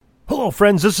Hello,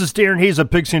 friends. This is Darren Hayes of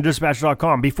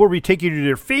PigskinDispatch.com. Before we take you to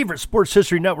your favorite Sports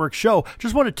History Network show,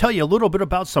 just want to tell you a little bit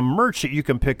about some merch that you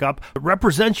can pick up that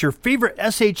represents your favorite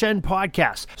SHN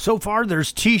podcast. So far,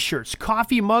 there's t-shirts,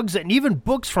 coffee mugs, and even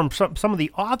books from some of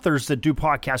the authors that do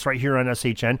podcasts right here on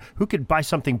SHN. Who could buy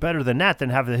something better than that,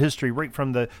 than have the history right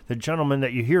from the gentleman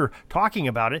that you hear talking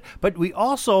about it? But we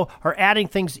also are adding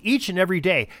things each and every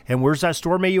day. And where's that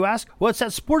store, may you ask? Well, it's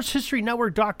at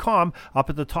SportsHistoryNetwork.com.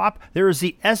 Up at the top, there is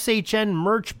the SHN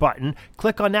merch button.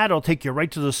 Click on that. It'll take you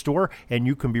right to the store, and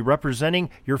you can be representing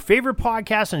your favorite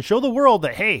podcast and show the world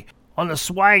that, hey, on the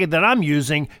swag that I'm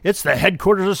using, it's the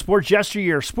headquarters of sports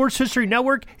yesteryear, Sports History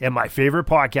Network, and my favorite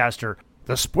podcaster,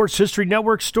 the Sports History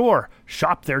Network store.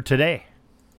 Shop there today.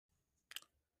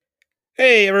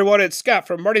 Hey everyone, it's Scott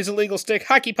from Marty's Illegal Stick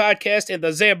Hockey Podcast and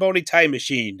the Zamboni Time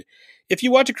Machine. If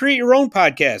you want to create your own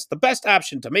podcast, the best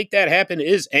option to make that happen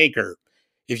is Anchor.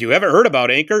 If you haven't heard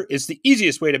about Anchor, it's the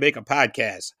easiest way to make a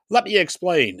podcast. Let me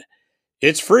explain.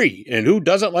 It's free, and who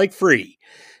doesn't like free?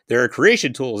 There are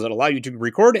creation tools that allow you to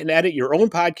record and edit your own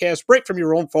podcast right from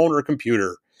your own phone or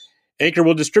computer. Anchor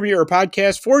will distribute your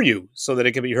podcast for you so that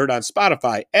it can be heard on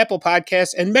Spotify, Apple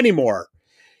Podcasts, and many more.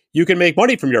 You can make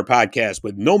money from your podcast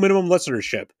with no minimum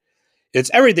listenership.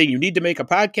 It's everything you need to make a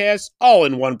podcast all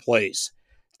in one place.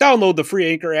 Download the free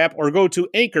Anchor app or go to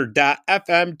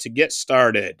anchor.fm to get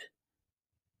started.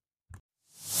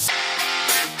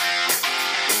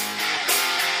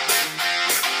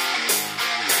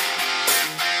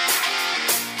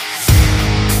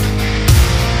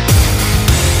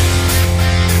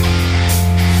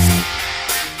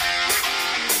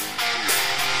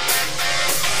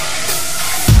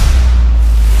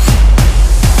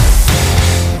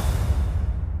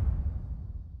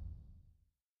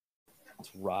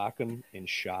 Rocking and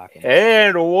shocking.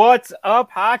 And what's up,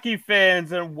 hockey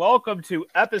fans, and welcome to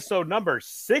episode number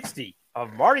 60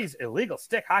 of Marty's Illegal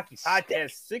Stick Hockey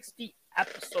Podcast. 60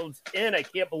 episodes in. I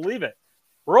can't believe it.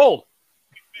 Rolled.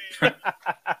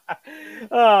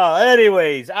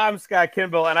 Anyways, I'm Scott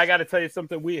Kimball, and I got to tell you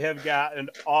something. We have got an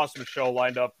awesome show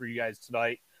lined up for you guys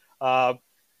tonight.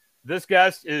 This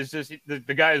guest is just, the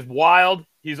guy is wild.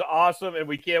 He's awesome, and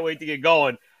we can't wait to get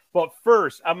going. But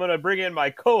first, I'm going to bring in my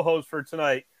co-host for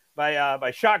tonight,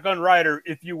 my shotgun rider,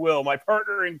 if you will, my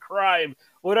partner in crime,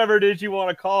 whatever it is you want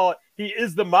to call it. He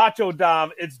is the Macho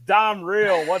Dom. It's Dom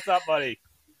Real. What's up, buddy?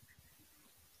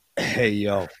 Hey,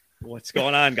 yo. What's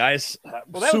going on, guys?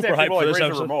 Well, that super was hyped for this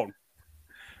episode. Ramon.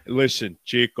 Listen,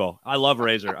 Chico, I love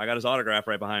Razor. I got his autograph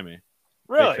right behind me.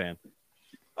 Really? Big fan.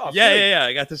 Oh, yeah.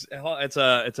 I got this. It's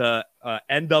a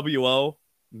NWO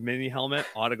mini helmet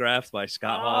autographed by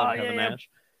Scott Hall and Kevin Nash.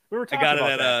 We were I talking got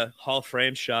about it at Hall of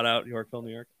Fame. Shout out Yorkville,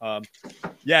 New York.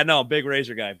 Big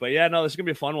Razor guy. But yeah, no, this is gonna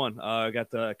be a fun one. I got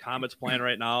the Comets playing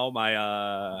right now.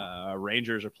 My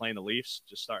Rangers are playing the Leafs,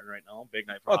 just starting right now. Big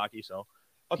night for hockey. So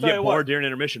I'll tell you bored during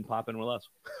intermission, pop in with us.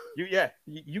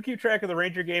 You keep track of the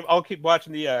Ranger game. I'll keep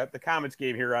watching the Comets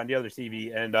game here on the other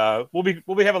TV, and we'll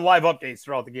be having live updates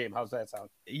throughout the game. How's that sound?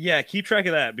 Yeah, keep track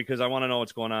of that because I want to know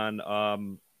what's going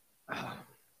on.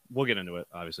 We'll get into it.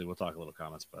 Obviously, we'll talk a little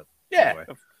Comets, but anyway.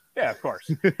 Yeah, of course.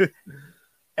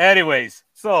 Anyways,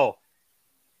 so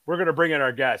we're going to bring in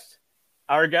our guest.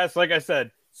 Our guest, like I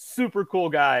said, super cool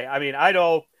guy. I mean, I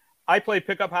know I play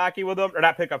pickup hockey with him, or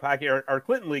not pickup hockey, or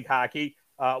Clinton League hockey.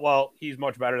 Well, he's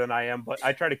much better than I am, but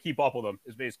I try to keep up with him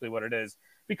is basically what it is.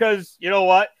 Because you know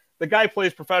what? The guy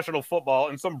plays professional football,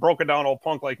 and some broken down old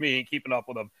punk like me ain't keeping up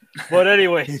with him. But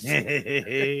anyways,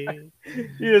 he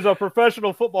is a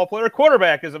professional football player,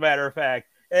 quarterback, as a matter of fact.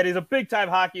 And he's a big-time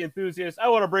hockey enthusiast. I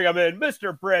want to bring him in,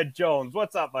 Mr. Brad Jones.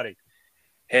 What's up, buddy?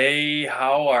 Hey,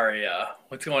 how are ya?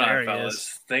 What's going on,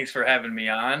 fellas? Thanks for having me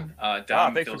on.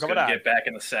 Dom, feels good to get back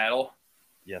in the saddle.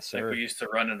 Yes, sir. Like we used to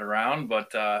running around,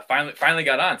 but finally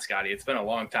got on, Scotty. It's been a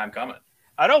long time coming.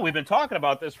 I know. We've been talking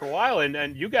about this for a while,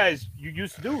 and you guys, you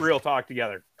used to do Real Talk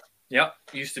together. Yep.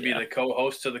 Used to be the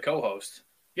co-host to the co-host.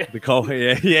 Yeah.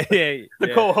 The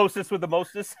co-hostess with the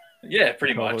mostest. Yeah,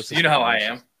 pretty much. You know how I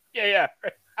am. Yeah.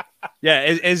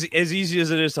 Yeah, as easy as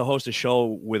it is to host a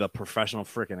show with a professional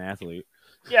freaking athlete.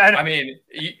 Yeah, I mean,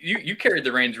 you carried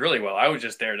the reins really well. I was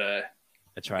just there to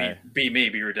be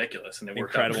ridiculous, and it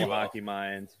worked out incredible well. hockey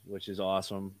mind, which is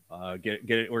awesome. Get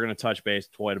it. We're going to touch base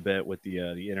quite a bit with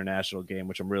the international game,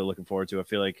 which I'm really looking forward to. I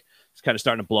feel like it's kind of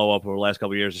starting to blow up over the last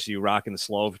couple of years to see you rocking the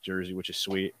Slow jersey, which is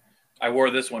sweet. I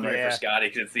wore this one right for Scotty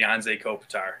because it's the Anze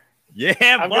Kopitar. Yeah,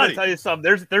 I'm going to tell you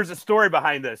something. There's a story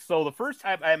behind this. So the first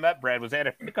time I met Brad was at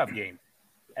a pickup game,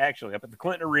 actually, up at the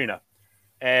Clinton Arena.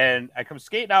 And I come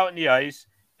skating out in the ice,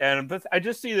 and I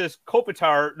just see this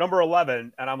Kopitar number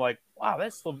 11, and I'm like, wow,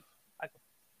 that's so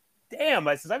 – damn.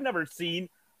 I says, I've never seen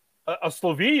a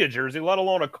Slovenia jersey, let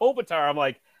alone a Kopitar. I'm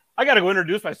like, I got to go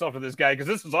introduce myself to this guy because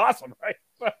this is awesome, right?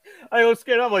 I was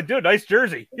scared. I'm like, dude, nice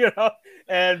jersey,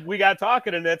 And we got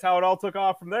talking, and that's how it all took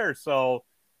off from there. So,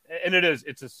 and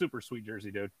it's a super sweet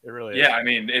jersey, dude. It really is. Yeah, I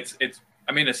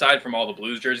mean, aside from all the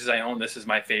Blues jerseys I own, this is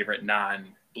my favorite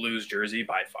non-Blues jersey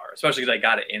by far, especially because I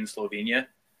got it in Slovenia.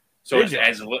 So it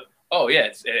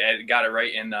got it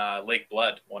right in Lake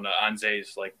Blood, one of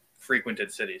Anze's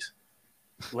frequented cities.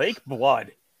 Lake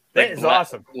Blood. That is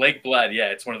awesome. Lake Bled, yeah,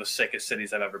 it's one of the sickest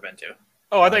cities I've ever been to.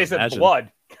 Oh, I thought you said blood.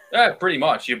 Yeah, pretty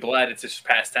much. You bled, it's just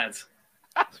past tense.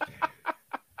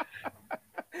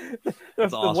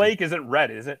 The lake isn't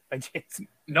red, is it?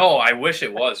 No, I wish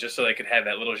it was, just so they could have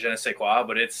that little je ne sais quoi,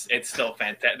 but it's still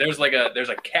fantastic. There's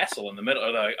a castle in the middle,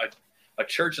 or a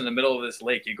church in the middle of this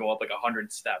lake. You go up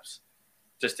 100 steps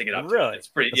just to get up. Really? To it. It's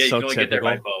pretty. That's you can only get there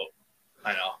by boat.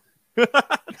 I know.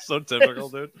 So typical,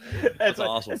 dude. That's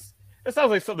awesome. It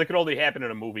sounds like something that could only happen in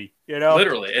a movie,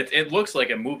 Literally, it looks like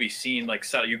a movie scene.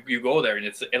 You go there and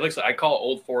it looks like, I call it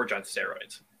Old Forge on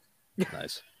steroids.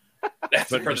 Nice. That's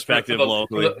for perspective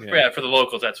locally. For the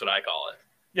locals, that's what I call it.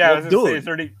 Yeah, is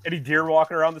there any deer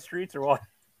walking around the streets or what?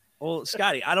 Well,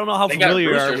 Scotty, I don't know how familiar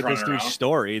you are with this dude's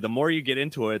story. The more you get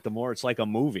into it, the more it's like a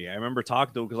movie. I remember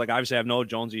talking to him because, obviously, I've known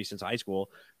Jonesy since high school.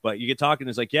 But you get talking,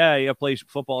 it's like, yeah, you play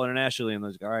football internationally, and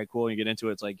it's like, all right, cool. And you get into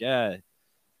it, it's like, yeah,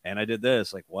 and I did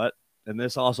this. Like, what? And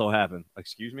this also happened.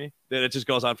 Excuse me? Then it just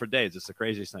goes on for days. It's the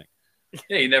craziest thing.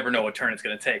 Yeah, you never know what turn it's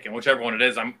going to take, and whichever one it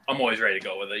is, I'm always ready to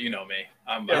go with it. You know me.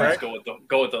 I just go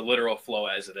with the literal flow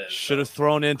as it is. Should have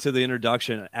thrown into the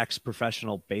introduction an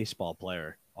ex-professional baseball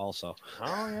player also.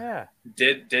 Oh yeah,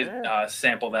 did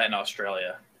sample that in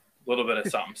Australia. A little bit of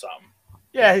something.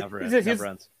 Yeah, he's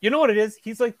you know what it is?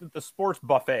 He's like the sports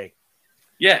buffet.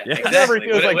 Yeah, exactly. Whenever he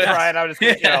feels like trying, I'm just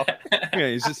yeah,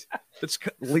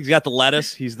 he's got the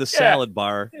lettuce. He's the salad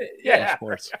bar. Yeah,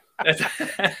 sports.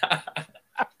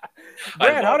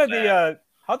 Brad, how did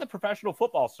the professional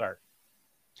football start?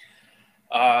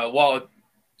 Well,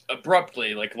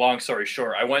 abruptly, long story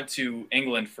short, I went to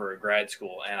England for grad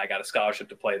school and I got a scholarship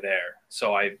to play there.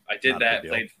 So I did that,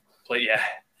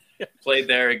 played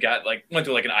there, went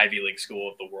to an Ivy League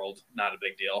school of the world. Not a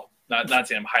big deal. Not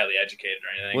saying I'm highly educated or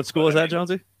anything. What school is that,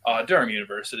 Jonesy? Durham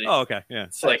University. Oh, okay. Yeah.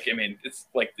 It's it's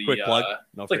like the quick plug.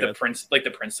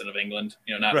 the Princeton of England,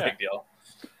 not a big deal.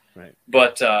 Right.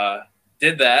 But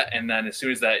did that, and then as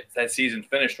soon as that season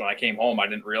finished, when I came home, I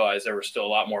didn't realize there was still a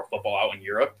lot more football out in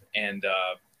Europe, and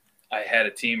I had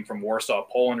a team from Warsaw,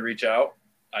 Poland reach out.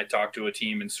 I talked to a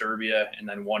team in Serbia and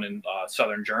then one in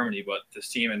southern Germany, but this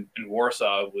team in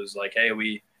Warsaw was like, hey,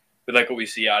 we like what we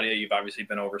see out of you. You've obviously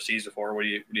been overseas before. What do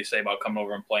you say about coming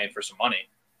over and playing for some money,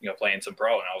 playing some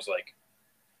pro? And I was like,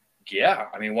 yeah,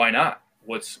 I mean, why not?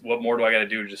 What more do I got to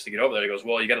do just to get over there? He goes,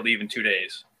 well, you got to leave in 2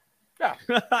 days. Yeah.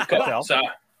 So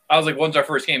I was like, when's our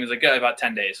first game? He's like, yeah, about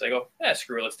 10 days. I go, yeah,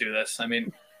 screw it. Let's do this. I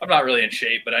mean, I'm not really in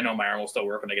shape, but I know my arm will still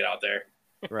work when I get out there.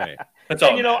 Right. That's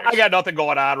all. I got nothing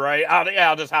going on, right?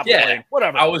 I'll just hop away.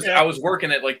 Whatever. I was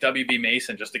working at WB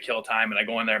Mason just to kill time, and I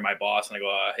go in there, my boss, and I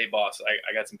go, hey boss,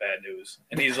 I got some bad news.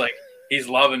 And he's like, he's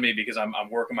loving me because I'm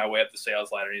working my way up the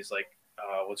sales ladder. And he's like,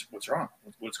 what's wrong?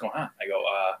 What's going on? I go,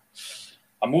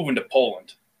 I'm moving to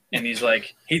Poland. And he's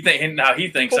like, he thinks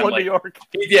Poland, I'm like, New York.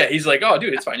 He's like, oh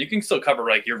dude, it's fine. You can still cover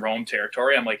your Rome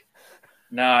territory. I'm like,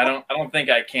 no, I don't think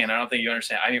I can. I don't think you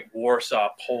understand. I mean,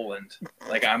 Warsaw, Poland.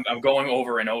 I'm going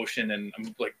over an ocean and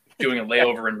I'm doing a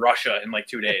layover in Russia in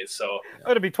 2 days. So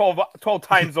it'll be 12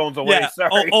 time zones away. Yeah.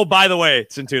 Sorry. Oh, by the way,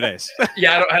 it's in 2 days.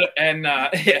 Yeah.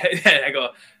 I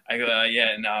go, yeah.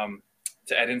 And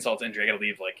to add insult to injury, I got to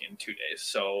leave in 2 days.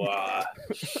 So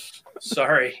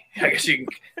sorry. I guess you can.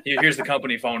 Here's the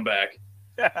company phone back.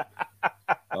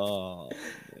 Oh,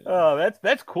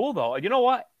 that's cool though. You know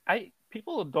what?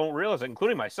 People don't realize it,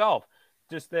 including myself,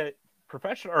 just that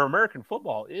professional or American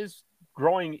football is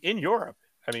growing in Europe.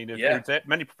 I mean, there's that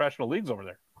many professional leagues over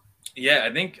there. Yeah,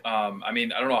 I think. I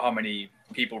don't know how many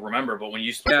people remember, but when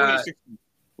you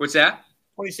what's that?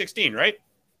 2016, right?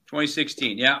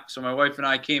 2016. Yeah. So my wife and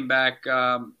I came back.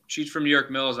 She's from New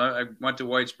York Mills. I went to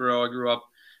Whitesboro. I grew up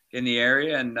in the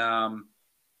area, and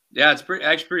it's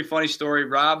pretty funny story.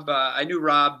 Rob, I knew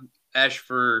Rob Esch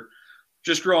for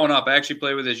just growing up. I actually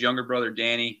played with his younger brother,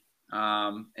 Danny.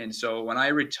 And so when I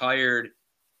retired,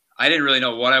 I didn't really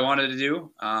know what I wanted to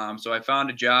do. So I found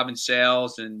a job in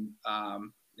sales and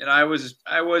I wasn't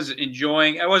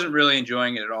really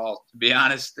enjoying it at all, to be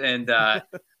honest. And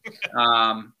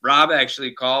Rob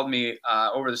actually called me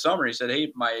over the summer. He said,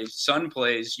 hey, my son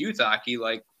plays youth hockey.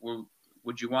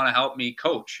 Would you want to help me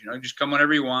coach? Just come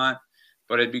whenever you want,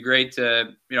 but it'd be great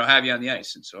to, have you on the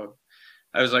ice. And so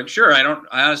I was like, sure. I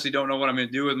honestly don't know what I'm going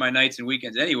to do with my nights and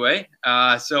weekends anyway.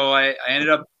 So I ended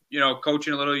up,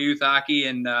 coaching a little youth hockey,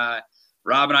 and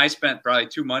Rob and I spent probably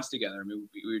 2 months together. I mean,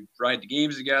 we'd ride the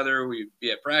games together. We'd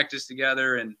be at practice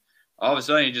together. And all of a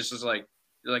sudden he just was like,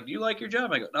 "You're like, do you like your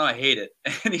job?" I go, "No, I hate it."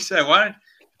 And he said, why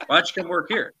don't you come work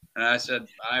here? And I said,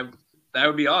 that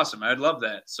would be awesome. I'd love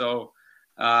that. So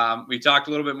we talked a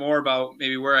little bit more about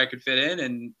maybe where I could fit in,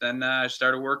 and then I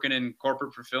started working in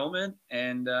corporate fulfillment,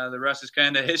 and the rest is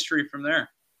kind of history from there.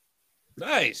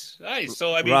 Nice.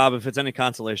 So, I mean, Rob, if it's any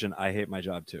consolation, I hate my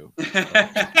job too.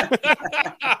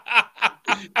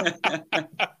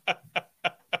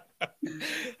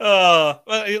 Well,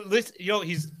 at least,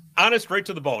 he's honest right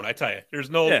to the bone. I tell you, there's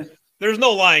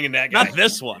no lying in that guy. Not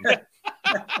this one.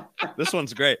 This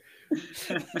one's great.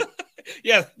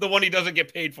 Yeah, the one he doesn't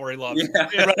get paid for, he loves.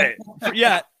 Yeah. Right.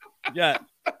 Yeah.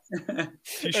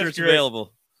 T-shirts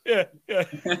available. Yeah.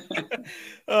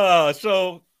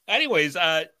 So, anyways,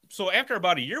 so after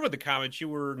about a year with the Comets, you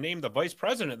were named the vice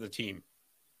president of the team.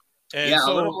 And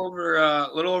a little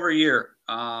over a year.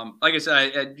 Like I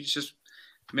said,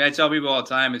 I tell people all the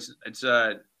time, it's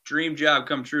a dream job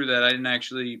come true that I didn't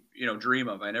actually, dream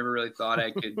of. I never really thought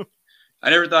I could. I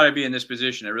never thought I'd be in this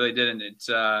position. I really didn't. It's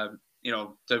to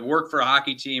work for a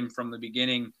hockey team from the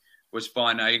beginning was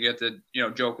fun. I get to,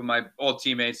 joke with my old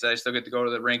teammates that I still get to go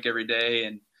to the rink every day.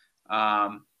 And,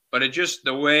 but it just,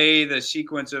 the way the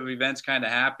sequence of events kind of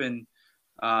happened,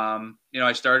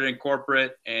 I started in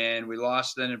corporate, and we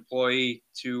lost an employee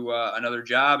to another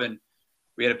job, and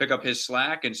we had to pick up his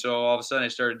slack. And so all of a sudden I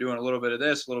started doing a little bit of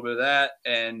this, a little bit of that.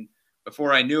 And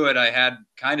before I knew it, I had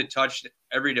kind of touched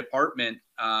every department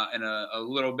in a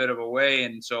little bit of a way.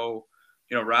 And so,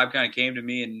 Rob kind of came to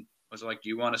me and was like, "Do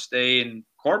you want to stay in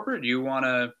corporate? Do you want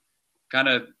to kind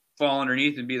of fall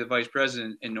underneath and be the vice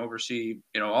president and oversee,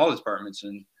 all the departments?"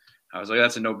 And I was like,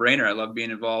 "That's a no-brainer. I love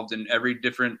being involved in every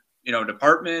different,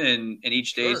 department, and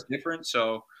each day is different."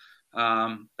 So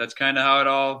that's kind of how it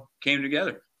all came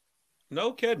together.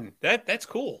 No kidding. That's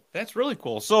cool. That's really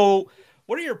cool. So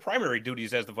what are your primary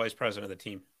duties as the vice president of the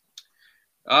team?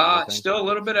 Still a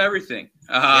little bit of everything.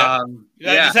 I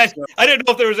didn't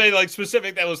know if there was any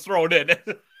specific that was thrown in.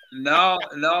 No.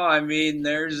 I mean,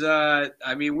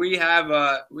 we have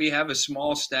a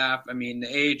small staff. I mean, the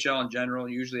AHL in general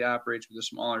usually operates with a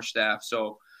smaller staff.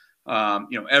 So,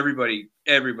 everybody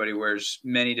wears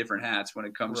many different hats when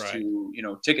it comes to,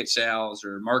 ticket sales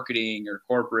or marketing or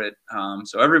corporate.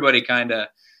 So everybody kind of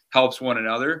helps one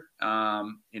another.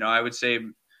 I would say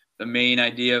the main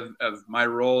idea of my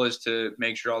role is to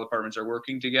make sure all departments are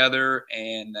working together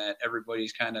and that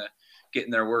everybody's kind of getting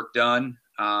their work done.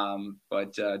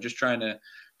 But just trying to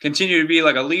continue to be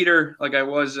like a leader, like I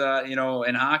was,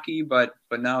 in hockey, but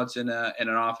now it's in an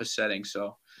office setting.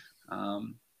 So,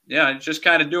 just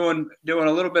kind of doing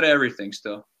a little bit of everything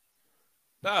still.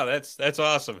 Oh, that's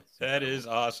awesome. That is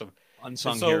awesome.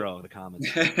 Unsung hero of the Comets.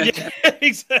 Yeah,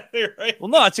 exactly right. Well,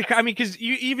 no, because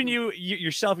you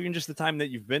yourself, even just the time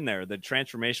that you've been there, the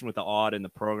transformation with the Odd and the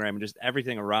program and just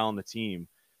everything around the team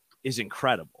is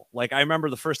incredible. Like, I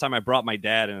remember the first time I brought my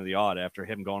dad into the Odd after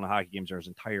him going to hockey games his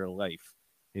entire life.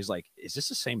 He's like, "Is this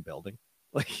the same building?"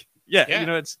 Like, yeah.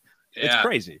 It's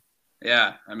crazy.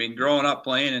 Yeah. I mean, growing up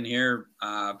playing in here,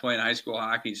 playing high school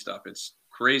hockey stuff, it's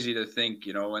crazy to think,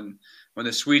 when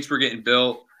the suites were getting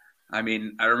built. I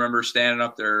mean, I remember standing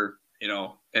up there,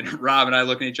 and Rob and I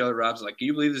looking at each other. Rob's like, "Can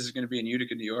you believe this is going to be in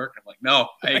Utica, New York?" I'm like, "No,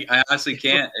 I honestly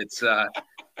can't."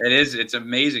 It's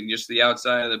amazing, just the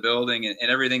outside of the building and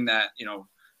everything that,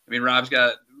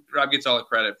 Rob gets all the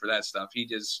credit for that stuff. He's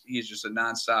just a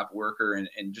nonstop worker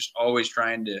and just always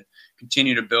trying to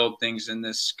continue to build things in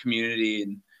this community.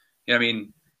 And,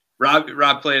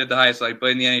 Rob played at the highest level,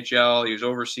 played in the NHL. He was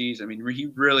overseas. I mean, he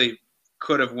really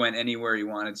could have went anywhere he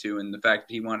wanted to. And the fact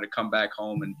that he wanted to come back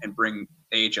home and bring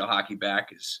AHL hockey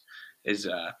back is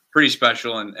pretty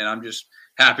special. And I'm just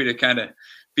happy to kind of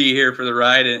be here for the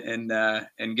ride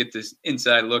and get this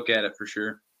inside look at it for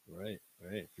sure.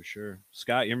 Right, for sure.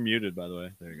 Scott, you're muted, by the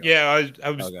way. There you go. Yeah,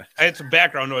 I had some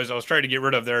background noise I was trying to get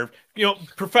rid of there.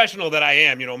 Professional that I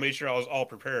am, make sure I was all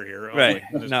prepared here. Right.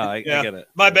 I get it.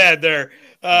 My bad there.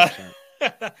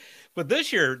 But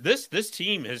this year, this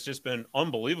team has just been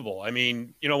unbelievable. I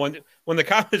mean, when the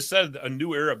Comets said a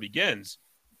new era begins,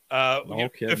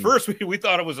 at first we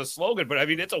thought it was a slogan, but I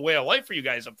mean, it's a way of life for you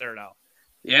guys up there now.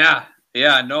 Yeah.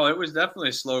 Yeah, no, it was definitely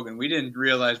a slogan. We didn't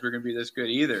realize we were going to be this good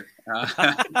either.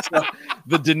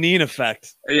 The Deneen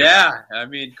effect. Yeah, I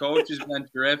mean, coach has been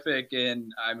terrific,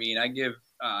 and I mean, I give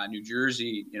New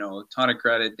Jersey, a ton of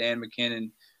credit. Dan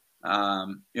McKinnon,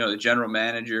 the general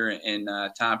manager and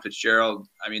Tom Fitzgerald.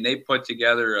 I mean, they put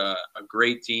together a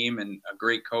great team and a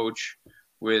great coach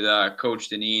with Coach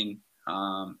Deneen.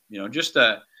 Just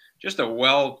a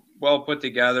well put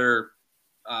together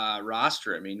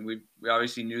roster. I mean, we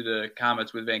obviously knew the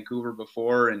Comets with Vancouver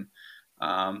before, and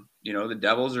the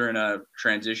Devils are in a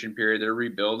transition period. They're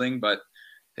rebuilding, but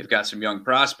they've got some young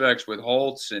prospects with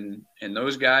Holtz and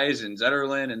those guys and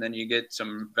Zetterlund, and then you get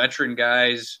some veteran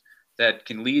guys that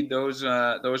can lead those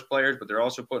players, but they're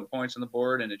also putting points on the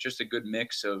board, and it's just a good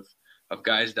mix of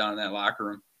guys down in that locker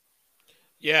room.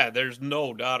 Yeah, there's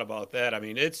no doubt about that. I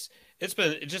mean, it's just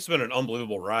been an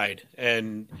unbelievable ride,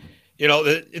 and Dom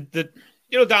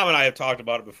and I have talked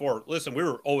about it before. Listen, we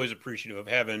were always appreciative of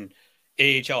having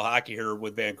AHL hockey here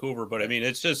with Vancouver, but I mean,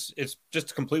 it's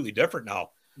just completely different now.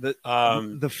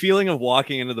 The feeling of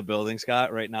walking into the building,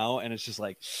 Scott, right now, and it's just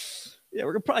like, yeah,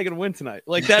 we're probably gonna win tonight.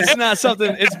 Like, that's not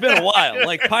something. It's been a while.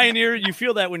 Like Pioneer, you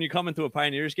feel that when you come into a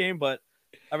Pioneers game, but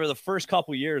over the first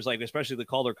couple years, like especially the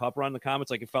Calder Cup run, the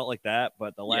Comets, like it felt like that.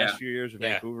 But the last few years with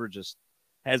Vancouver just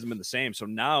hasn't been the same. So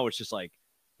now it's just like,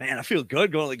 man, I feel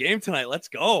good going to the game tonight. Let's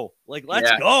go. Like,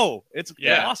 let's go. It's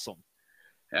awesome.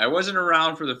 I wasn't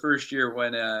around for the first year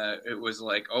when it was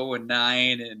like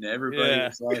 0-9 and everybody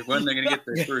was like, when they're going to get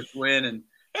their first win. And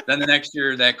then the next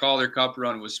year, that Calder Cup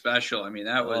run was special. I mean,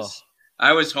 that was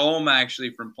I was home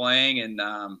actually from playing, and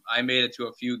I made it to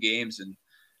a few games. And,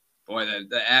 boy,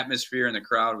 the atmosphere and the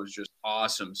crowd was just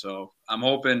awesome. So I'm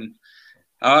hoping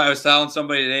I was telling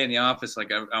somebody today in the office,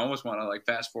 like, I almost want to, like,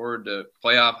 fast forward to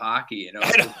playoff hockey,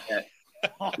 get that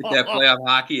playoff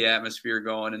hockey atmosphere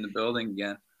going in the building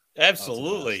again.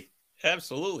 Absolutely.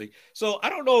 So I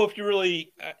don't know if you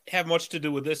really have much to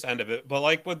do with this end of it, but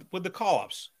like with the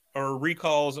call-ups or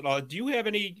recalls and all, do you have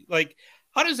any, like,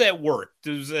 how does that work?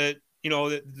 Does it,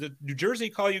 the New Jersey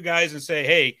call you guys and say,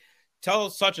 hey, tell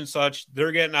such and such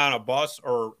they're getting on a bus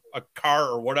or a car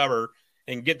or whatever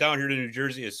and get down here to New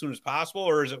Jersey as soon as possible?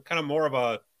 Or is it kind of more of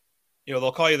a,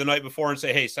 they'll call you the night before and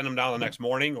say, hey, send them down the next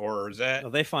morning? Or is that?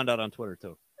 No, they found out on Twitter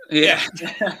too. Yeah.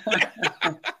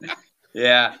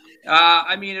 Yeah.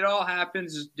 I mean, it all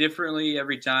happens differently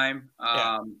every time.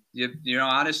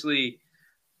 Honestly,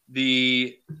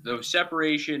 the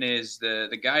separation is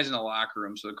the guys in the locker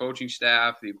room. So the coaching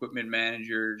staff, the equipment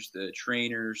managers, the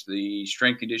trainers, the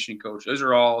strength conditioning coach, those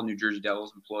are all New Jersey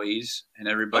Devils employees, and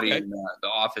everybody in the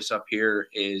office up here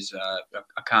is a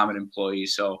common employee.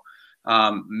 So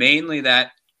mainly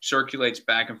that circulates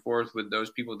back and forth with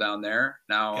those people down there.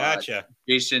 Now, gotcha.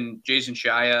 Jason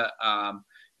Shia,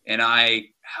 and I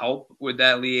help with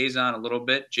that liaison a little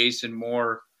bit. Jason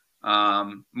more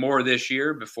this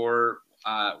year. Before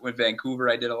with Vancouver,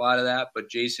 I did a lot of that, but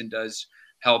Jason does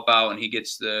help out and he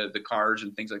gets the cars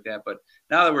and things like that. But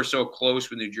now that we're so close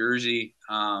with New Jersey,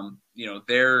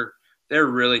 they're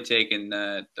really taking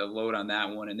the load on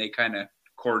that one, and they kind of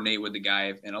coordinate with the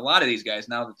guy. And a lot of these guys,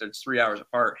 now that they're 3 hours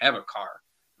apart, have a car.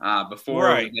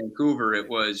 Before with Vancouver, it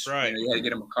was you had to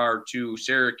get them a car to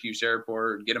Syracuse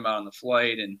Airport, get them out on the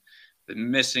flight, and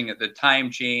the time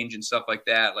change and stuff like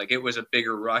that. Like, it was a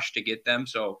bigger rush to get them.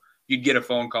 So you'd get a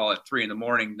phone call at 3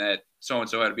 a.m. that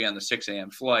so-and-so had to be on the 6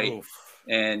 a.m. flight. Oof.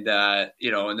 And,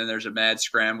 and then there's a mad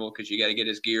scramble because you got to get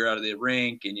his gear out of the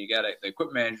rink, and the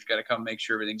equipment manager's got to come make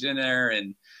sure everything's in there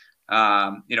and,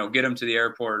 get him to the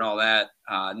airport and all that.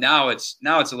 Now it's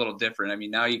a little different. I mean,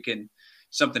 now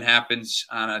something happens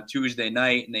on a Tuesday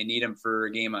night and they need them for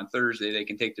a game on Thursday, they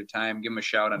can take their time, give them a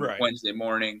shout on Wednesday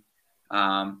morning.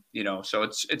 So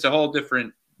it's a whole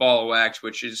different ball of wax,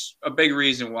 which is a big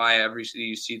reason why obviously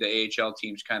you see the AHL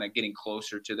teams kind of getting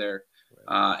closer to their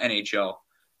NHL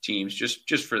teams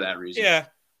just for that reason.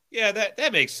 Yeah,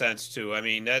 that makes sense too. I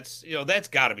mean, that's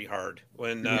got to be hard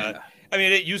when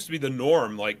it used to be the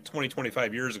norm like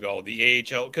 25 years ago, the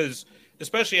AHL, because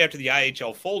especially after the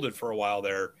IHL folded for a while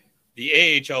there,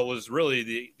 the AHL was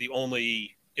really the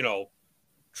only,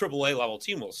 AAA level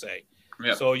team, we'll say.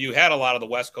 Yeah. So you had a lot of the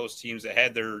West Coast teams that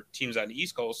had their teams on the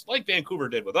East Coast, like Vancouver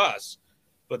did with us.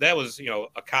 But that was,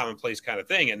 a commonplace kind of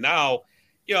thing. And now,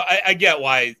 I get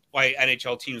why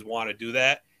NHL teams want to do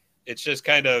that. It's just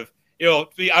kind of,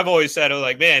 I've always said,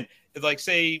 like, man, it's like,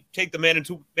 say, take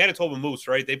the Manitoba Moose,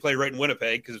 right? They play right in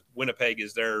Winnipeg because Winnipeg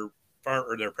is their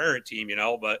parent team,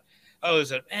 But I always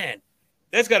said, man,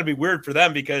 that's got to be weird for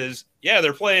them because,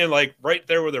 they're playing like right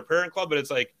there with their parent club, but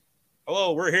it's like,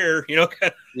 hello, we're here,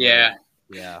 Yeah.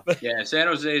 San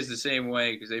Jose is the same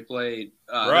way because they play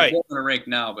they're in a rink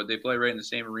now, but they play right in the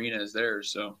same arena as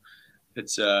theirs. So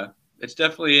it's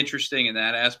definitely interesting in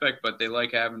that aspect, but they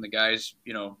like having the guys,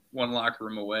 one locker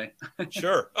room away.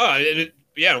 Sure. And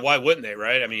why wouldn't they,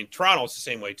 right? I mean, Toronto's the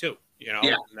same way too,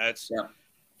 And that's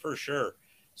for sure.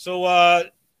 So,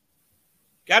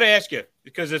 got to ask you,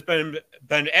 because it's been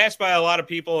asked by a lot of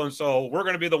people, and so we're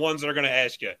going to be the ones that are going to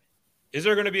ask you. Is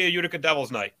there going to be a Utica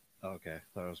Devils night? Okay,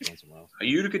 thought I was going somewhere else. A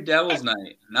Utica Devils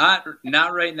night? Not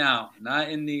right now. Not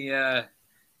in the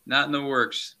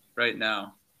works right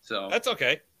now. So That's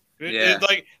okay. Yeah.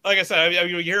 Like I said, I mean,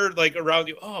 you hear like around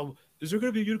you, oh, is there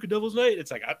going to be a Utica Devils night?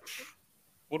 It's like,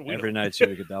 what do we Every know? night's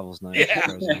Utica Devils night. Yeah. as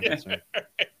far as I'm concerned.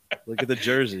 Look at the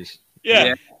jerseys.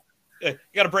 Yeah. You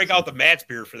got to break out the Matt's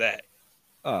beer for that.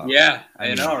 Oh, yeah,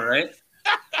 I know, right?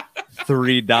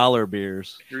 $3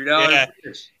 beers.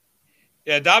 $3.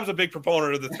 Yeah, Dom's a big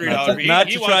proponent of the $3 beer. Not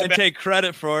He to wants try and Matt- take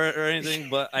credit for it or anything,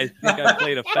 but I think I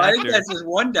played a I think factor. that's just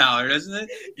 $1, isn't it?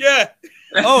 Yeah.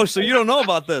 Oh, so you don't know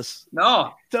about this?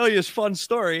 No. Tell you this fun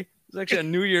story. It was actually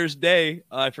on New Year's Day.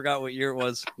 I forgot what year it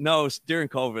was. No, it was during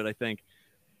COVID, I think.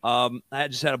 I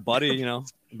just had a buddy,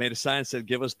 made a sign that said,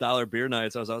 "Give us $1 beer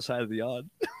nights." I was outside of the yard.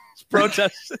 It's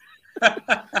protest.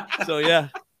 So yeah.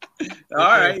 All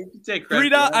right, you can take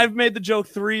credit. $3. I've made the joke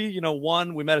 3.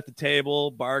 1, we met at the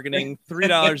table, bargaining.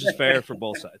 $3 is fair for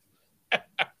both sides.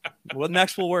 Well,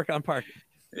 next we'll work on parking.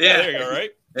 Yeah, There you go,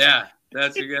 right? Yeah,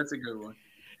 that's a good one.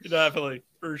 Definitely,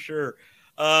 for sure.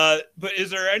 But is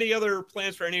there any other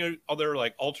plans for any other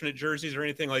like alternate jerseys or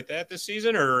anything like that this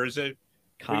season, or is it?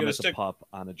 Comment the stick- pup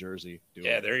on a jersey. Do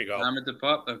Yeah, it. there you go. Comment the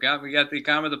pup. We got the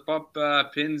comment the pup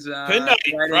pins. Pin night,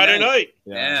 Friday night.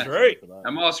 Yeah. That's right.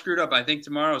 I'm all screwed up. I think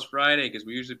tomorrow's Friday because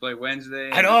we usually play Wednesday.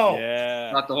 I know.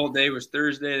 Yeah. Thought the whole day was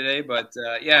Thursday today, but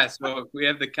so we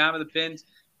have the comment the pins.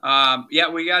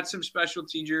 We got some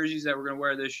specialty jerseys that we're gonna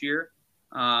wear this year.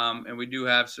 And we do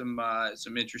have some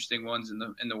interesting ones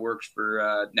in the works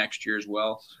for next year as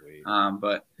well. Sweet.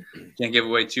 But can't give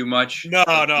away too much. No.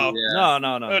 No.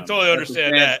 I totally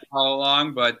understand that. all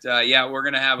along. But we're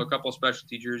gonna have a couple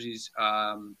specialty jerseys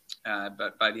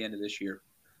but by the end of this year.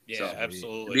 Yeah, So, To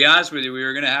absolutely. be honest with you, we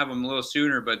were gonna have them a little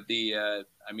sooner, but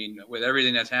with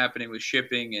everything that's happening with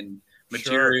shipping and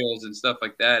materials and stuff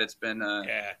like that, it's been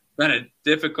been a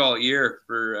difficult year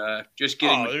for just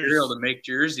getting material to make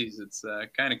jerseys. It's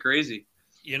kind of crazy.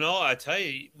 I tell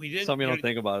you, we didn't. Something you don't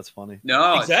think about. It's funny.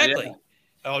 No, Exactly. yeah.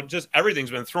 Oh, just everything's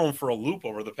been thrown for a loop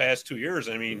over the past 2 years.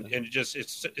 I mean, and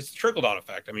it's a trickle down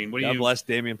effect. I mean, what do God you? bless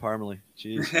Damian Parmalee.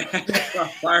 Jeez.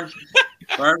 Farms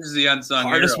is the unsung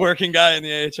Hardest hero. working guy in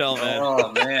the AHL, man.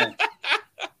 Oh man,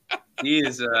 he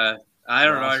is. I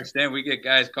don't understand. We get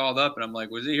guys called up, and I'm like,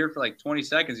 was he here for like 20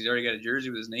 seconds? He's already got a jersey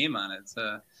with his name on it. It's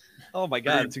Oh my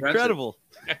God, it's incredible.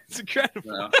 It's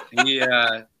incredible.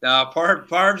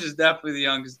 Parms is definitely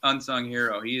the unsung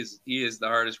hero. He is the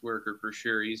hardest worker for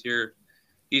sure. He's here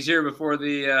before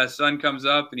the sun comes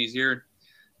up, and he's here,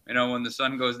 when the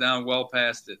sun goes down, well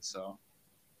past it. So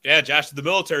Yeah, Josh, the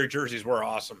military jerseys were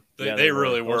awesome. They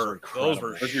really were. Those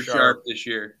were sharp this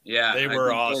year. Yeah, They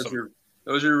were awesome.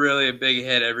 Those are really a big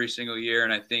hit every single year,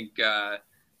 and I think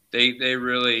they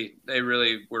really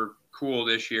were cool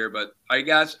this year. But I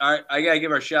gotta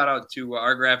give our shout out to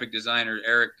our graphic designer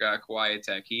Eric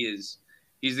Kwiatek. He's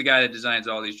the guy that designs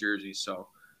all these jerseys. So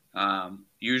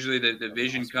usually the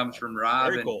vision comes from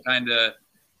Rob and kind of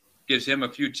gives him a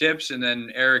few tips, and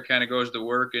then Eric kind of goes to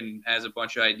work and has a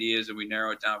bunch of ideas, and we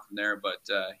narrow it down from there. But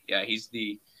he's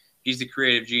the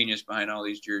creative genius behind all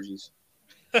these jerseys.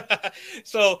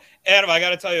 So, Adam, I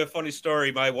got to tell you a funny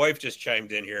story. My wife just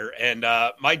chimed in here, and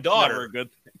my daughter. Never a good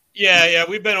thing. Yeah,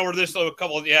 we've been over this a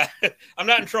couple. Yeah, I'm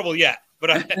not in trouble yet, but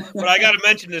I got to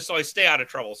mention this so I stay out of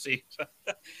trouble. See,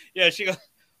 yeah,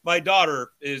 my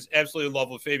daughter is absolutely in love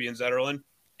with Fabian Zetterlund,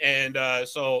 and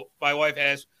so my wife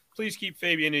asked, please keep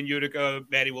Fabian in Utica.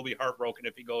 Maddie will be heartbroken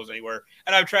if he goes anywhere.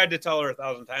 And I've tried to tell her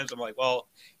 1,000 times. I'm like, well,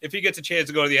 if he gets a chance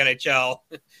to go to the NHL,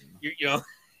 you're going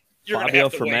to Fabio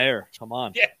have to for wait. mayor. Come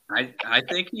on. Yeah. I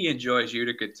think he enjoys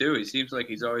Utica too. He seems like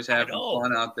he's always having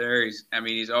fun out there. He's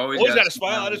always got a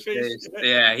smile on his face.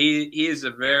 Yeah, he is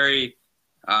a very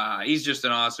he's just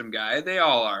an awesome guy. They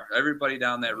all are. Everybody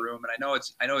down that room. And I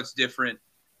know it's different.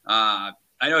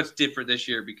 I know it's different this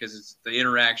year because it's the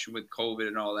interaction with COVID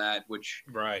and all that, which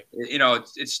right.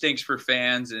 It stinks for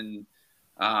fans and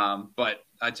but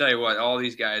I tell you what, all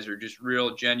these guys are just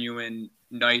real genuine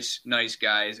nice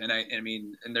guys, and I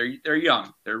mean, and they're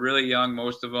young. They're really young,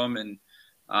 most of them, and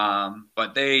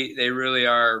but they really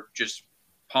are just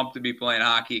pumped to be playing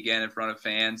hockey again in front of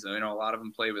fans. A lot of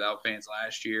them played without fans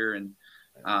last year, and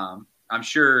I'm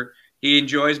sure he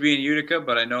enjoys being in Utica,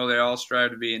 but I know they all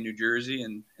strive to be in New Jersey,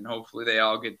 and hopefully they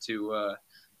all get to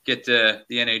the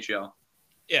NHL.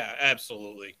 Yeah,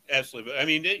 absolutely. But I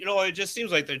mean, it just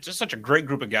seems like they're just such a great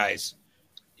group of guys.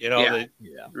 It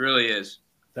really is.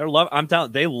 I'm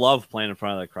telling, they love playing in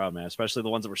front of that crowd, man. Especially the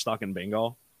ones that were stuck in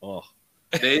bingo. Oh,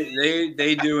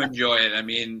 They do enjoy it. I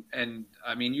mean,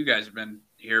 you guys have been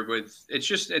here with. It's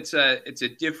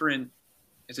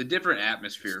a different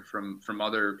atmosphere from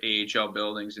other AHL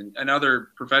buildings and other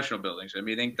professional buildings. I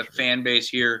mean, I think the fan base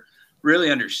here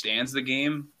really understands the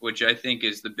game, which I think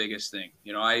is the biggest thing.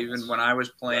 You know, when I was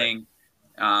playing,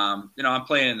 I'm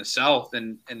playing in the South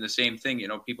and the same thing. You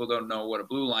know, people don't know what a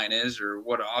blue line is or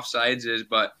what offsides is,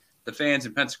 but the fans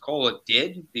in Pensacola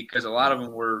did, because a lot of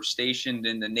them were stationed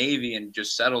in the Navy and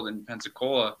just settled in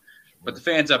Pensacola. But the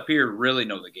fans up here really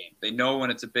know the game. They know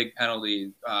when it's a big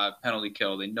penalty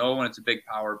kill. They know when it's a big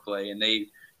power play, and they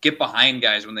get behind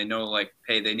guys when they know, like,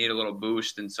 hey, they need a little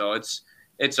boost. And so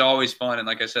it's always fun. And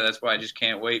like I said, that's why I just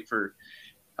can't wait for.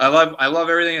 I love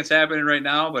everything that's happening right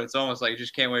now, but it's almost like I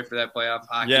just can't wait for that playoff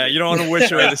hockey. Yeah, you don't want to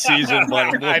wish away the season,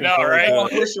 but I know, right? I don't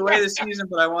want to wish away the season,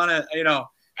 but I want to,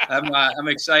 I'm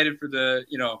excited for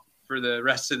the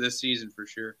rest of this season for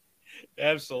sure.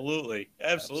 Absolutely.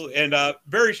 And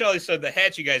Barry Shelley said the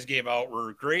hats you guys gave out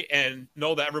were great, and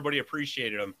know that everybody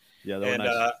appreciated them. Yeah, that was and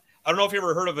nice. I don't know if you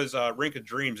ever heard of his Rink of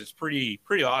Dreams. It's pretty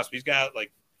awesome. He's got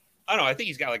I think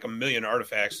he's got like 1 million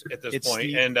artifacts at this point.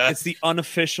 It's the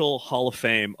unofficial Hall of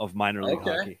Fame of minor league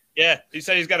hockey. Yeah, he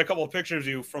said he's got a couple of pictures of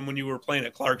you from when you were playing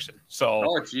at Clarkson. So,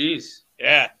 oh, geez.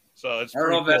 Yeah, so it's. I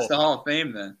don't know if that's the Hall of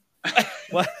Fame then.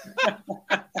 What?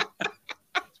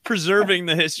 Preserving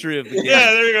the history of the game.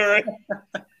 Yeah, there you go. Right.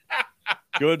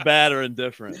 Good, bad, or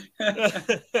indifferent.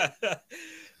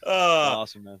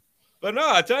 Awesome, man. But no,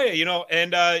 I tell you,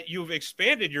 and you've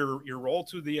expanded your role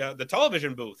to the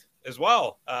television booth as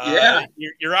well. Yeah,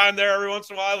 you're on there every once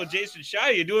in a while with Jason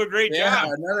Shai. You do a great job.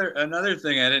 Another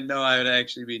thing I didn't know I would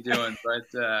actually be doing, but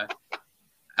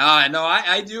no,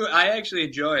 I do. I actually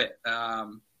enjoy it.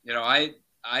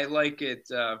 I like it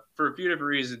for a few different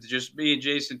reasons. Just me and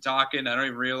Jason talking. I don't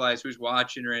even realize who's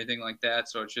watching or anything like that.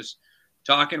 So it's just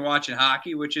talking, watching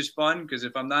hockey, which is fun, because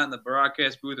if I'm not in the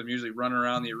broadcast booth, I'm usually running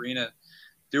around the arena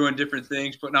doing different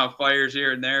things, putting out fires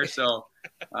here and there. So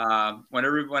when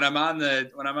I'm on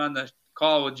the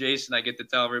call with Jason, I get to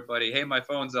tell everybody, hey, my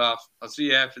phone's off. I'll see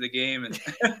you after the game. And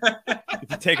you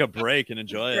can take a break and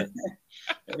enjoy it.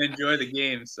 And enjoy the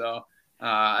game. So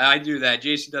I do that.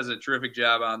 Jason does a terrific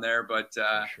job on there, but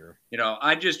sure.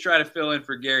 I just try to fill in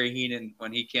for Gary Heenan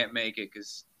when he can't make it,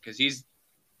 because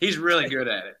he's really good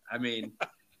at it. I mean,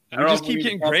 I don't just keep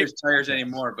getting great tires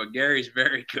anymore, but Gary's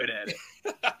very good at it.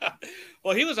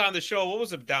 Well, he was on the show. What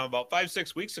was it, down about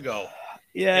 5-6 weeks ago?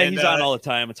 Yeah, and he's on all the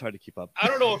time. It's hard to keep up. I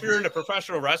don't know if you're into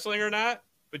professional wrestling or not,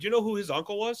 but you know who his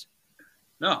uncle was?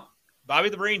 No, Bobby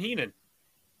the Brain Heenan.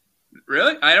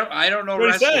 Really? I don't know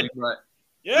wrestling, but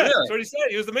yeah, really? That's what he said.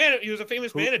 He was the man. He was a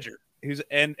famous manager. He was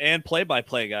and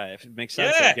play-by-play guy. If it makes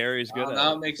sense, that Gary's good.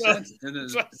 Now it makes sense.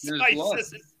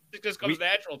 It just comes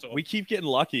natural to him. We keep getting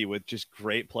lucky with just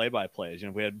great play-by-plays.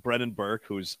 We had Brendan Burke,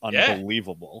 who's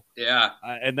unbelievable. Yeah.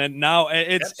 And then now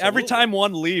it's Absolutely. Every time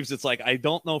one leaves, it's like, I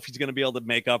don't know if he's going to be able to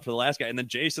make up for the last guy. And then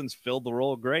Jason's filled the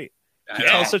role great. He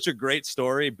tells such a great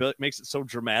story, makes it so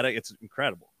dramatic. It's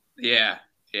incredible. Yeah.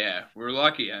 We're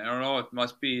lucky. I don't know. It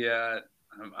must be, I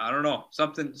don't know,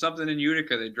 something in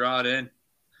Utica. They draw it in.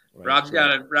 Right, Rob's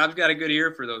got a good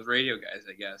ear for those radio guys,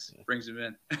 I guess. Yeah. Brings them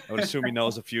in. I would assume he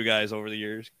knows a few guys over the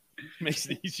years. Makes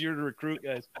it easier to recruit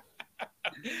guys.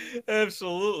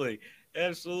 Absolutely.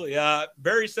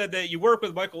 Barry said that you work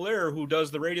with Michael Lear, who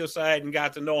does the radio side, and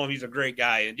got to know him. He's a great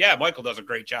guy. And Michael does a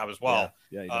great job as well.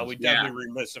 Yeah, we'd definitely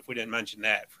remiss if we didn't mention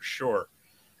that for sure.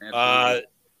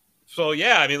 So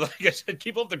I mean, like I said,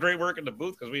 keep up the great work in the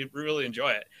booth, because we really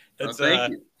enjoy it.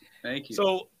 Thank you.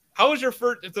 So how was your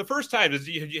first time? Had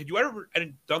you ever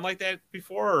done like that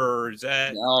before, or is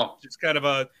that just kind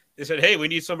of they said, hey, we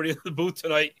need somebody in the booth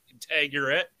tonight, tag, you're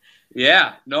it?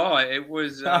 Yeah, no, it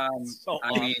was, so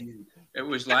I mean, it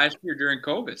was last year during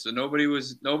COVID, so nobody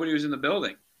was in the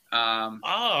building. Okay.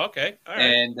 All right.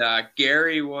 And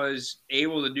Gary was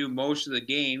able to do most of the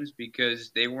games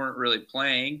because they weren't really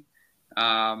playing.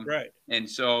 Right. And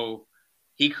so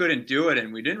he couldn't do it,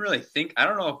 and we didn't really think. I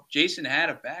don't know if Jason had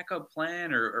a backup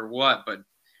plan or what, but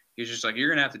he was just like, "You're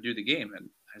gonna have to do the game." And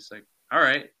I was like, "All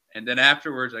right." And then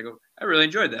afterwards, I go, "I really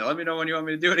enjoyed that. Let me know when you want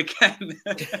me to do it again."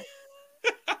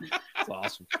 That's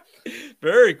awesome.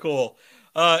 Very cool.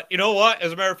 You know what?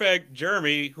 As a matter of fact,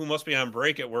 Jeremy, who must be on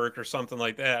break at work or something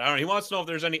like that, I don't know. He wants to know if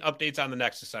there's any updates on the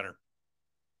Nexus Center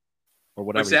or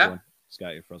whatever. What's that?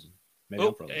 Scott, you're frozen. Maybe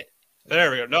I'm frozen. There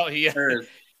we go. No,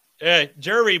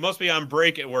 Jeremy must be on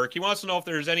break at work. He wants to know if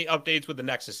there's any updates with the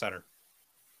Nexus Center.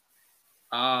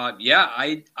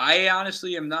 I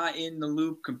honestly am not in the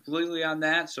loop completely on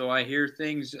that, so I hear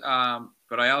things,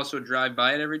 but I also drive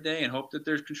by it every day and hope that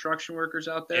there's construction workers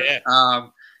out there. Yeah.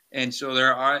 And so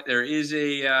there is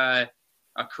a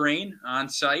crane on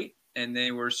site, and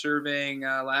they were surveying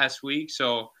last week.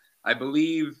 So I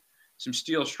believe some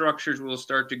steel structures will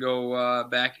start to go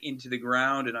back into the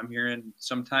ground, and I'm hearing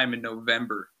sometime in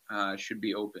November should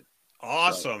be open.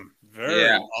 Awesome. So,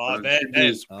 yeah, so that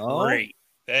is great.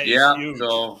 That is huge.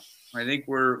 So I think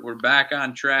we're back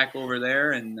on track over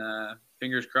there, and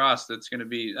fingers crossed that's gonna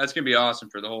be awesome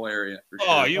for the whole area. For sure.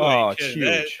 Oh, you ain't kidding.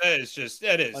 Huge.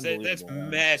 That's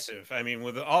massive. I mean,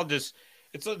 with all this,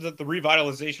 it's the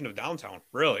revitalization of downtown,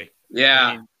 really. Yeah.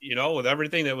 I mean, with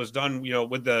everything that was done,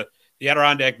 with the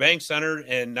Adirondack Bank Center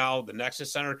and now the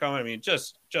Nexus Center coming. I mean,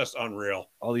 just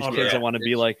unreal. All these kids that want to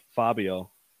be like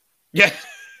Fabio. Yeah.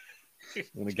 I'm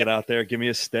going to get out there, give me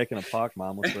a stick and a puck,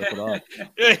 Mom. Let's rip it up.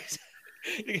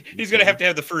 He's going to have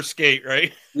the first skate,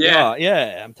 right? Yeah.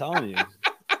 Yeah, I'm telling you.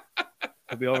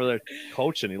 He'll be over there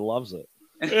coaching. He loves it.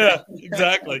 Yeah,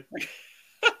 exactly.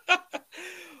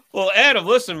 Well, Adam,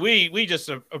 listen, we just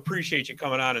appreciate you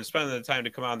coming on and spending the time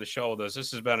to come on the show with us. This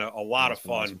has been a lot of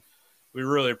fun. Awesome. We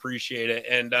really appreciate it.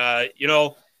 And,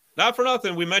 not for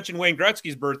nothing, we mentioned Wayne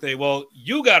Gretzky's birthday. Well,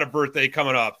 you got a birthday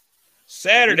coming up.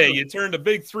 Saturday, you turned a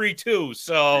big 3 too.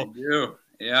 So,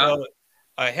 yeah. So,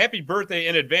 happy birthday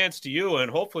in advance to you. And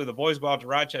hopefully the boys go out to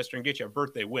Rochester and get you a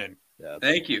birthday win. Yeah,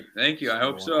 Thank you. I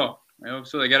hope so.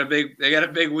 They got a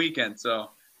big weekend. So,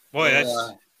 boy,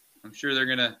 I'm sure they're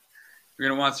going to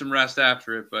want some rest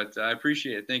after it, but I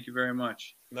appreciate it. Thank you very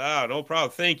much. No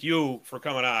problem. Thank you for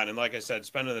coming on. And like I said,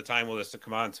 spending the time with us to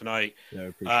come on tonight. Yeah, I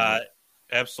appreciate it.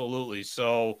 Absolutely.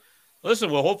 So listen,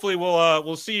 hopefully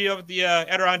we'll see you at the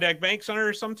Adirondack Bank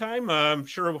Center sometime. I'm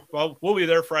sure we'll be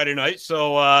there Friday night.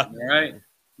 So all right.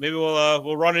 Maybe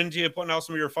we'll run into you putting out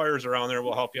some of your fires around there.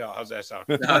 We'll help you out. How's that sound?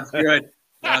 Sounds good.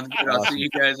 I'll see you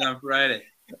guys on Friday.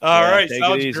 All right.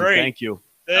 Sounds great. Thank you.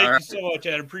 Thank you so much,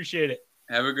 Ed. Appreciate it.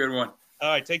 Have a good one. All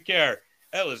right, take care.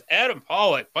 That was Adam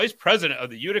Pollock, Vice President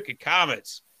of the Utica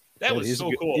Comets. That was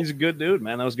so cool. He's a good dude,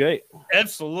 man. That was great.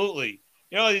 Absolutely.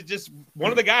 He's just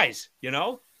one of the guys,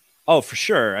 Oh, for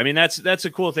sure. I mean, that's a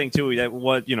cool thing, too.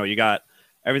 That you got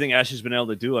everything Ashley's been able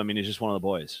to do. I mean, he's just one of the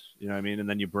boys. You know what I mean? And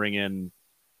then you bring in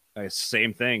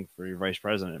same thing for your vice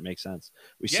president. It makes sense.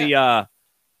 We see,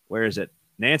 where is it?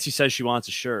 Nancy says she wants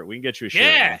a shirt. We can get you a shirt,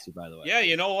 Nancy, by the way. Yeah,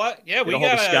 you know what? Yeah, we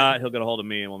got Scott. He'll get a hold of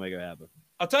me, and we'll make it happen.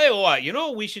 I'll tell you what. You know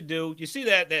what we should do? You see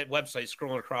that website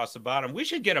scrolling across the bottom? We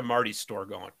should get a Marty's store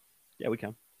going. Yeah, we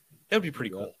can. That'd be pretty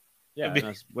cool. Yeah,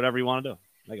 whatever you want to do.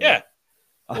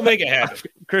 We'll make it happen.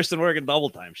 Kristen working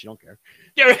double time. She don't care.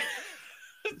 Yeah.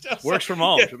 Works from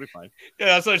home. She'll be fine.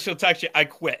 Yeah, so she'll text you, I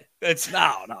quit. That's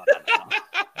No.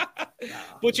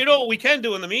 But you know what we can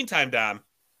do in the meantime, Dom?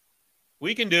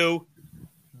 We can do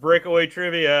breakaway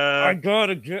trivia. I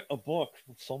gotta get a book.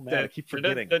 I'm so mad. I keep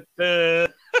forgetting.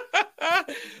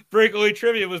 Breakaway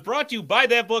trivia was brought to you by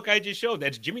that book I just showed.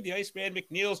 That's Jimmy the Iceman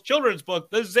McNeil's children's book,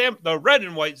 the red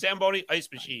and white Zamboni Ice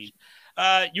Machine.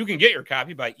 You can get your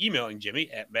copy by emailing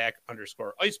Jimmy at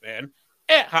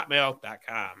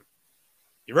mac_iceman@hotmail.com.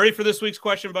 You ready for this week's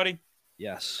question, buddy?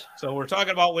 Yes. So we're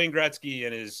talking about Wayne Gretzky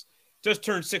and his just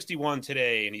turned 61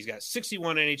 today, and he's got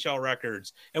 61 NHL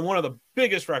records. And one of the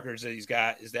biggest records that he's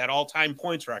got is that all-time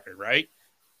points record, right?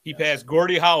 He passed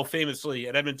Gordie Howe famously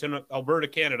at Edmonton, Alberta,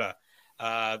 Canada.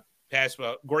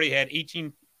 Gordie had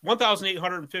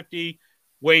 1,850.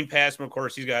 Wayne passed him, of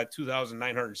course. He's got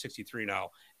 2,963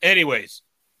 now. Anyways,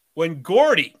 when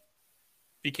Gordie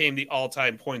became the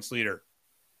all-time points leader,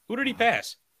 who did he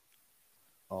pass?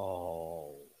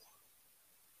 Oh.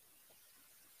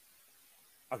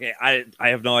 Okay, I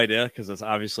have no idea because it's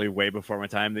obviously way before my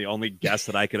time. The only guess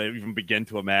that I could even begin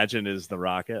to imagine is the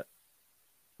Rocket.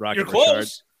 You're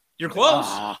close. You're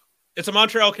close. It's a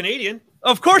Montreal Canadian.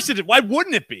 Of course it is. Why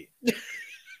wouldn't it be?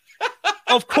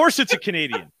 Of course it's a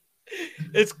Canadian.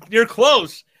 You're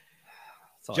close.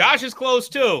 Josh is close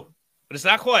too, but it's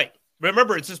not quite.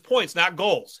 Remember, it's his points, not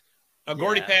goals. Now,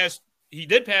 Gordie he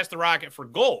did pass the Rocket for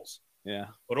goals. Yeah.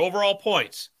 But overall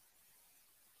points.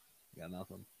 Got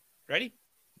nothing. Ready?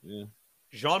 Yeah.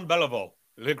 Jean Beliveau,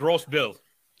 Le Gros Bill. Of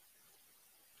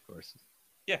course.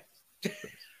 Yeah.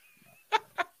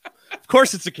 Of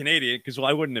course it's a Canadian, because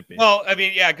why wouldn't it be? Well, I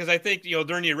mean, yeah, because I think,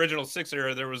 during the original Six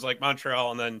era, there was like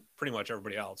Montreal and then pretty much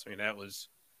everybody else. I mean, that was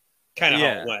kind of how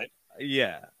it went.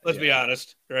 Yeah. Let's be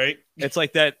honest, right? It's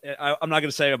like that. I'm not going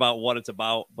to say about what it's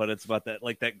about, but it's about that,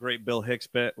 like that great Bill Hicks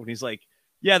bit when he's like,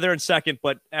 yeah, they're in second,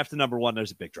 but after number one,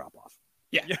 there's a big drop off.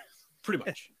 Yeah. Pretty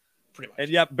much. And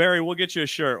yeah, Barry, we'll get you a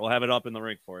shirt. We'll have it up in the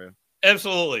rink for you.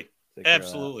 Absolutely.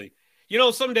 Absolutely.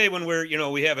 Someday when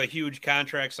we have a huge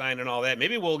contract signed and all that,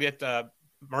 maybe we'll get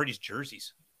Marty's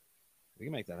jerseys. We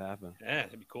can make that happen. Yeah,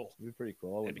 that'd be cool. It'd be pretty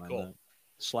cool. That'd be cool.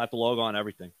 Slap the logo on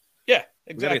everything. Yeah,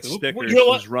 We gotta get exactly. stickers. You know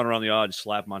what? Just run around the yard, just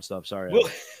slap them on stuff. Sorry.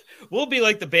 We'll be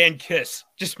like the band Kiss.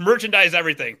 Just merchandise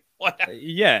everything.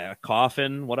 Yeah, a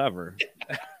coffin, whatever.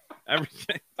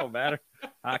 Everything. Don't matter.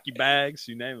 Hockey bags,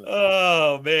 you name it.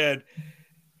 Oh, man.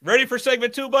 Ready for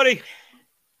segment 2, buddy?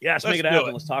 Yeah, let's make it do happen.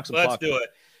 it. Let's talk some Let's puck. do it.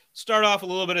 Start off a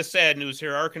little bit of sad news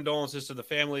here. Our condolences to the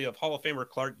family of Hall of Famer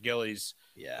Clark Gillies.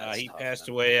 Yeah, He tough, passed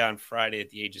man. away on Friday at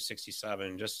the age of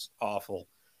 67. Just awful.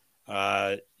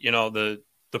 The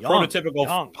prototypical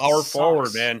young, power sucks. forward,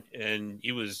 man, and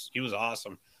he was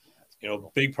awesome.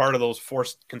 Big part of those 4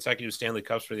 consecutive Stanley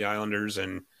Cups for the Islanders,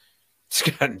 and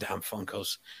Scott and Dom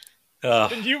Funkos.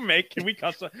 Can we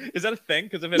cut some? Is that a thing?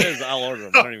 Because if it is, I'll order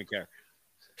them. I don't even care.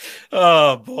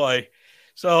 Oh boy.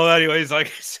 So, anyways, like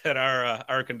I said,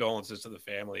 our condolences to the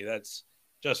family. That's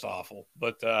just awful.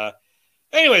 But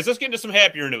anyways, let's get into some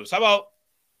happier news. How about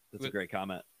That's a great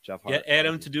comment, Jeff Hart. get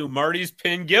Adam to do Marty's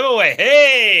pin giveaway?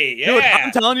 Hey, yeah. Dude,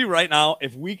 I'm telling you right now,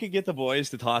 if we could get the boys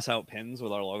to toss out pins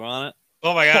with our logo on it,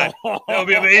 Oh my God, that would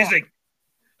be amazing.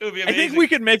 It would be I amazing. think we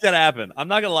could make that happen. I'm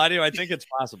not gonna lie to you. I think it's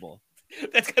possible.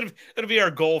 That's gonna be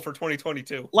our goal for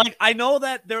 2022. Like, I know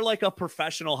that they're like a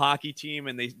professional hockey team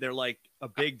and they're like a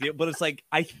big deal, but it's like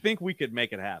I think we could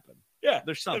make it happen. Yeah,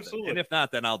 There's something, absolutely. and if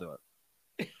not, then I'll do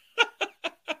it.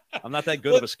 I'm not that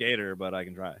good of a skater, but I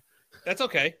can try. That's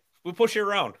okay. We'll push you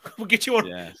around. We'll get you on.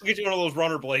 Yeah, We'll get you one of those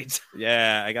runner blades.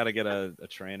 yeah. I got to get a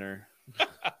trainer.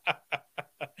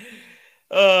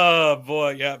 Oh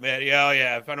boy, yeah, man,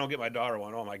 yeah. If I don't get my daughter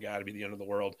one, oh my God, it'd be the end of the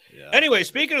world. Yeah. Anyway,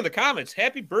 speaking of the comments,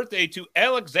 happy birthday to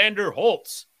Alexander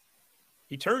Holtz.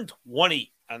 He turned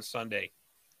 20 on Sunday.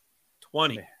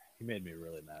 20. He made me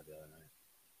really mad the other night.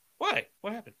 Why?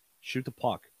 What happened? Shoot the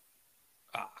puck.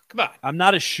 Come on. I'm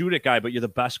not a shoot it guy, but you're the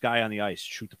best guy on the ice.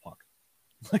 Shoot the puck.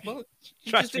 Well,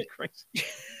 you Drives just me did- crazy.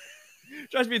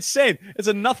 Drives me insane. It's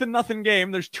a nothing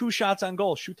game. There's 2 shots on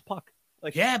goal. Shoot the puck.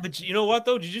 Like, Yeah, but you know what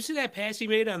though? Did you see that pass he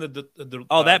made on the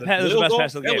Oh, that pass was the little best goal?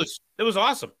 pass of the game. That was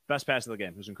awesome. best pass of the game.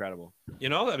 It was incredible.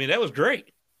 I mean, that was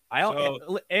great.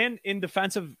 And in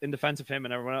defense of him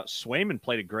and everyone else, Swayman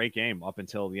played a great game up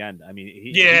until the end. I mean,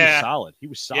 he Yeah. was solid. He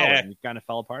was solid, Yeah. and he kind of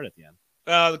fell apart at the end.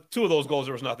 2 of those goals,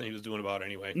 there was nothing he was doing about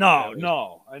anyway. No, Yeah, it was-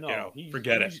 I know. you know,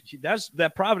 forget it.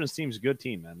 That Providence team's a good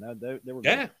team, man. They were good.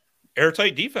 Yeah,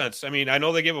 airtight defense. I mean, I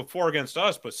know they gave up 4 against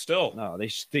us, but still, No,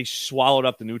 they swallowed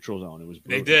up the neutral zone. It was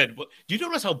they brutal. did. Do you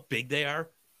notice how big they are?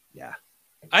 Yeah.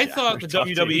 I Yeah, thought they're the a tough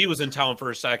WWE team. was in town for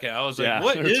a second. I was like, Yeah,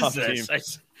 what they're a is tough this?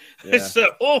 team. I said,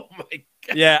 oh my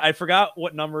God. Yeah, I forgot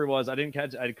what number it was. I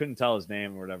couldn't tell his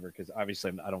name or whatever because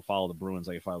obviously I don't follow the Bruins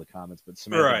like I follow the comments. But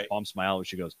Samantha Right. bumps my elbow.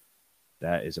 She goes,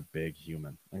 "That is a big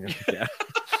human." I go, yeah,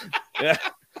 yeah.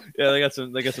 They got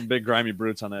some big grimy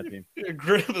brutes on that team.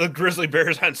 The Grizzly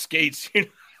Bears on skates.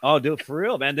 Oh, dude, for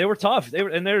real, man, they were tough.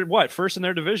 They're what, first in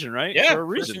their division, right? Yeah, for a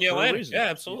reason. first in the for a Atlantic. reason. Yeah,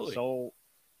 absolutely. So,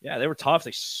 yeah, they were tough.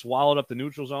 They swallowed up the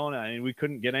neutral zone. I mean, we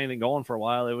couldn't get anything going for a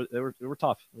while. They were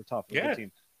tough. They were tough. They were a Yeah. good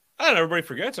team. I don't know, everybody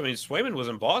forgets. I mean, Swayman was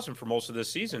in Boston for most of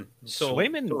this season. So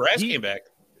Swayman, Rask he- came back.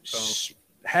 So,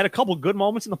 Had a couple good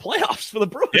moments in the playoffs for the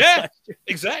Bruins. Yeah. last year.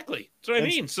 exactly. That's what I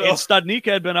mean. So And Studnicka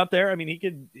had been up there. I mean,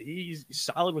 he's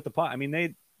solid with the puck. I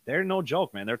mean, they're no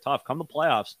joke, man. They're tough. Come the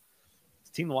playoffs, it's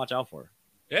a team to watch out for.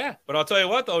 yeah, but I'll tell you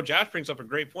what though, Josh brings up a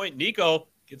great point. Nico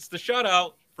gets the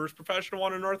shutout, first professional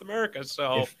one in North America.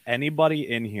 So If anybody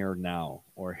in here now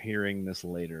or hearing this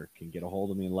later can get a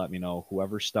hold of me and let me know,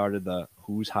 whoever started the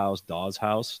Whose House, Dawes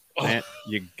House, man,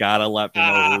 you gotta let me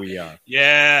know who we are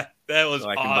yeah, that was so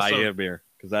I can buy you a awesome. beer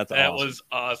because that's That awesome. was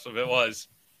awesome. It was.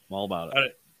 I'm all about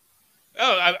it.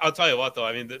 I'll tell you what though.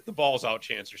 I mean, the balls out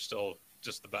chants are still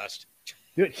just the best.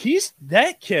 Dude,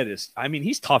 that kid is. I mean,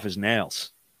 he's tough as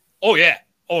nails. Oh yeah.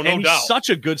 Oh no and doubt. he's such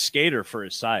a good skater for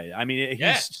his side. I mean, he's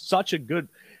Yeah. such a good,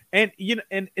 and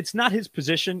and it's not his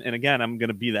position. And again, I'm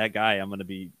gonna be that guy. I'm gonna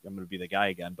be the guy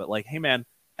again. But like, hey man,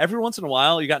 every once in a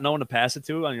while, you got no one to pass it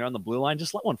to, and you're on the blue line.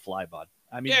 Just let one fly, bud.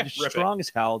 I mean, Yeah, you're rip strong as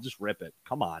hell. Just rip it.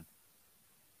 Come on,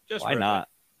 Just why rip it. not?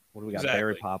 What do we got? Exactly.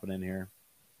 Barry popping in here.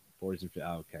 40s and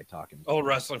okay, talking. Oh,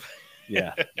 wrestling.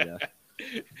 Yeah, yeah.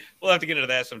 We'll have to get into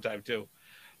that sometime too.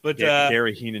 But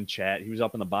Gary Heenan chat. He was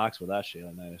up in the box with that shit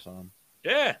that night. I saw him.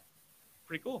 yeah,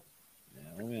 pretty cool. Yeah,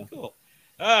 oh, yeah. Cool.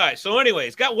 All right. So,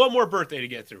 anyways, got one more birthday to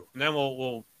get through, and then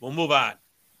we'll move on.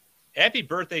 Happy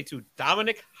birthday to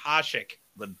Dominic Hasek.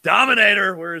 The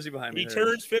Dominator. Where is he behind me? He There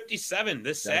he turns 57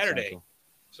 this is. That's Saturday. Central.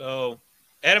 So,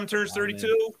 Adam turns Dominator.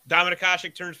 32. Dominic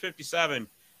Hasek turns 57.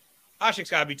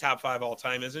 Hasek's got to be top 5 all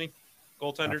time, isn't he?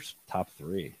 Goaltenders. Top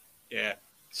 3. Yeah.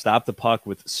 Stop the puck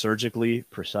with surgically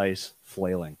precise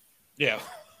flailing. Yeah.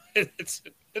 It's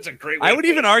a great way I to would put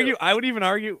even it, argue. too. I would even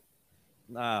argue.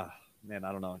 Man,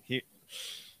 I don't know.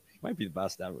 He might be the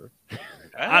best ever.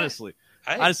 I- Honestly,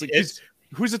 it's-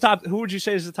 who's the top? Who would you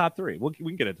say is the top three? We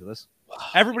can get into this.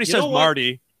 Everybody You says know what?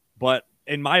 Marty, but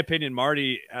in my opinion,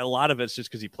 Marty, a lot of it's just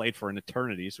because he played for an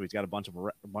eternity, so he's got a bunch of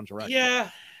records. Yeah.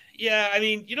 I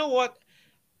mean, you know what?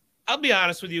 I'll be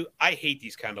honest with you. I hate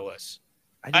these kind of lists.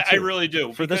 I really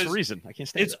do. For this because reason, I can't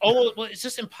stand It's it. almost well, it's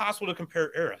just impossible to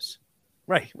compare eras.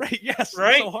 Right. Yes.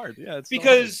 Right? It's so hard. Yeah. It's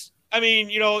Because I mean,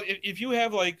 you know, if you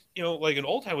have like an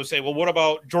old time would say, well, what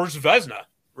about George Vezina,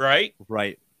 right? so hard.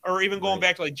 Right. Or even going Right.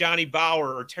 back to like Johnny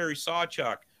Bauer or Terry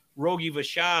Sawchuk, Rogie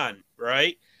Vachon,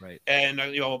 right? Right. And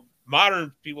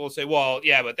modern people will say, well,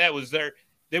 yeah, but that was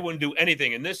they wouldn't do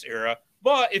anything in this era.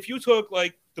 But if you took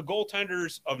like the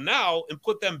goaltenders of now and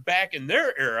put them back in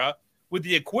their era with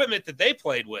the equipment that they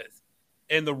played with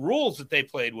and the rules that they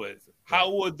played with, how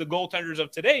would the goaltenders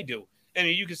of today do? And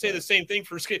you can say the same thing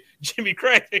for Jimmy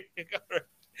Craig.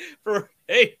 for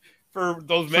those For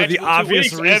the magical 2 obvious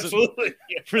weeks, reason. absolutely.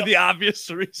 For the obvious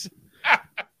reason.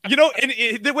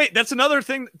 Wait, that's another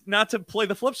thing. Not to play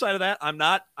the flip side of that.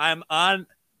 I'm on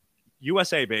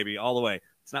USA, baby, all the way.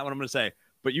 It's not what I'm going to say.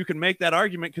 But you can make that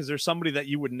argument because there's somebody that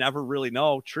you would never really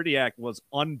know. Tritiak was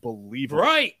unbelievable.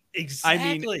 Right.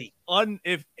 Exactly.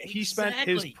 If he spent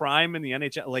his prime in the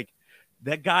NHL, like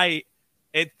that guy,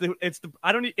 it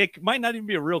might not even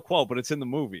be a real quote, but it's in the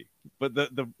movie. But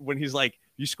the when he's like,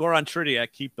 you score on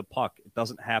Tritiak, keep the puck. It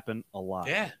doesn't happen a lot.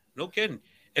 Yeah, no kidding.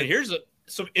 And here's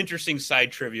some interesting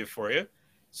side trivia for you.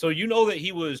 So you know that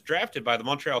he was drafted by the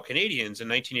Montreal Canadiens in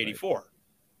 1984,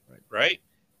 right?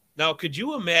 Now, could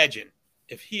you imagine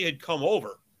if he had come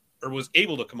over or was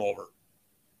able to come over?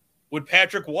 Would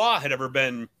Patrick Waugh had ever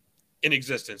been in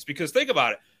existence? Because think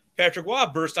about it. Patrick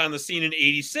Waugh burst on the scene in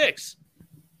 86,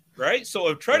 right? So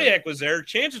if Tretiak was there,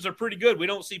 chances are pretty good we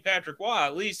don't see Patrick Waugh,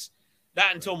 at least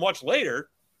not until much later,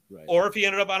 or if he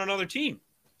ended up on another team.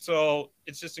 So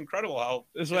it's just incredible how.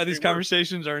 That's why these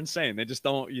conversations are insane. They just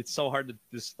don't. It's so hard to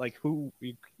just like who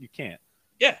you can't.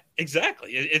 Yeah,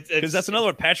 exactly. Because that's another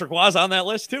one. Patrick Waugh's on that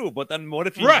list too. But then what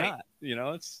if he's not?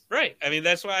 It's right. I mean,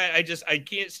 that's why I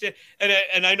can't stand.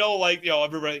 And I know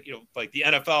everybody like the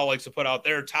NFL likes to put out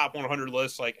their top 100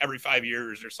 lists like every 5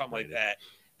 years or something like that.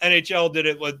 NHL did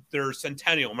it with their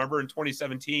centennial. Remember in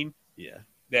 2017? Yeah.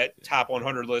 That top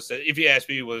 100 list. If you ask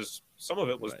me, some of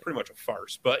it was pretty much a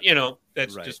farce. But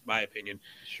that's just my opinion.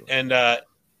 Sure. And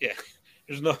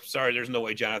there's no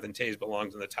way Jonathan Toews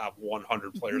belongs in the top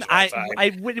 100 players of all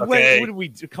time. What do we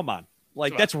do? Come on.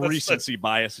 Like, that's recency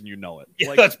bias, and you know it.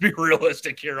 Yeah, let's be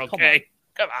realistic here, okay?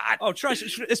 Come on. Oh, trust,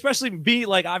 especially me.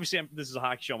 Like, obviously, this is a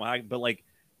hockey show, but like,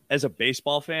 as a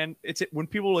baseball fan, when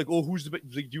people are like, "Oh, who's the?" Like,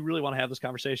 do you really want to have this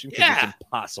conversation? Because it's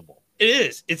impossible. It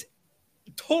is. It's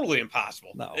totally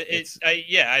impossible. No,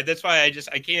 that's why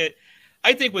I can't.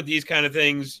 I think with these kind of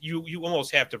things, you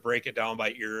almost have to break it down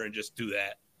by ear and just do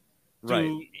that. Right.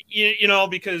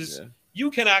 Because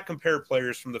you cannot compare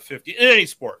players from the 50s in any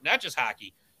sport, not just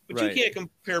hockey, but you can't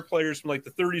compare players from like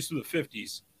the 30s to the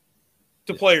 50s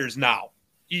to players now.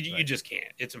 You just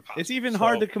can't. It's impossible. It's even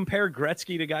hard to compare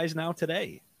Gretzky to guys now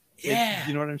today. Yeah.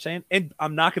 You know what I'm saying? And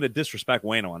I'm not going to disrespect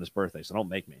Wayno on his birthday, so don't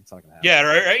make me. It's not going to happen. Yeah,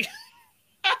 right.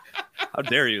 How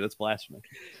dare you? That's blasphemy.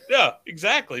 Yeah,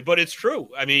 exactly. But it's true.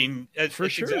 I mean, it's sure.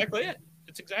 Exactly it.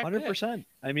 It's exactly 100%. it.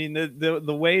 I mean,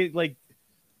 the way, like,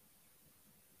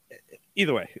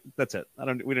 either way, that's it. We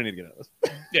don't need to get into this.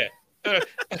 Yeah.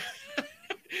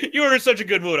 You were in such a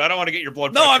good mood. I don't want to get your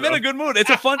blood pressure. No, I'm in a good mood.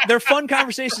 They're fun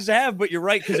conversations to have, but you're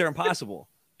right, because they're impossible.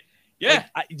 Yeah.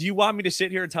 Like, do you want me to sit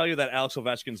here and tell you that Alex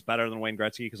Ovechkin's better than Wayne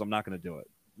Gretzky? Because I'm not going to do it.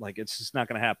 Like, it's just not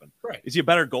going to happen. Right. Is he a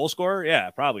better goal scorer? Yeah,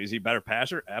 probably. Is he a better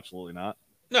passer? Absolutely not.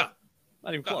 No.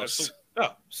 Not even close.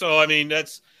 No. So, I mean,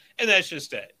 that's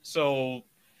just it. So,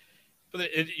 but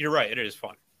you're right. It is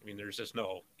fun. I mean, there's just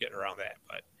no getting around that.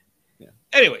 But,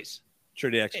 anyways.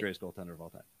 Tritiak's greatest goaltender of all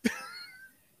time.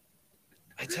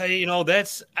 I tell you,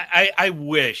 I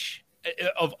wish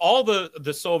of all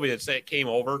the Soviets that came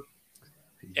over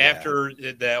after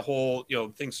that whole,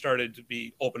 things started to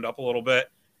be opened up a little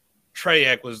bit.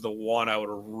 Tretiak was the one I would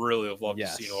have really loved to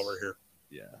see over here.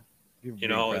 Yeah.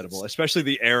 Incredible. Especially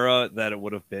the era that it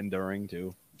would have been during,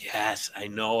 too. Yes, I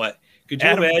know it. Could you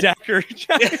Adam imagine? Decker.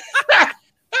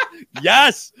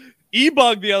 Yes.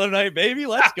 E-bug the other night, baby.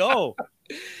 Let's go.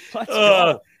 Let's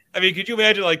go. I mean, could you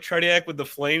imagine like Tretiak with the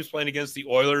Flames playing against the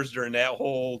Oilers during that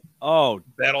whole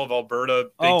Battle of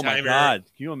Alberta? Oh my God!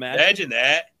 Can you imagine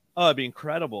that? Oh, it'd be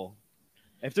incredible.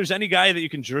 If there's any guy that you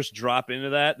can just drop into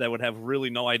that would have really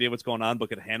no idea what's going on, but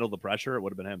could handle the pressure, it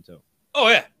would have been him too. Oh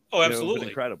yeah. Oh, absolutely. It would have been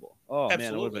incredible. Oh absolutely.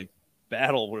 Man, it would have been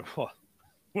battle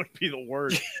would be the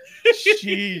word.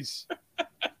 Jeez,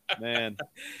 man,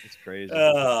 it's crazy.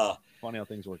 Funny how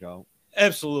things work out.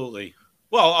 Absolutely.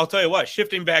 Well, I'll tell you what,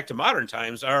 shifting back to modern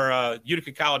times, our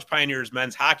Utica College Pioneers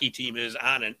men's hockey team is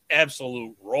on an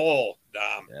absolute roll,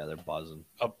 Dom. Yeah, they're buzzing.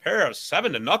 A pair of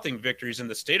 7-0 victories in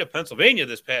the state of Pennsylvania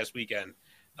this past weekend.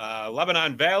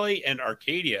 Lebanon Valley and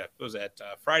Arcadia. It was at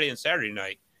Friday and Saturday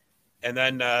night. And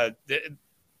then, they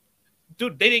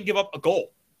didn't give up a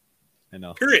goal. I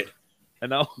know. Period. I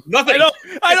know. Nothing.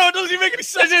 I know. It doesn't even make any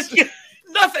sense.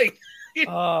 Nothing.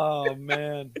 Oh,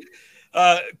 man.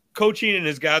 Coach Heenan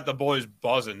has got the boys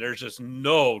buzzing. There's just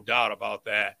no doubt about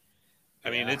that. I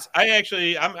mean,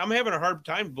 I'm having a hard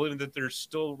time believing that they're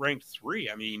still ranked 3.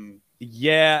 I mean,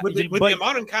 yeah, with the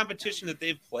amount of competition that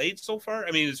they've played so far.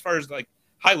 I mean, as far as like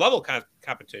high level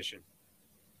competition,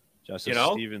 Justice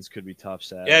Stevens could be tough.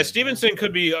 Saturday. Yeah, Stevenson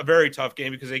could be a very tough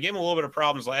game because they gave him a little bit of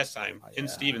problems last time in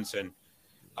Stevenson.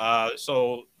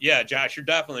 So yeah, Josh, you're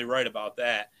definitely right about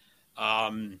that.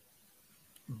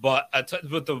 But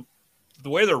the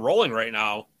way they're rolling right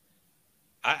now,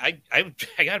 I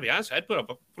got to be honest. I'd put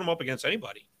them up against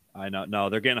anybody. I know. No,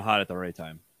 they're getting hot at the right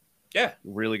time. Yeah,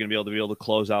 really going to be able to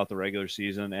close out the regular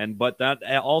season. But that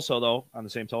also, though, on the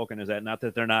same token, is that not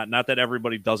that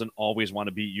everybody doesn't always want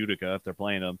to beat Utica if they're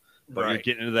playing them. But you're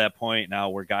getting to that point now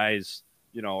where guys,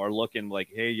 are looking like,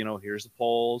 hey, here's the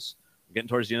polls. We're getting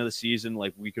towards the end of the season.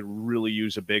 Like, we could really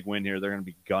use a big win here. They're going to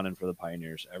be gunning for the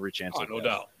Pioneers every chance. Oh, no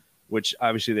doubt. Which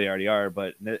obviously they already are,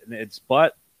 but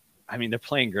I mean, they're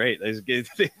playing great.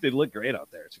 They look great out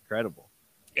there. It's incredible.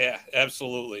 Yeah,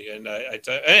 absolutely. And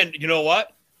and you know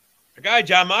what? The guy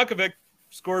John Monkovic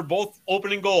scored both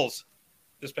opening goals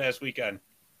this past weekend.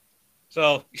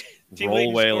 So team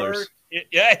Roll Whalers.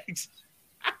 Yeah.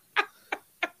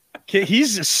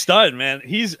 He's a stud, man.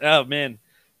 He's a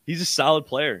solid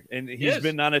player, and he's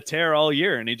been on a tear all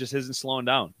year, and he just isn't slowing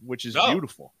down, which is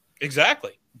beautiful.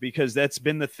 Exactly. Because that's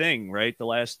been the thing, right? The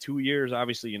last 2 years,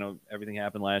 obviously, everything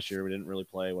happened last year. We didn't really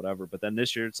play, whatever. But then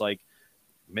this year, it's like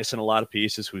missing a lot of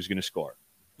pieces. Who's going to score?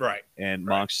 Right. And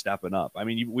Monk's stepping up. I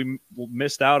mean, we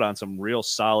missed out on some real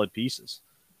solid pieces.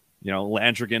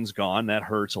 Landrigan's gone. That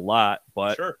hurts a lot.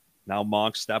 But now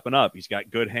Monk's stepping up. He's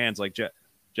got good hands, like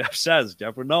Jeff says.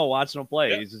 Jeff would know watching him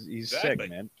play. Yeah, he's sick,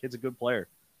 man. Kid's a good player.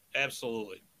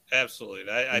 Absolutely.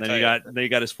 And then you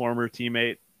got his former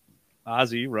teammate,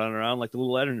 Ozzy, running around like the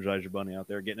little Energizer bunny out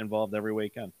there, getting involved every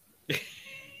weekend.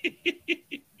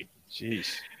 Jeez.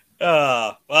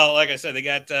 Well, like I said, they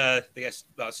got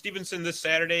Stevenson this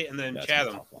Saturday and then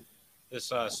Chatham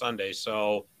this Sunday.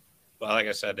 So, well, like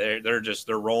I said,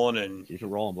 they're rolling and keep it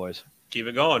rolling, boys. Keep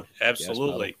it going.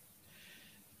 Absolutely.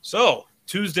 So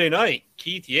Tuesday night,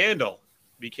 Keith Yandel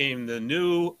became the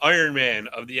new Iron Man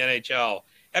of the NHL,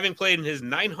 having played in his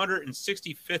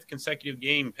 965th consecutive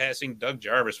game, passing Doug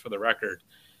Jarvis for the record.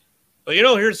 But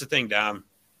here's the thing, Dom.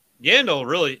 Yandel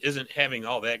really isn't having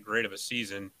all that great of a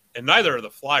season. And neither are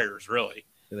the Flyers, really.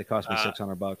 Yeah, they cost me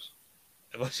 $600.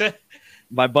 What's that?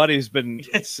 My buddy's been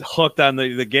hooked on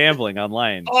the gambling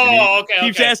online. Okay.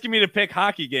 Keeps asking me to pick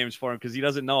hockey games for him because he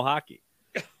doesn't know hockey.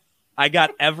 I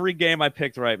got every game I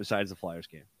picked right besides the Flyers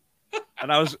game,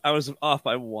 and I was off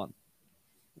by one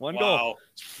goal.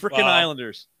 It's freaking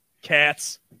Islanders,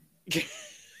 Cats.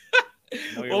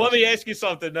 Well, let me ask you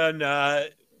something then.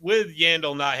 With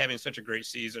Yandel not having such a great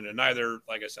season, and neither,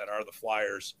 like I said, are the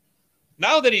Flyers.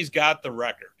 Now that he's got the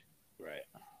record, right?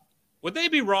 Would they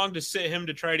be wrong to sit him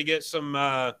to try to get some,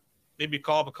 maybe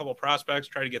call up a couple prospects,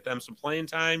 try to get them some playing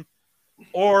time?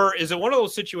 Or is it one of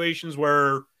those situations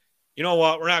where, you know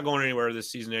what, we're not going anywhere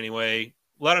this season anyway.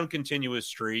 Let him continue his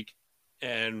streak,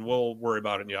 and we'll worry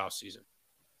about it in the offseason.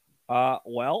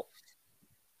 Well,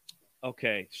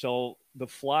 okay. So the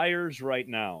Flyers right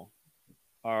now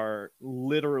are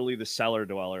literally the cellar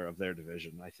dweller of their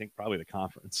division. I think probably the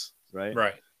conference, right?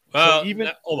 Right. So even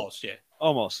almost, yeah.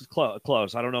 Almost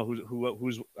close. I don't know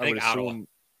who's. I would assume.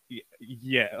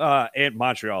 Yeah, and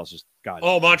Montreal is just god.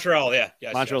 Oh, Montreal, yeah.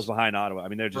 Yes, Montreal's behind Ottawa. I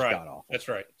mean, they're just god awful. That's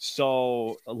right.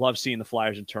 So I love seeing the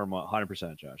Flyers in turmoil.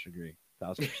 100%, Josh. Agree.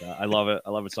 1,000%. I love it. I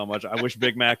love it so much. I wish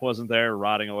Big Mac wasn't there,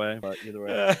 rotting away. But either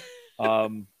way,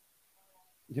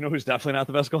 who's definitely not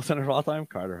the best goaltender of all time?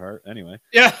 Carter Hart. Anyway.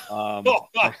 Yeah.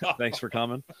 Thanks for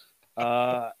coming.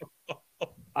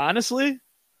 Honestly.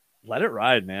 Let it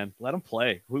ride, man. Let him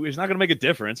play. He's not going to make a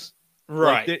difference.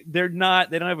 Right. Like they're not.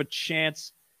 They don't have a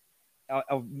chance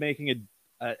of making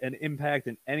an impact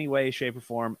in any way, shape, or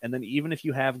form. And then even if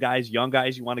you have young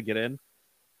guys you want to get in,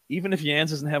 even if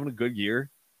Jans isn't having a good year,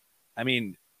 I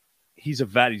mean, he's a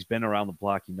vet. He's been around the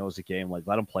block. He knows the game. Like,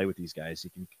 let him play with these guys. He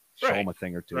can show him a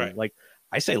thing or two. Right. Like,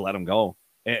 I say let him go.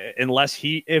 Unless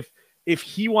if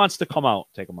he wants to come out,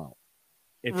 take him out.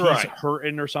 If he's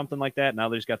hurting or something like that, now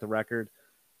that he's got the record,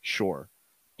 sure.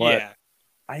 But yeah.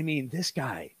 I mean, this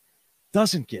guy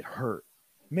doesn't get hurt.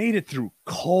 Made it through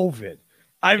COVID.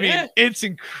 I mean, it's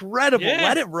incredible. Yeah.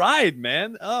 Let it ride,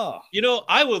 man. Oh, You know,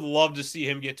 I would love to see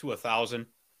him get to 1,000.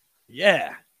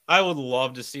 yeah. I would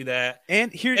love to see that.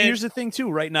 And here's the thing, too.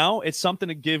 Right now, it's something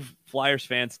to give Flyers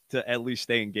fans to at least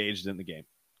stay engaged in the game.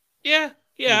 Yeah,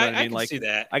 You know what I I mean? can Like, see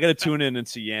that. I got to tune in and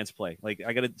see Yance play. Like,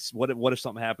 I got to. What if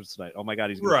something happens tonight? Oh my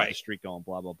God, he's going to Right. keep the streak going.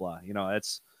 Blah blah blah. You know,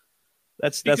 that's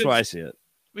Because- why I see it.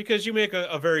 Because you make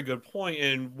a very good point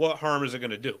in what harm is it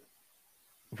going to do?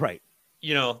 Right.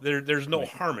 You know, there's no Right.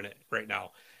 harm in it right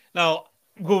now. Now,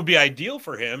 what would be ideal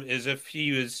for him is if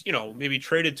he was, you know, maybe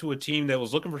traded to a team that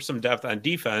was looking for some depth on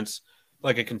defense,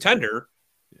 like a contender.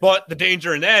 But the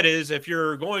danger in that is if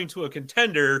you're going to a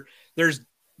contender, there's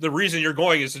the reason you're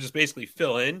going is to just basically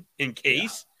fill in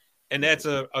case. And that's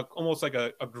almost like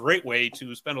a great way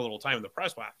to spend a little time in the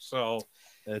press box. So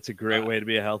That's a great way to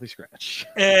be a healthy scratch.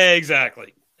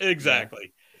 exactly.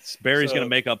 Barry's So- going to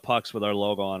make up pucks with our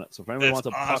logo on it. So if anybody That's wants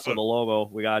a puck awesome. with a logo,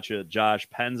 we got you. Josh,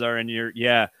 pens are in your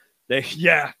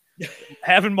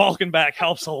having Malkin back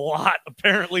helps a lot.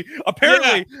 Apparently,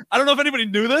 I don't know if anybody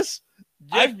knew this.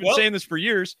 I've been saying this for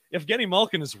years. Evgeny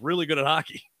Malkin is really good at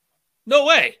hockey. No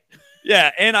way.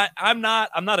 Yeah, and I'm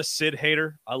not a Sid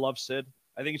hater. I love Sid.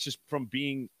 I think it's just from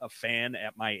being a fan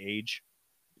at my age.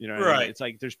 You know what I mean? Right. It's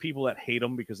like there's people that hate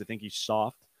him because they think he's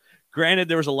soft. Granted,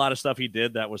 there was a lot of stuff he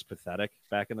did that was pathetic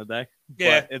back in the day.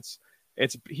 Yeah.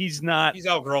 But he's not. He's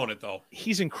outgrown it, though.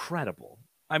 He's incredible.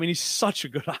 I mean, he's such a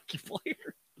good hockey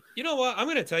player. You know what? I'm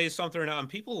going to tell you something now, and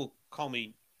people call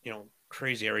me, you know,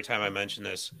 crazy every time I mention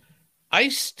this. I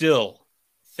still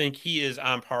think he is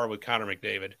on par with Connor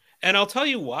McDavid, and I'll tell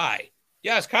you why.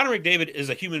 Yes, Connor McDavid is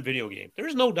a human video game.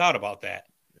 There's no doubt about that.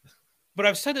 But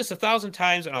I've said this 1,000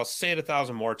 times, and I'll say it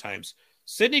 1,000 more times.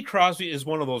 Sidney Crosby is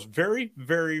one of those very,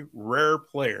 very rare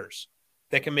players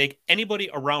that can make anybody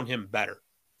around him better.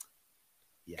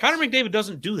 Yes. Connor McDavid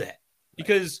doesn't do that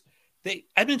because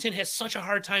Edmonton has such a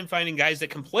hard time finding guys that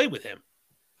can play with him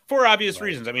for obvious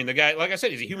reasons. I mean, the guy, like I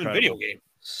said, he's a human Incredible. video game.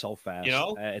 So fast. You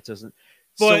know? It doesn't.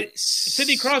 But so,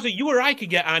 Sidney Crosby, you or I could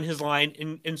get on his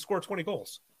line and score 20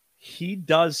 goals. He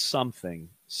does something.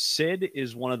 Sid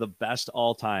is one of the best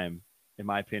all time, in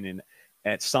my opinion,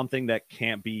 at something that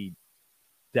can't be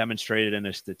demonstrated in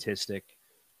a statistic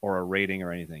or a rating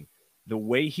or anything. The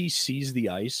way he sees the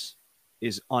ice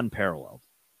is unparalleled.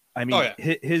 I mean,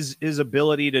 his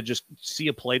ability to just see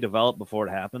a play develop before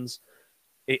it happens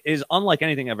is unlike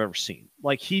anything I've ever seen.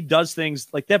 Like, he does things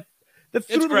like that. The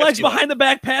through the legs behind the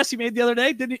back pass he made the other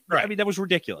day, didn't he? Right. I mean, that was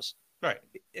ridiculous. Right.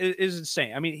 It is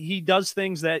insane. I mean, he does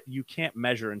things that you can't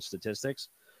measure in statistics.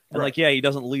 And Right. like, yeah, he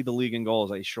doesn't lead the league in goals.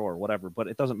 Like, sure, whatever. But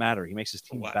it doesn't matter. He makes his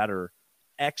team better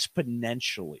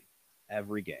exponentially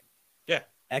every game. Yeah.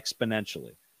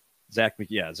 Exponentially. Zach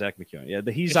McEwen. Yeah,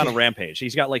 he's on a rampage.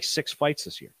 He's got like 6 fights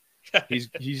this year.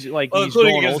 He's like well, he's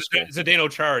including going old against school. Zdeno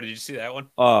Chara. Did you see that one?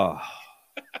 Oh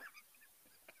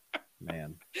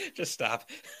man, Just stop.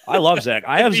 I love Zach.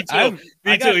 I have Me too.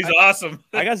 Me too. He's awesome.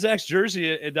 I got Zach's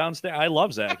jersey downstairs. I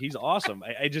love Zach. He's awesome.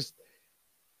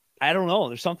 I don't know.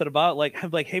 There's something about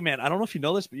I'm like, hey man, I don't know if you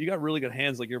know this, but you got really good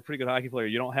hands. Like, you're a pretty good hockey player.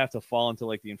 You don't have to fall into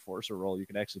like the enforcer role. You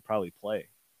can actually probably play.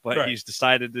 But Right. he's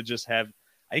decided to just have.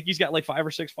 I think he's got like 5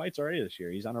 or 6 fights already this year.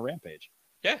 He's on a rampage.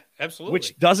 Yeah, absolutely.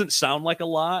 Which doesn't sound like a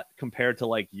lot compared to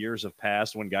like years of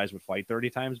past when guys would fight 30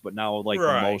 times, but now like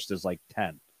Right. the most is like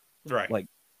 10. right. Like,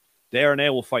 Darnay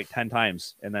will fight 10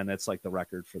 times, and then that's like the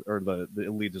record for, or the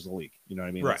lead is the league. You know what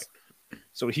I mean? Right.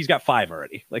 So he's got 5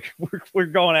 already. Like, we're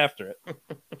going after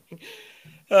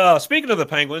it. Speaking of the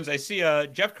Penguins, I see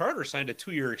Jeff Carter signed a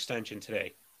 2-year extension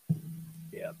today.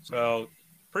 Yeah. So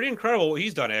pretty incredible what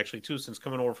he's done actually too since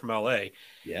coming over from LA.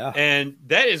 Yeah. And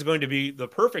that is going to be the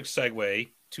perfect segue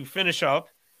to finish up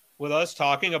with us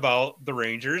talking about the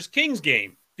Rangers Kings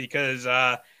game because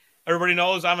everybody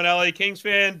knows I'm an LA Kings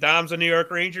fan. Dom's a New York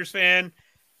Rangers fan.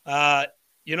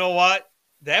 You know what?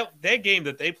 That game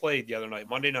that they played the other night,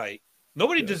 Monday night,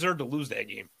 nobody deserved to lose that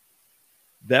game.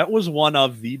 That was one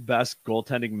of the best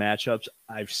goaltending matchups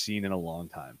I've seen in a long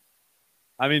time.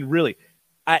 I mean, really,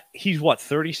 he's what,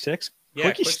 36? Yeah,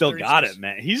 Quickie Quick's still 36. got it,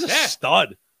 man. He's a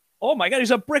stud. Oh my God,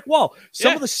 he's a brick wall.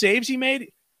 Some of the saves he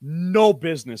made, no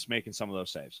business making some of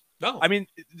those saves. No. I mean,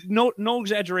 no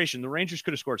exaggeration. The Rangers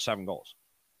could have scored 7 goals.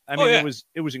 I mean,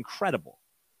 it was incredible.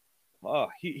 Oh,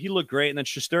 he looked great. And then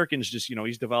Shesterkin's just,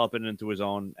 he's developing into his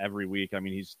own every week. I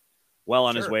mean, he's well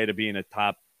on his way to being a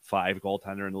top 5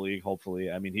 goaltender in the league, hopefully.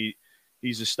 I mean,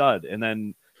 he's a stud. And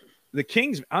then the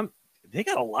Kings, they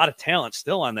got a lot of talent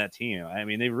still on that team. I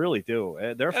mean, they really do.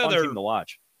 They're a fun team to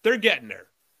watch. They're getting there.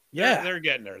 Yeah. They're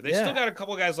getting there. They still got a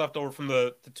couple of guys left over from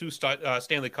the two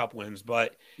Stanley Cup wins,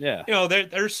 but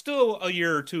they're still a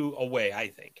year or two away, I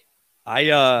think.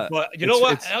 But you know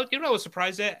what? I was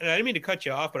surprised at, and I didn't mean to cut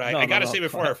you off, but I got to say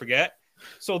before I forget.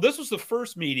 So this was the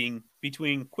first meeting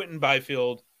between Quinton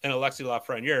Byfield and Alexis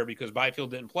Lafreniere because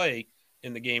Byfield didn't play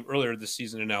in the game earlier this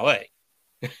season in LA.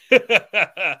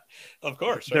 Of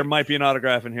course. There might be an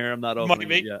autograph in here. I'm not opening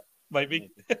it yet. Might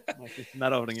be.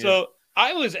 Not opening it. So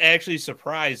I was actually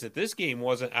surprised that this game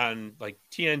wasn't on like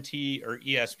TNT or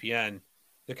ESPN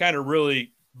to kind of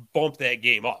really bump that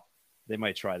game up. They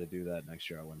might try to do that next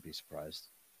year. I wouldn't be surprised.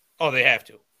 Oh, they have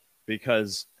to.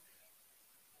 Because,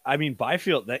 I mean,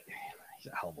 Byfield,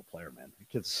 he's a hell of a player, man. The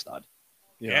kid's a stud.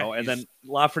 You know, and then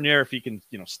Lafreniere, if he can,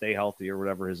 stay healthy or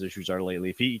whatever his issues are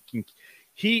lately, if he can,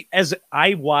 as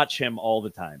I watch him all the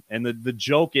time, and the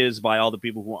joke is by all the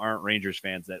people who aren't Rangers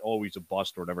fans that, he's a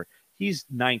bust or whatever. He's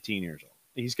 19 years old.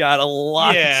 He's got a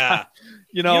lot of time,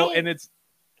 and it's.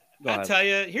 I tell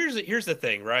you, here's the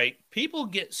thing, right? People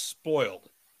get spoiled.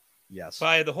 Yes.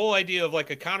 By the whole idea of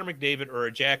like a Connor McDavid or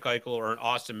a Jack Eichel or an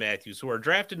Austin Matthews, who are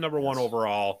drafted number one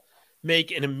overall, make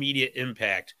an immediate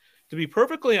impact. To be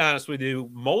perfectly honest with you,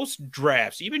 most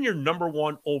drafts, even your number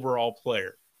one overall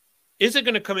player, isn't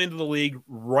going to come into the league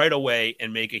right away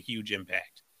and make a huge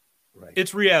impact. Right.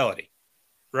 It's reality,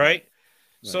 right?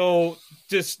 So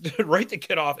just right to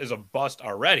get off as a bust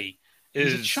already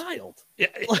is He's a child. Yeah,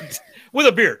 with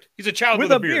a beard. He's a child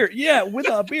with a beard. Yeah, with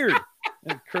a beard.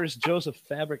 And Curtis Joseph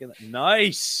fabric.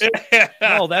 Nice.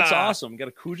 No, that's awesome. Got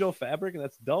a Cujo fabric, and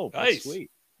that's dope. Nice. That's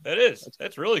sweet. That is.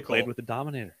 That's really cool. Played with the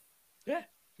Dominator. Yeah.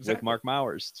 Exactly. With Mark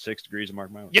Mowers. 6 degrees of Mark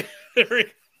Mowers. Yeah.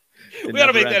 We got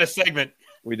to make that a segment.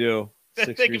 We do.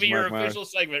 That could be your official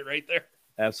segment right there.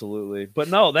 Absolutely. But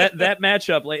no, that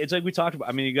matchup, it's like we talked about.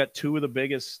 I mean, you got two of the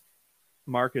biggest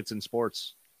markets in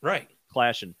sports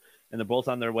clashing, and they're both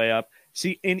on their way up.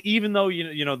 See, and even though,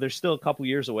 they're still a couple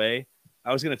years away,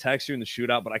 I was going to text you in the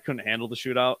shootout, but I couldn't handle the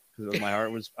shootout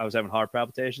because I was having heart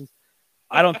palpitations.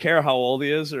 I don't care how old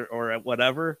he is or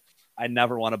whatever. I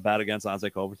never want to bet against Anze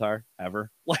Kopitar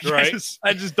ever. Like,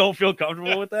 I just don't feel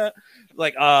comfortable with that.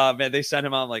 Like, man, they sent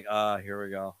him out. I'm like, here we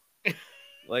go.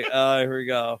 Like, here we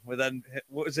go. But then,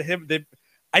 what was it? Him?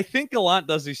 I think Gallant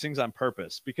does these things on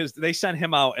purpose because they sent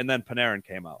him out and then Panarin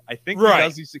came out. I think he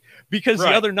does these things because the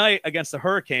other night against the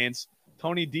Hurricanes,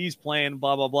 Tony D's playing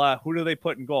blah blah blah. Who do they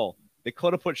put in goal? They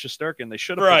could have put Shesterkin. They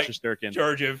should have put Shesterkin.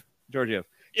 Georgiev.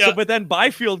 Yeah. So, but then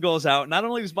Byfield goes out. Not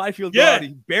only does Byfield go out, he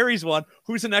buries one.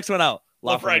 Who's the next one out?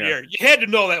 Lafreniere. You had to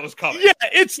know that was coming. Yeah,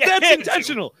 that's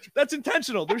intentional. That's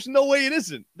intentional. There's no way it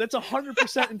isn't. That's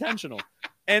 100% intentional.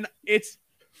 And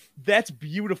that's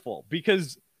beautiful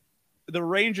because the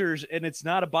Rangers, and it's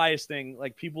not a bias thing.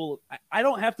 Like people, I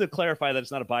don't have to clarify that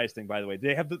it's not a bias thing, by the way.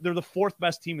 They're the 4th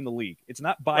best team in the league. It's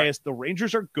not biased. Right. The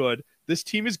Rangers are good. This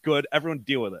team is good. Everyone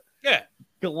deal with it. Yeah.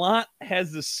 Gallant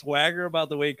has this swagger about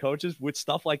the way he coaches with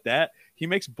stuff like that. He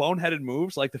makes boneheaded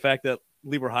moves, like the fact that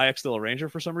Lieber Hayek's still a Ranger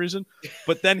for some reason,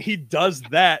 but then he does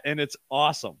that, and it's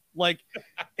awesome. Like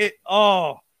the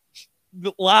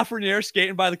Lafreniere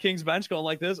skating by the Kings bench going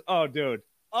like this. Oh, dude.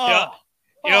 Oh,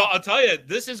 yeah. I'll tell you,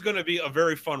 this is going to be a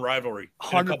very fun rivalry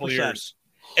in a couple of years.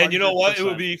 And you know what? It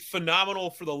would be phenomenal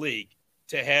for the league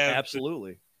to have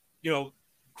absolutely,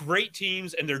 great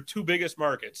teams and their 2 biggest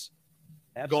markets.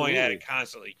 Going at it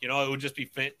constantly. It would just be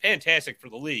fantastic for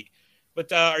the league.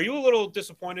 But are you a little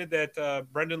disappointed that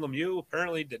Brendan Lemieux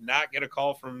apparently did not get a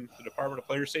call from the Department of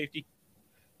Player Safety?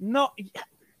 No.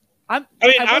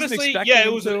 Honestly,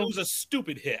 it was a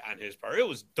stupid hit on his part. It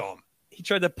was dumb. He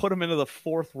tried to put him into the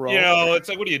 4th row. It's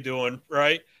like, what are you doing,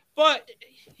 right? But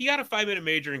he got a 5-minute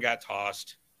major and got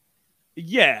tossed.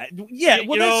 Yeah.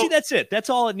 Well, that's it. That's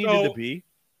all it needed to be.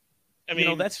 I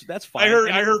mean, that's fine.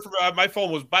 I heard from my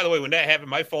phone was, by the way, when that happened,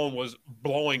 my phone was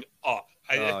blowing up.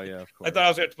 Of course. I thought I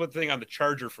was going to put the thing on the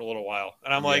charger for a little while.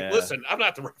 And I'm like, listen, I'm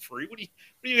not the referee. What are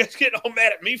you guys getting all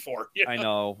mad at me for? I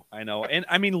know. And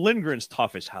I mean, Lindgren's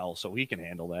tough as hell, so he can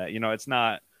handle that. It's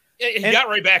not. He got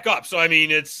right back up. So, I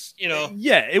mean, it's,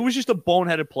 Yeah, it was just a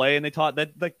boneheaded play, and they taught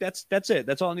that, like, that's it.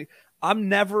 That's all I need. I'm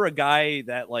never a guy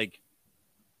that, like,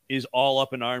 is all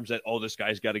up in arms that, this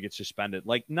guy's got to get suspended.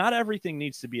 Like, not everything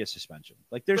needs to be a suspension.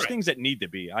 Like, there's things that need to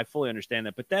be. I fully understand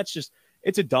that. But that's just,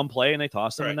 it's a dumb play, and they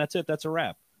toss him, and that's it. That's a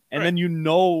wrap. And then you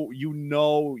know he's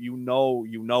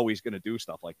going to do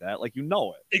stuff like that. Like,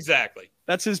 it. Exactly.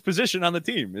 That's his position on the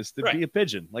team, is to be a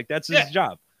pigeon. Like, that's his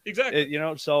job. Exactly.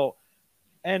 So,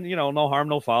 and, no harm,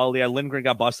 no foul. Yeah, Lindgren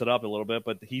got busted up a little bit,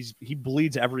 but he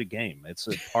bleeds every game. It's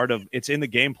a part of, it's in the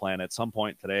game plan at some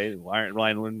point today. Ryan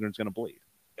Lindgren's going to bleed.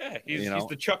 Yeah, he's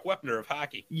the Chuck Wepner of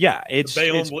hockey. Yeah, it's the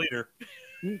Bayonne bleeder.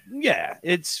 Yeah,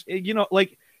 it's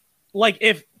like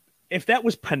if that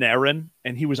was Panarin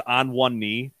and he was on one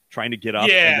knee trying to get up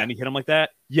and then he hit him like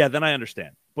that, yeah, then I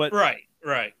understand. But right,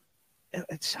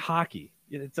 it's hockey.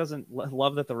 It doesn't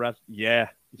love that the refs. Yeah,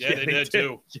 they did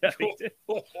too. Yeah, they did.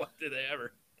 What did they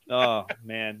ever? Oh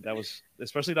man, that was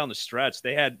especially down the stretch.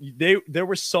 There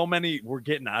were so many. We're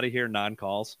getting out of here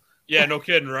non-calls. Yeah, no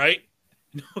kidding, right?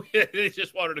 No, they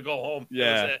just wanted to go home.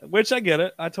 Yeah, which I get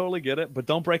it. I totally get it. But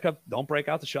don't break out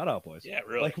the shutout, boys. Yeah,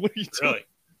 really. Like, what are you doing?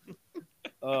 Really?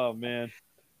 Oh man,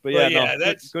 but yeah,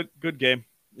 that's good game.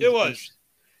 It was.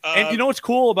 And you know what's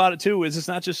cool about it too is it's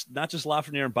not just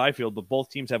Lafreniere and Byfield, but both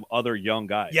teams have other young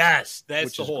guys. Yes,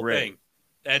 that's the whole thing.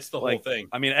 That's the whole thing.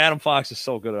 I mean, Adam Fox is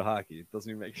so good at hockey; it doesn't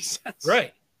even make any sense.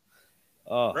 Right.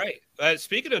 Oh. Right.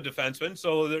 Speaking of defensemen,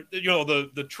 so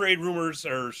the trade rumors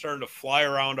are starting to fly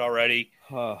around already.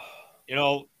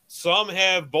 Some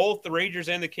have both the Rangers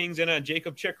and the Kings in on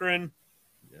Jacob Chychrun.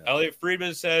 Yeah. Elliot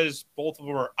Friedman says both of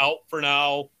them are out for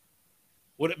now.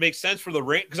 Would it make sense for the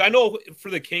Rangers? Because I know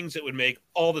for the Kings it would make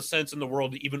all the sense in the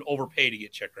world to even overpay to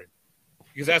get Chychrun.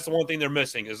 Because that's the one thing they're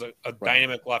missing is a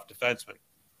dynamic left defenseman.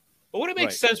 But would it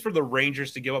make sense for the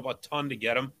Rangers to give up a ton to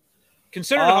get him?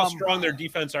 Considering how strong their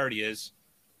defense already is.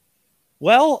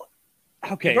 Well,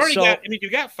 okay.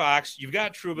 You've got Fox, you've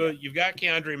got Trouba, you've got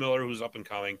Keandre Miller, who's up and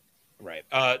coming. Right.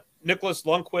 Nicholas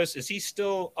Lundqvist, is he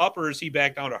still up or is he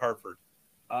back down to Hartford?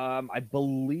 I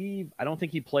don't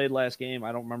think he played last game.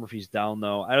 I don't remember if he's down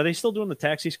though. Are they still doing the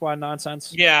taxi squad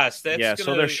nonsense? Yes.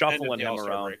 So they're shuffling him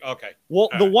around. Break. Okay. Well,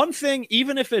 one thing,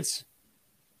 even if it's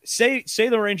say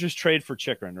the Rangers trade for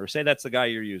Chychrun, or say that's the guy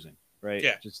you're using, right?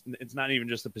 Yeah. It's not even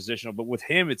just the positional, but with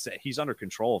him, he's under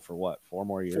control for what, 4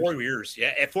 more years? 4 years,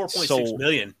 yeah, at $4.6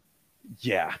 million.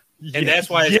 Yeah. And that's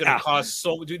why it's going to cost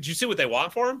so. Did you see what they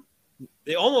want for him?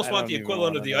 They almost want the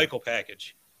equivalent of the Eichel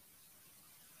package.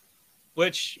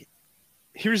 Which,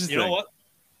 here's the thing. You know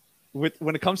what?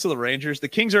 When it comes to the Rangers, the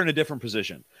Kings are in a different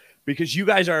position because you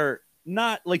guys are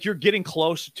not like you're getting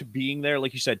close to being there.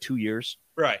 Like you said, 2 years.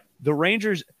 Right. The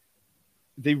Rangers,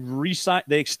 they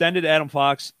extended Adam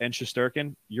Fox and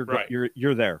Shesterkin.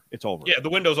 You're there. It's over. Yeah, the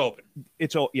window's open.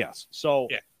 Yes. So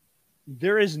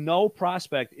there is no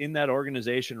prospect in that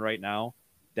organization right now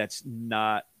that's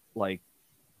not like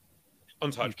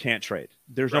untouchable. You can't trade.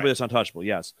 There's nobody that's untouchable.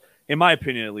 Yes. In my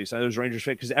opinion, at least, there's Rangers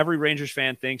fan because every Rangers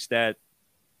fan thinks that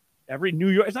every New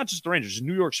York, it's not just the Rangers, it's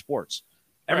New York sports.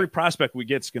 Every prospect we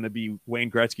get is going to be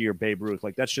Wayne Gretzky or Babe Ruth.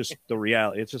 Like that's just the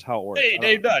reality. It's just how it works. Hey,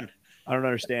 Dave Dunn. I don't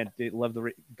understand. They love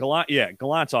Gallant. Yeah,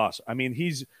 Gallant's awesome. I mean,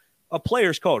 he's a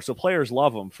player's coach. The players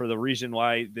love him for the reason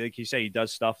why, like you say, he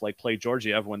does stuff like play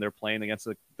Georgiev when they're playing against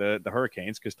the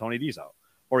Hurricanes because Tony D's out.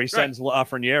 Or he sends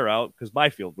Lafreniere out because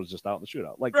Byfield was just out in the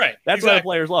shootout. Like that's why the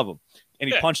players love him. And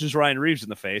he punches Ryan Reeves in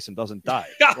the face and doesn't die.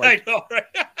 I know, right?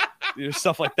 There's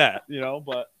stuff like that,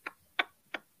 but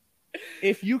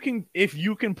if you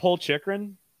can pull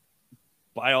Chychrun,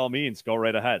 by all means, go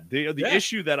right ahead. The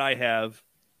issue that I have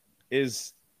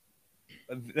is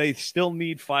they still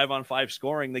need 5-on-5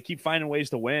 scoring. They keep finding ways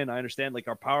to win. I understand, like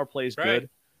our power play is good.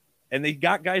 And they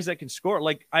got guys that can score.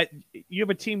 Like you have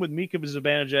a team with Mika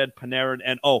Zibanejad, Panarin,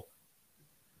 and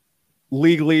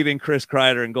league leading Chris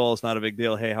Kreider in goal is not a big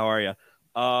deal. Hey, how are you?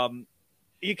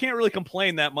 You can't really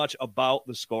complain that much about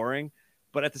the scoring,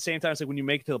 but at the same time, it's like when you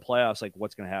make it to the playoffs, like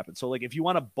what's going to happen? So like if you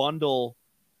want to bundle,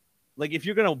 like if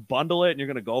you're going to bundle it and you're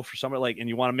going to go for somebody like, and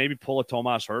you want to maybe pull a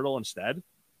Tomas Hertl instead,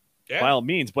 by all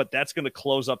means, but that's going to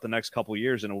close up the next couple of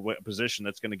years in a position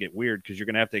that's going to get weird because you're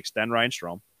going to have to extend Ryan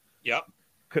Strome. Yep.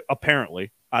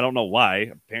 Apparently, I don't know why.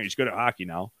 Apparently, he's good at hockey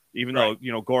now. Even though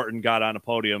Gorton got on a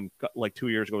podium like 2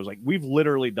 years ago, it was like we've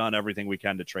literally done everything we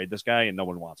can to trade this guy, and no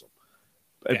one wants him.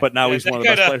 Yeah. But now he's one of the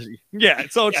best players. Yeah,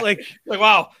 so it's like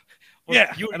wow,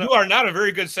 you are not a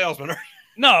very good salesman.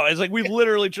 No, it's like we've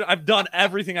literally I've done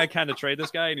everything I can to trade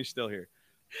this guy, and he's still here.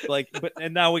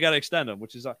 And now we got to extend him,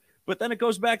 which is. But then it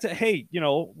goes back to hey,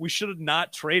 we should have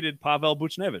not traded Pavel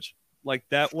Buchnevich. Like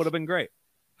that would have been great.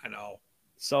 I know.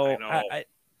 So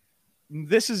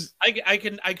this is I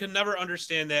can never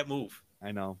understand that move.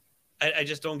 I know. I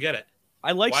just don't get it.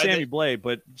 I like Sammy Blais,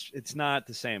 but it's not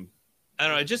the same. I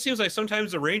don't know. It just seems like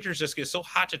sometimes the Rangers just get so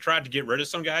hot to try to get rid of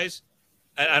some guys.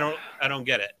 I don't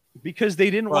get it. Because they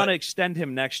didn't want to extend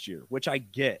him next year, which I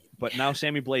get. But now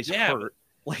Sammy Blais hurt.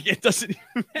 Like it doesn't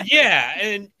even matter. Yeah,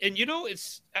 and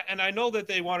it's and I know that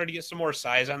they wanted to get some more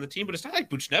size on the team, but it's not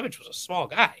like Buchnevich was a small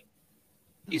guy.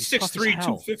 He's 6'3",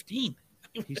 215.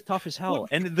 He's tough as hell,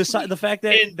 and the fact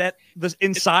that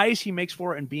in size he makes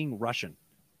for it and being Russian,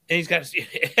 and he's got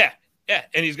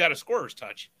and he's got a scorer's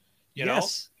touch. You know,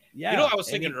 yeah. I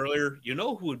was thinking earlier. You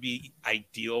know who would be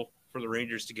ideal for the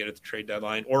Rangers to get at the trade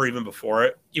deadline or even before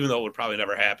it, even though it would probably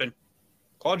never happen?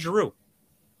 Claude Giroux.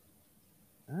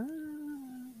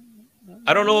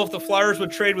 I don't know if the Flyers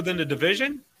would trade within the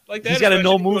division like that. He's got a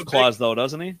no-move clause, though,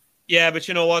 doesn't he? Yeah, but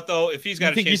you know what, though? If he's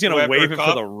got he's going to waive it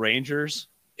for the Rangers?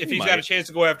 If he's got a chance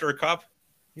to go after a cup?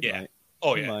 Yeah.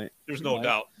 Oh, yeah. There's no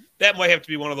doubt. That might have to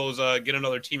be one of those get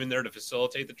another team in there to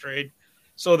facilitate the trade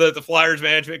so that the Flyers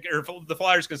management or the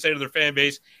Flyers can say to their fan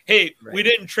base, hey, we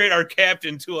didn't trade our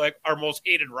captain to like our most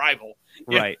hated rival.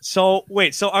 Right. So,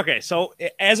 wait. So, okay. So,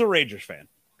 as a Rangers fan,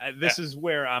 this is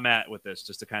where I'm at with this,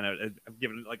 just to kind of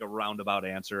give it like a roundabout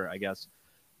answer, I guess.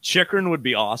 Chychrun would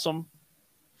be awesome,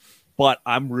 but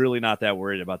I'm really not that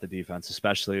worried about the defense,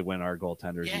 especially when our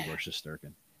goaltender is Igor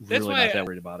Shesterkin. Really not that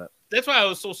worried about it. That's why I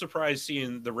was so surprised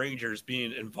seeing the Rangers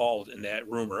being involved in that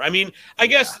rumor. I mean, I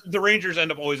guess the Rangers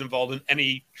end up always involved in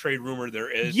any trade rumor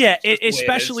there is. Yeah,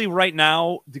 especially right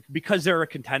now, because they're a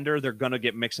contender, they're going to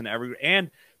get mixed in every. And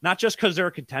not just because they're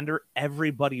a contender,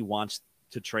 everybody wants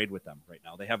to trade with them right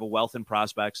now. They have a wealth in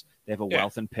prospects, they have a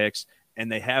wealth in picks,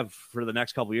 and they have, for the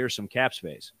next couple of years, some cap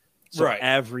space. So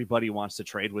everybody wants to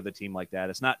trade with a team like that.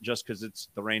 It's not just because it's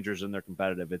the Rangers and they're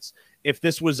competitive. It's if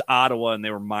this was Ottawa and they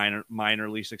were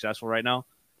minorly successful right now,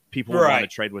 people would want to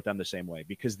trade with them the same way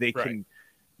because they can.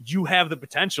 You have the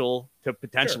potential to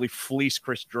potentially fleece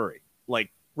Chris Drury. Like,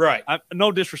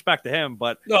 no disrespect to him,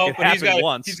 but it happened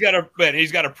once. He's got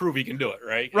to prove he can do it,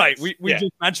 right? Right. We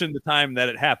just mentioned the time that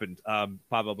it happened.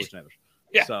 Pavel Buchnevich.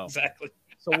 Yeah, so, exactly.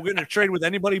 So we're going to trade with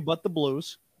anybody but the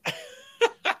Blues.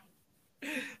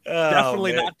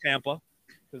 Definitely not Tampa.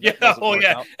 Yeah. Oh,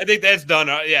 yeah. Out. I think that's done.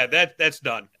 That's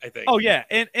done. I think. Oh, yeah.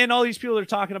 And all these people are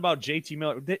talking about JT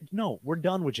Miller. No, we're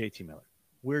done with JT Miller.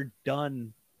 We're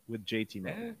done with JT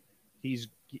Miller. He's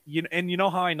and you know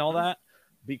how I know that?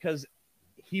 Because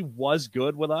he was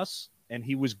good with us and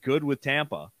he was good with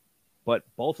Tampa, but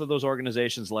both of those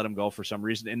organizations let him go for some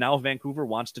reason. And now Vancouver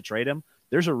wants to trade him.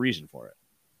 There's a reason for it.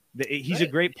 He's a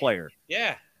great player.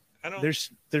 Yeah. There's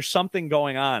something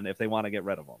going on if they want to get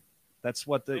rid of him. That's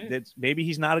what maybe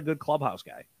he's not a good clubhouse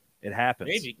guy. It happens.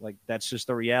 Maybe. Like that's just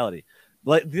the reality.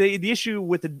 Like the issue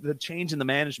with the change in the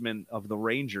management of the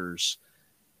Rangers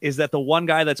is that the one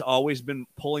guy that's always been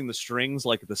pulling the strings,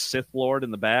 like the Sith Lord in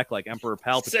the back, like Emperor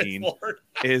Palpatine,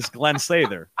 is Glenn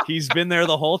Sather. He's been there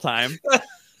the whole time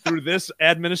through this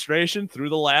administration, through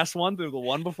the last one, through the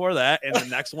one before that, and the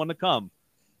next one to come.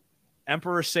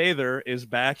 Emperor Sather is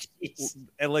back,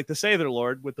 and like the Sather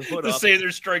Lord with the foot up. The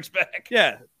Sather strikes back.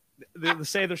 Yeah, the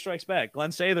Sather strikes back. Glenn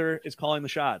Sather is calling the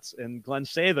shots, and Glenn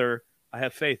Sather, I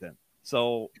have faith in.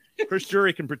 So Chris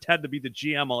Drury can pretend to be the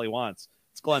GM all he wants.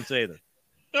 It's Glenn Sather.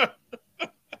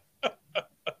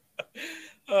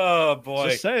 Oh boy!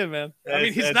 Just saying, man. I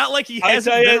mean, he's not like he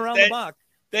hasn't been around the block.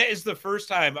 That is the first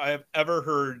time I have ever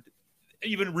heard,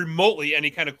 even remotely,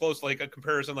 any kind of close like a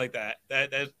comparison like that.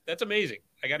 That's amazing.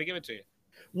 I got to give it to you.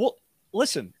 Well,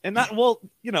 listen, and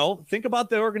think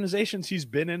about the organizations he's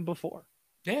been in before.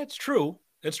 Yeah, it's true.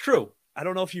 It's true. I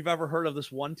don't know if you've ever heard of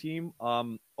this one team.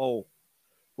 Who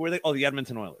are they? Oh, the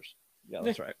Edmonton Oilers. Yeah,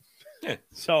 that's right. Yeah.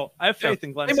 So I have faith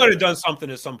in Glenn. He might have done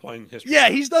something at some point in history. Yeah,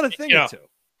 he's done a thing or two.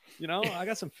 I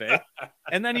got some faith.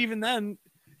 And then even then,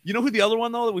 you know who the other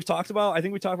one though that we've talked about? I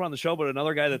think we talked about on the show, but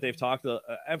another guy that they've talked.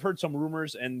 I've heard some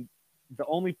rumors, and the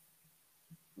only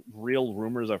real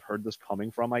rumors I've heard this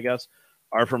coming from, I guess,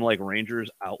 are from like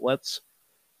Rangers outlets.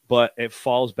 But it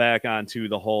falls back onto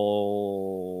the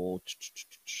whole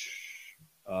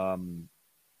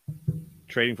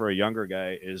trading for a younger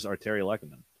guy is Arturi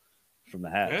Lehkonen from the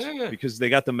Habs because they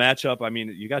got the matchup. I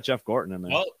mean, you got Jeff Gorton in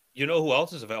there. Well, you know who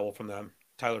else is available from them?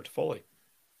 Tyler Toffoli.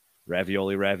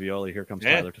 Ravioli. Here comes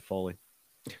Tyler Toffoli.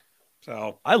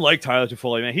 So I like Tyler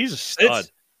Toffoli, man. He's a stud.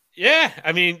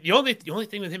 I mean, the only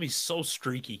thing with him, he's so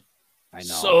streaky. I know.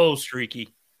 So streaky.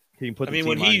 He can put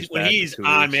when he's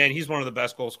on, man, he's one of the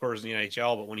best goal scorers in the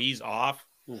NHL. But when he's off,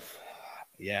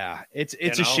 yeah, it's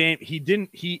a shame.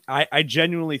 I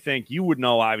genuinely think you would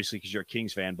know, obviously, because you're a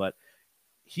Kings fan, but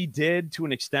he did to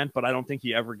an extent. But I don't think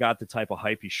he ever got the type of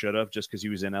hype he should have just because he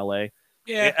was in LA.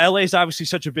 Yeah, LA is obviously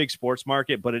such a big sports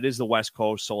market, but it is the West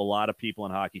Coast, so a lot of people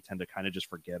in hockey tend to kind of just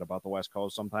forget about the West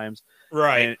Coast sometimes.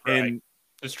 Right, and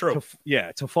it's true.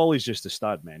 Toffoli's just a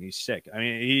stud, man. He's sick. I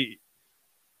mean,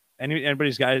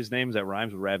 anybody's got his names that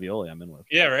rhymes with ravioli, I'm in with.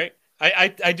 Yeah, right.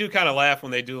 I do kind of laugh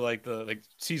when they do like the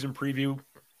season preview,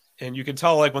 and you can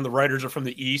tell like when the writers are from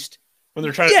the East. When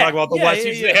they're trying to talk about the West,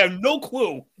 they have no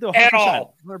clue at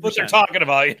all 100%. What they're talking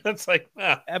about. It's like,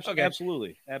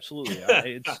 absolutely.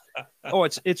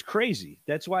 It's crazy.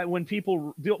 That's why when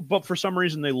people but for some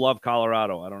reason they love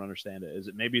Colorado. I don't understand it.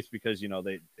 Maybe it's because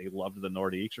they loved the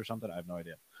Nordiques or something? I have no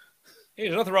idea. Hey,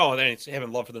 there's nothing wrong with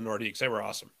having love for the Nordiques. They were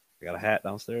awesome. I got a hat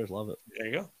downstairs. Love it. There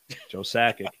you go. Joe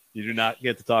Sakic. You do not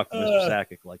get to talk to Mr.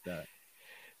 Sakic like that.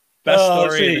 Best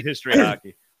story in the history of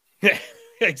hockey.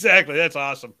 Exactly. That's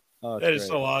awesome. Oh, that is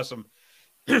so awesome.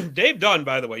 Dave Dunn,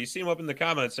 by the way, you see him up in the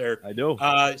comments there. I do.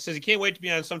 Says he can't wait to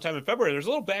be on sometime in February. There's a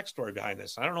little backstory behind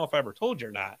this. I don't know if I ever told you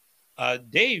or not.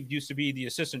 Dave used to be the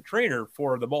assistant trainer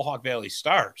for the Mohawk Valley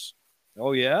Stars.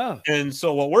 Oh, yeah. And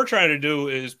so what we're trying to do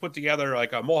is put together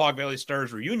like a Mohawk Valley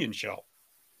Stars reunion show.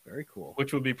 Very cool.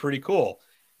 Which would be pretty cool.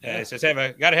 It says,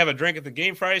 got to have a drink at the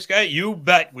game Friday, Sky? You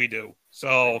bet we do.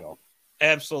 So,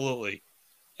 absolutely.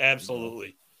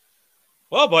 Absolutely.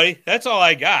 Well, buddy, that's all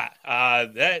I got.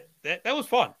 That was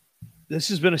fun. This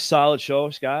has been a solid show,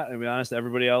 Scott. To be honest,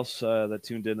 everybody else that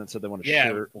tuned in and said they want a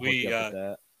shirt, we'll hook you up with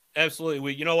that.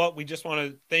 Absolutely. You know what? We just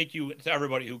want to thank you to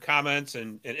everybody who comments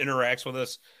and interacts with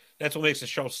us. That's what makes the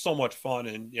show so much fun.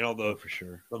 And, for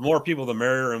sure, the more people, the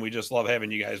merrier. And we just love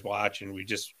having you guys watch. And we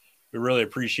really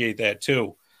appreciate that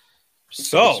too.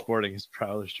 So sporting his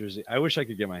Prowlers jersey. I wish I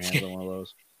could get my hands on one of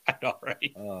those. I know,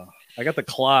 right? I got the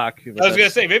clock. I was going to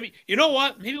say, maybe, you know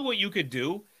what? Maybe what you could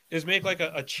do is make like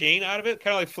a chain out of it,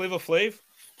 kind of like Flava Flav.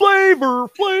 Flavor.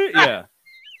 Yeah.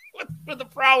 with the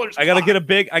Prowlers. I gotta get a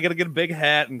big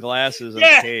hat and glasses and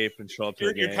a cape and show up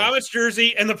to your Comets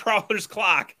jersey and the Prowlers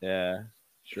clock. Yeah.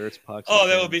 Shirts, pucks. Oh,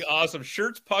 that would be awesome.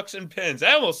 Shirts, pucks, and pins.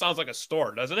 That almost sounds like a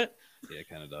store, doesn't it? Yeah, it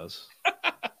kind of does.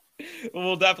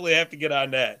 We'll definitely have to get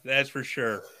on that. That's for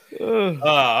sure.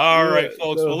 All right,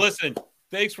 folks. Well, listen.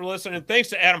 Thanks for listening. Thanks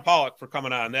to Adam Pollock for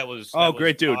coming on. That was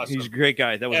great dude. Awesome. He's a great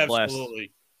guy. That was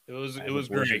absolutely. It was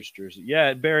great. Jersey.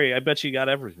 Yeah, Barry. I bet you got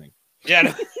everything. Yeah,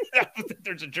 no,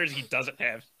 there's a jersey he doesn't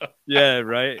have. Yeah,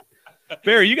 right.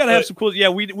 Barry, you got to have some cool. Yeah,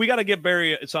 we got to get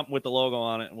Barry something with the logo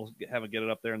on it, and we'll have it get it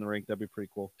up there in the rink. That'd be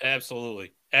pretty cool.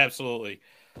 Absolutely.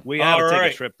 We have to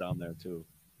take a trip down there too.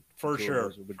 For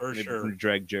sure.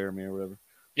 Drag Jeremy or whatever.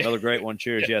 Yeah. Another great one.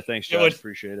 Cheers. Yeah, thanks, Josh.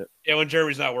 Appreciate it. Yeah, when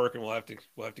Jeremy's not working, we'll have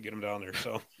to get him down there.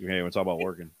 So hey, it's all about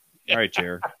working. All right,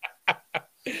 Jer.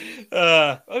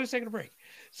 I was taking a break.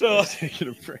 So taking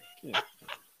a break. Yeah.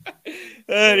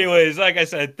 Anyways, like I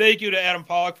said, thank you to Adam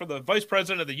Pollock, for the vice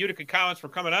president of the Utica Comets, for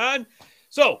coming on.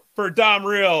 So for Dom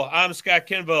Real, I'm Scott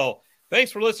Kinville.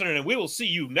 Thanks for listening, and we will see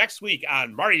you next week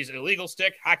on Marty's Illegal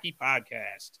Stick Hockey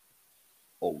Podcast.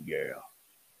 Oh yeah.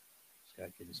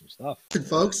 Gotta give you some stuff,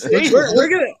 folks. We're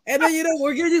gonna, and then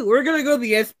we're gonna go to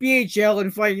the SPHL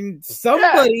and find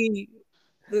somebody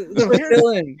to fill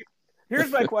in.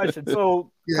 Here's my question. So,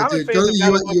 go to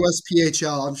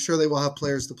USPHL. I'm sure they will have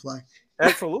players to play.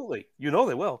 Absolutely, they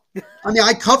will. I mean,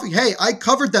 I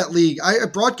covered that league. I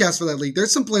broadcast for that league.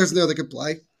 There's some players in there that could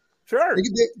play. Sure,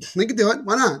 they can do it.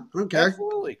 Why not? I don't care.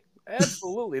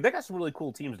 Absolutely. They got some really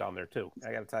cool teams down there too.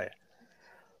 I got to tell you.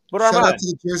 But shout out to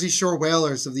the Jersey Shore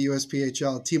Whalers of the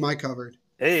USPHL team I covered.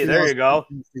 Hey, there you go.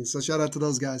 So shout out to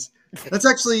those guys. That's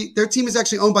actually their team is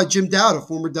actually owned by Jim Dowd, a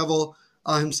former Devil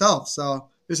himself. So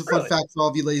there's a fun fact for all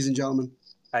of you ladies and gentlemen.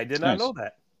 I did not know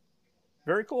that.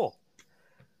 Very cool.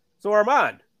 So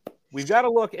Armand, we've got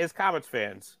to look as Comets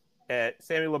fans at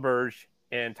Sammy LaBerge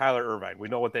and Tyler Irvine. We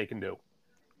know what they can do.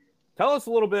 Tell us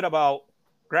a little bit about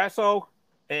Grasso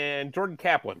and Jordan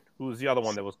Kaplan, who's the other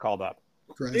one that was called up.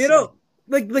 Grasso.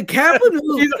 Like the Kaplan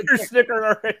move,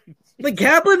 the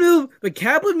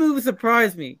Kaplan move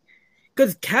surprised me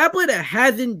because Kaplan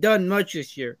hasn't done much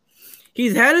this year.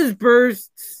 He's had his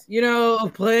bursts,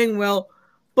 of playing well,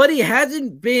 but he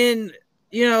hasn't been,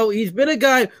 he's been a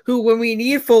guy who, when we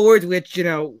need forwards, which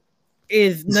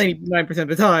is 99% of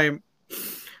the time,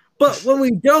 but when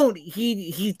we don't,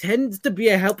 he tends to be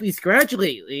a healthy scratch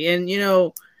lately, and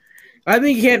I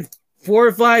think he had 4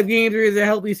 or 5 games where he was a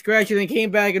healthy scratch and then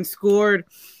came back and scored.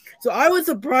 So I was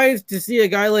surprised to see a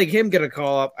guy like him get a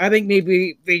call up. I think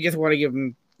maybe they just want to give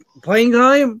him playing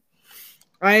time.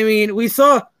 I mean, we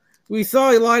saw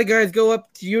a lot of guys go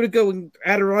up to Utica and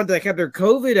Adirondack had their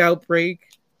COVID outbreak.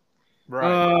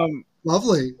 Right.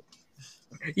 Lovely.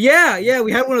 Yeah,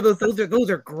 we had one of those. Those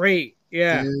are great.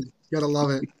 Yeah. Dude, gotta love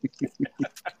it.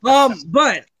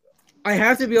 But I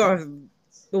have to be honest.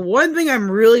 The one thing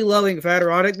I'm really loving for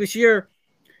Adirondack this year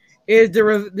is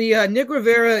the Nick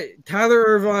Rivera, Tyler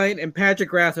Irvine, and Patrick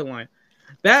Grasso line.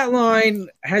 That line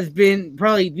has been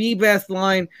probably the best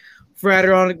line for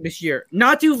Adirondack this year.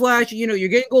 Not too flashy, you're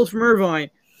getting goals from Irvine,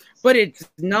 but it's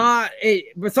not.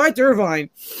 Besides Irvine,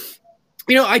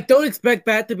 I don't expect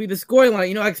that to be the scoring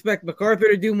line. I expect MacArthur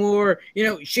to do more.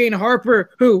 Shane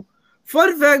Harper, who,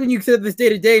 fun fact when you said this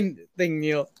day-to-day thing,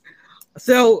 Neil.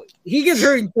 So he gets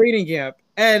hurt in training camp.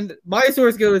 And my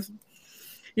source goes,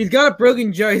 he's got a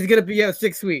broken jaw. He's going to be out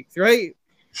 6 weeks, right?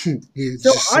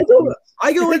 So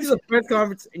I go into the press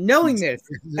conference knowing this,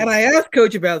 and I ask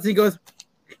Coach about this. He goes,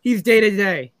 "He's day to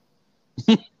day."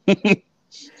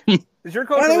 Is your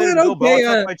coach related to Bill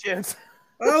Belichick by chance?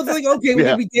 I was like, okay, we're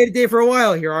gonna be day to day for a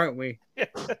while here, aren't we?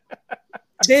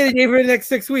 Day to day for the next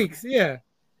 6 weeks, yeah.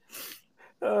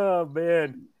 Oh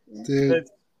man, dude.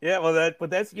 But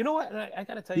that's you know what I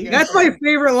gotta tell you guys. That's my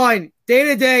favorite line. Day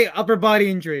to day, upper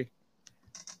body injury.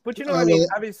 But you know, I mean,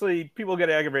 obviously people get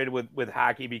aggravated with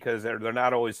hockey because they're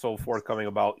not always so forthcoming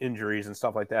about injuries and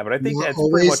stuff like that. But I think that's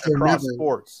pretty much across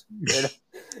sports,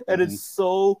 and it's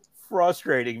so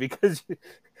frustrating because.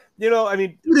 You know, I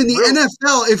mean, dude, in the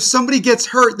NFL, if somebody gets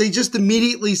hurt, they just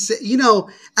immediately say, you know,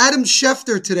 Adam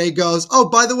Schefter today goes, "Oh,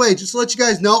 by the way, just to let you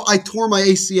guys know, I tore my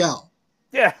ACL."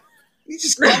 Yeah, he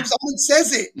just comes on and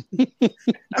says it.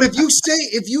 But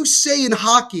if you say in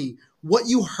hockey what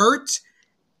you hurt,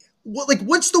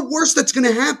 what's the worst that's going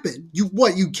to happen?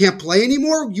 You can't play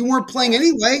anymore? You weren't playing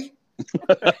anyway.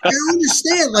 I don't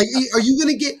understand. Like, are you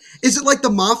going to get? Is it like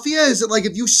the mafia? Is it like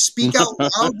if you speak out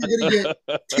loud, you're going to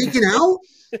get taken out?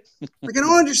 Like, I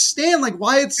don't understand, like,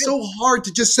 why it's so hard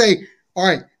to just say, all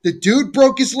right, the dude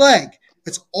broke his leg.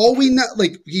 That's all we know.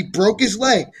 Like, he broke his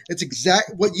leg. That's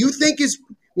what you think is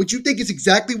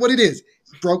exactly what it is.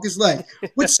 He broke his leg.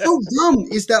 What's so dumb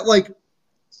is that, like,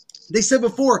 they said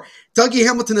before, Dougie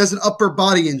Hamilton has an upper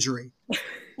body injury.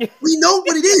 We know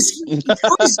what it is. He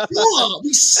broke his jaw.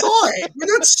 We saw it.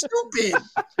 We're not stupid.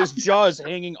 His jaw is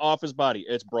hanging off his body.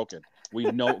 It's broken. We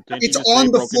know. It's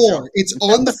on the floor. It's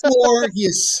on the floor.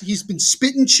 He's been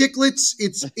spitting chiclets.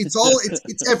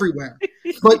 It's everywhere.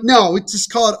 But no, it's just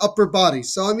called upper body.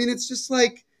 So I mean, it's just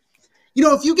like, you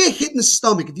know, if you get hit in the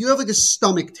stomach, if you have like a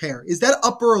stomach tear, is that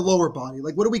upper or lower body?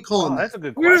 Like, what do we call them? That's a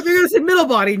good question. They're gonna say middle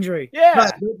body injury. Yeah,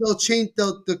 right, they'll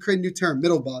create a new term,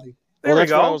 middle body. Well,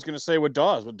 that's what I was going to say with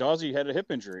Dawes. With Dawes, he had a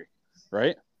hip injury,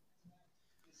 right?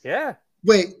 Yeah.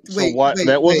 Wait.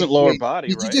 That wasn't lower body,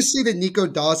 Did right? you just say that Nico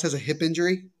Dawes has a hip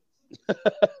injury?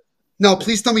 No,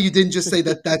 please tell me you didn't just say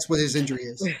that that's what his injury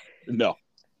is. No.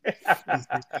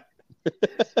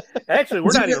 Actually,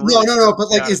 we're not even No, but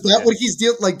like, is that what he's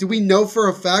dealing? Like, do we know for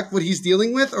a fact what he's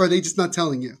dealing with, or are they just not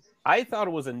telling you? I thought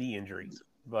it was a knee injury,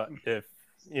 but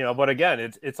but again,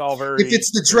 it's all very. If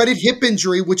it's the dreaded hip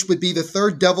injury, which would be the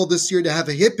third Devil this year to have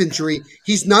a hip injury,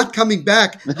 he's not coming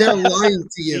back. They're lying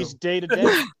to you. He's day to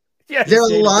day. Yeah, they're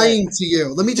lying to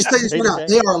you. Let me just tell you this right now.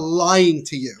 They are lying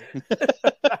to you.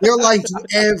 They're lying to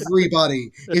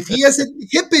everybody. If he has a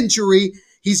hip injury,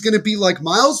 he's going to be like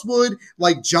Miles Wood,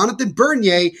 like Jonathan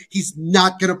Bernier. He's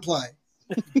not going to play.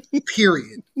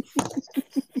 Period.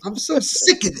 I'm so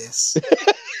sick of this.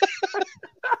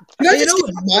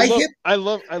 I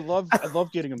love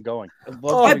getting him going. I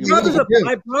brought this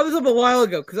up a while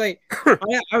ago because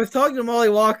I was talking to Molly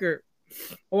Walker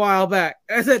a while back.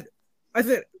 I said,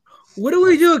 what do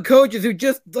we do with coaches who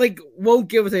just like won't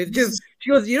give us it? She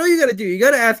goes, you know what you got to do? You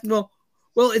got to ask them,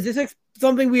 well, is this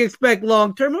something we expect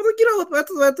long term? I was like,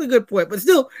 that's a good point, but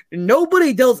still,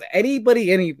 nobody tells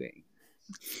anybody anything.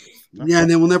 Yeah, and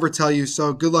they will never tell you.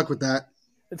 So good luck with that.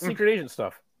 It's secret agent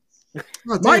stuff.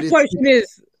 My question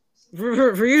is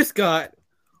for you, Scott.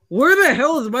 Where the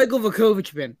hell has Michael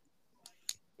Vukovic been?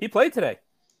 He played today.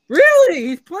 Really?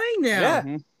 He's playing now. Yeah.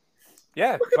 Mm-hmm.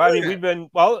 Yeah. Well, I mean, we've been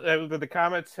the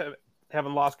Comets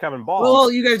haven't lost Kevin Ball.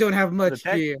 Well, you guys don't have much,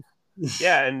 do you?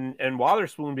 Yeah, and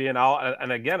Wotherspoon being out,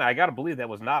 and again, I got to believe that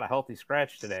was not a healthy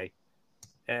scratch today.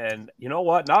 And you know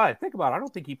what? Now I think about it, I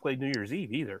don't think he played New Year's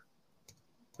Eve either.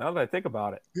 Now that I think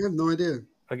about it, I have no idea.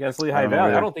 Against Lehigh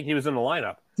Valley, I don't think he was in the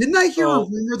lineup. Didn't I hear a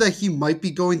rumor that he might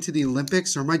be going to the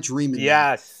Olympics, or am I dreaming?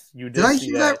 Yes, you did. I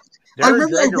hear that? I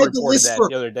remember I read the list for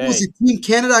the other day. Was it Team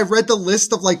Canada? I read the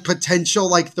list of like potential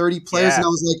 30 players, and I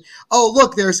was like, "Oh,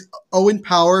 look, there's Owen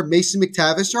Power, Mason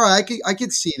McTavish. All right, I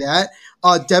could see that.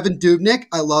 Devin Dubnyk,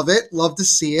 I love it, love to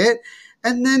see it,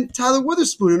 and then Tyler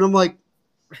Witherspoon." And I'm like,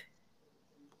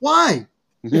 "Why?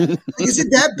 Is it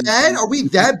that bad? Are we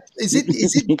that? Is it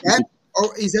that?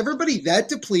 Or is everybody that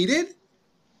depleted?"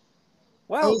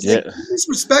 Well,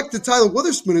 disrespect to Tyler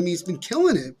Witherspoon. I mean, he's been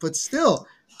killing it, but still,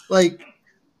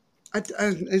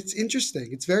 it's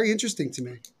interesting. It's very interesting to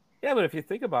me. Yeah, but if you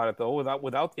think about it, though,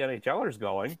 without the NHLers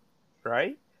going,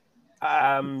 right?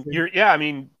 You're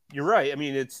right. I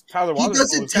mean, it's Tyler Witherspoon. He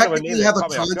doesn't technically have a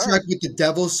contract with the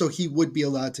Devils, so he would be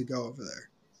allowed to go over there.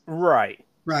 Right.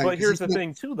 But here's the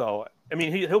thing, too, though. I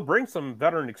mean, he'll bring some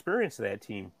veteran experience to that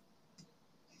team.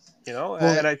 You know,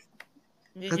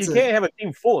 you can't have a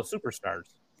team full of superstars.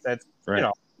 That's right.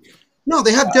 No,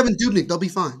 they have Devin Dubnyk. They'll be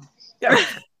fine.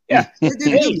 Yeah.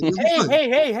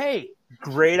 Hey.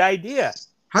 Great idea.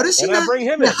 How does he not bring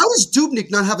him in? How does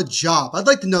Dubnyk not have a job? I'd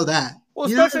like to know that. Well,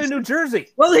 especially in New Jersey.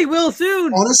 Well, he will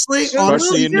soon. Honestly,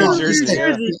 Especially in New Jersey.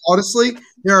 Yeah. honestly,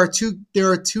 there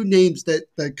are two names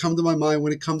that come to my mind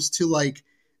when it comes to like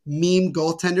meme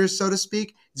goaltenders, so to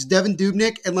speak. It's Devin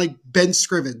Dubnyk and like Ben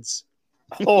Scrivens.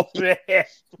 Oh man,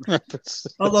 I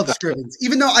love Scrivens,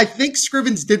 even though I think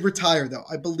Scrivens did retire. Though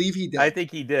I believe he did. I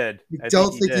think he did. I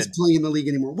don't think he's playing in the league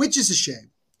anymore, which is a shame.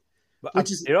 But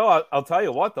I'll tell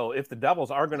you what though, if the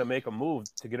Devils are going to make a move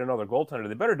to get another goaltender,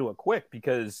 they better do it quick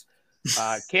because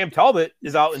Cam Talbot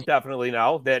is out indefinitely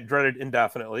now. That dreaded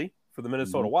indefinitely for the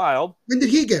Minnesota Wild. When did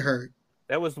he get hurt?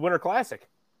 That was the Winter Classic.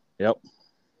 Yep.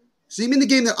 So you mean the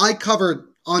game that I covered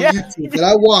on YouTube that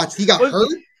I watched? He got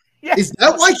hurt. Yeah. Is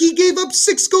that why he gave up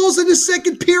 6 goals in the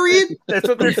second period? That's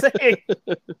what they're saying.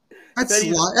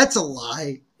 That's a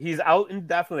lie. He's out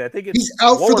indefinitely. I think he's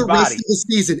out for the rest of the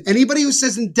season. Anybody who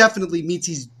says indefinitely means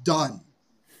he's done.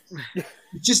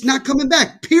 Just not coming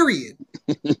back, period.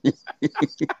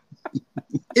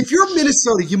 If you're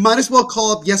Minnesota, you might as well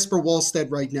call up Jesper Wallstedt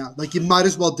right now. Like, you might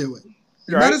as well do it.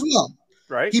 You might as well.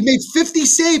 Right. He made 50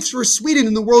 saves for Sweden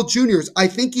in the World Juniors. I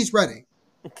think he's ready.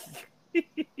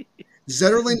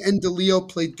 Zetterlund and DeLeo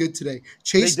played good today.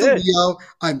 Chase DeLeo,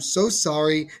 I'm so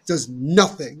sorry, does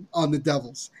nothing on the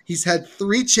Devils. He's had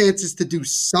 3 chances to do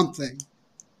something.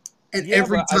 And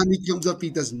every time he comes up, he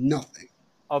does nothing.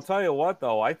 I'll tell you what,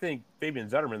 though. I think Fabian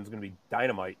Zetterman is going to be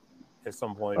dynamite at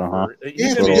some point.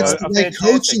 If it's the right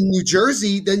coach in New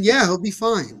Jersey, then he'll be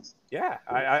fine. Yeah,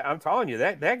 I'm telling you,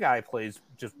 that guy plays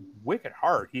just wicked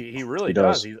hard. He really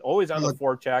does. He's always on the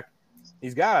forecheck.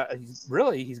 He's got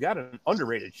an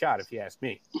underrated shot, if you ask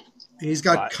me. He's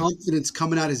got confidence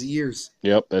coming out his ears.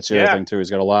 Yep, that's the other thing too. He's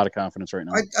got a lot of confidence right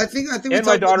now. I think. And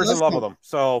my daughter's in love with him.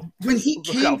 So when he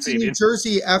came to New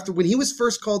Jersey when he was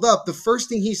first called up, the first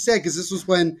thing he said, because this was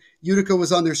when Utica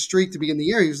was on their streak to begin the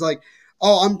year, he was like,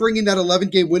 "Oh, I'm bringing that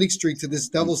 11-game winning streak to this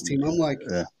Devils team." I'm like,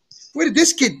 "Where did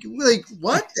this kid? Like,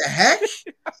 what the heck?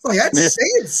 Like, that's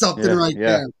saying something right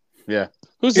there." Yeah.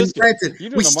 Who's this? Granted,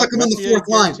 we stuck him on the 4th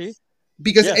line.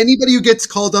 Because anybody who gets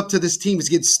called up to this team is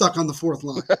getting stuck on the 4th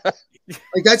line.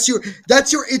 Like that's your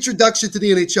introduction to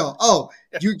the NHL. Oh,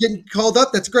 you're getting called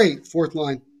up? That's great. 4th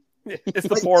line. It's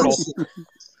the portal.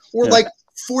 Or like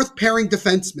 4th pairing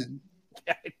defenseman.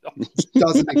 Yeah, I know.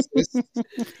 Doesn't exist.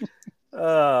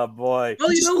 Oh boy.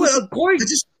 Well, you know what?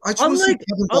 Unlike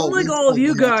all of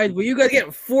you guys, where you guys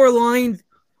get 4 lines,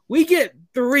 we get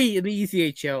 3 in the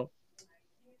ECHL.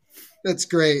 That's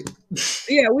great.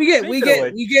 Yeah, we get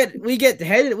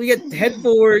head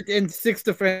forward and 6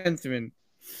 defensemen.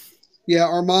 Yeah,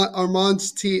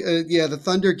 Armand's team. The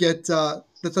Thunder get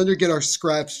our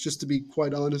scraps. Just to be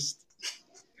quite honest.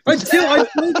 Until you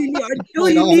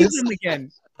need them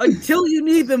again. Until you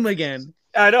need them again.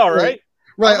 I know, right?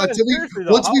 Right.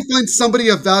 Once we find somebody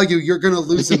of value, you're going to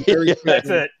lose him very quickly. That's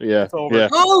it. Yeah.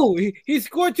 Oh, he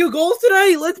scored 2 goals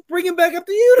today. Let's bring him back up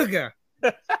to Utica.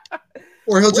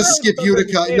 Or he'll just skip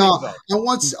Utica. No, I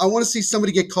want to see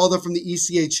somebody get called up from the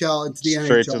ECHL into the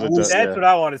Straight NHL. That's what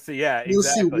I want to see. Yeah, We'll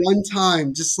see one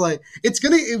time. Just like it's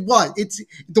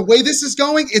the way this is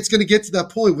going. It's gonna get to that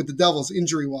point with the Devils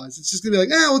injury wise. It's just gonna be like,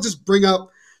 we'll just bring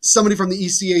up somebody from the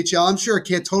ECHL. I'm sure it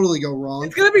can't totally go wrong.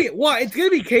 It's gonna be It's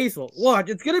gonna be Casel.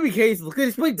 It's gonna be Casel because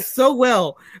he's played so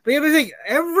well. But everything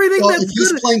that's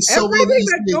he's playing so well in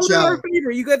the goes in our favor,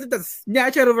 you guys have to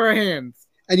snatch out of our hands.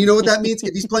 And you know what that means?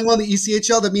 If he's playing well in the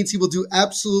ECHL, that means he will do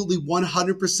absolutely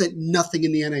 100% nothing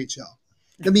in the NHL.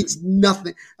 That means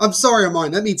nothing. I'm sorry,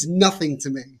 Armand. That means nothing to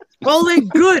me. Well, then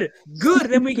good.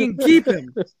 Then we can keep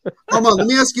him. Armand, let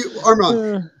me ask you,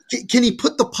 Armand, can he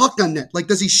put the puck on net? Like,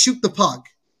 does he shoot the puck?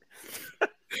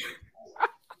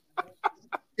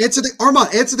 Answer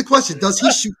the question. Does he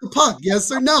shoot the puck?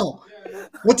 Yes or no?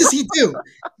 What does he do?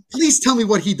 Please tell me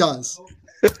what he does.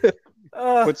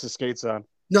 Puts the skates on.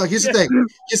 No, here's the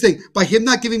thing. By him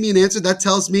not giving me an answer, that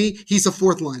tells me he's a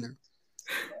 4th liner.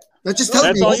 That just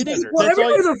tells me. All you need. Well,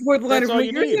 everybody's a 4th liner. What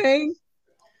you're saying?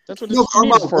 That's what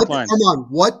Armand, Armand,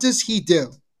 what does he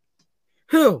do?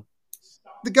 Who?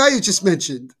 The guy you just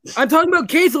mentioned. I'm talking about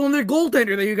Casel and their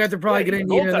goaltender that you guys are probably going to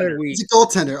need another week. He's a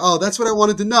goaltender. Oh, that's what I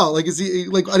wanted to know. Like, is he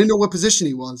like? I didn't know what position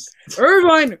he was.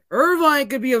 Irvine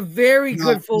could be a very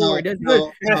good forward.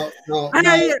 No. I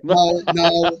don't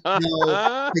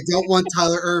want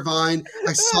Tyler Irvine.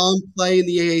 I saw him play in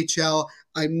the AHL.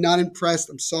 I'm not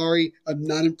impressed. I'm sorry. I'm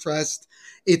not impressed.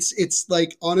 It's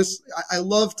like, honest. I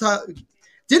love Tyler.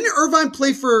 Didn't Irvine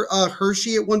play for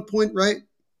Hershey at one point, right?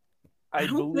 I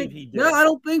believe he did. No, I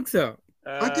don't think so.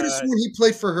 I could have sworn he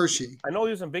played for Hershey. I know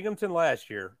he was in Binghamton last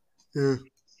year.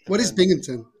 What is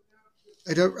Binghamton?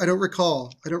 I don't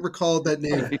recall. I don't recall that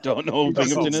name. I don't know who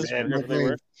Binghamton is. Wherever they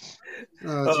were.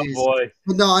 Oh, boy.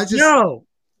 But no, I just No.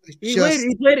 He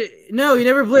played it. No, he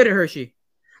never played at Hershey.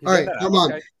 All right, come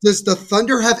on. Okay. Does the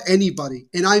Thunder have anybody,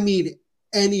 and I mean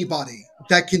anybody,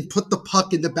 that can put the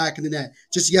puck in the back of the net?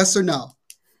 Just yes or no?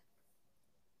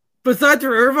 Besides for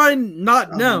Irvine, no.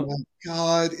 Oh my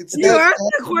God, it's You that asked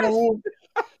that question.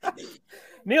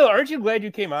 Neil, aren't you glad you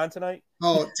came on tonight?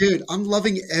 Oh, dude, I'm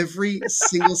loving every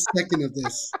single second of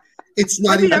this. It's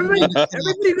not I mean, even.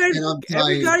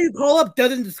 every guy you call up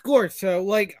doesn't score. So,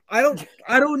 like, I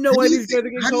don't know why these guys are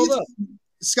getting called up.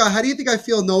 Scott, how do you think I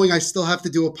feel knowing I still have to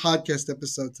do a podcast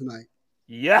episode tonight?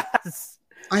 Yes.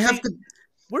 I have to.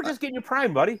 We're just getting you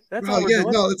prime, buddy. That's Oh all we're yeah,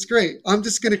 doing. no, that's great. I'm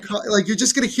just gonna you're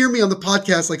just gonna hear me on the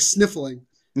podcast like sniffling.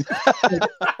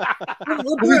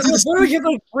 What we get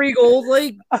like 3 goals?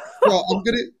 Like, bro, I'm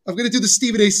gonna do the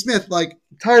Stephen A. Smith. Like,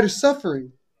 I'm tired of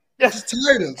suffering. I'm just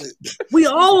tired of it. we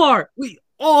all are. We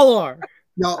all are.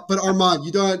 No, but Armand,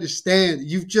 you don't understand.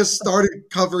 You've just started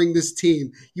covering this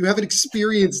team. You haven't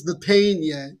experienced the pain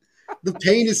yet. The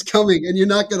pain is coming, and you're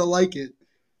not gonna like it.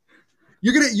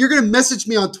 You're gonna message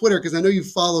me on Twitter because I know you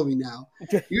follow me now.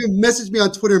 You're gonna message me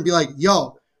on Twitter and be like,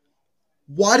 "Yo,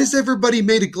 why does everybody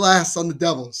made a glass on the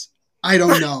Devils?" I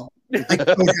don't know. I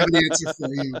don't have an answer for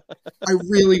you. I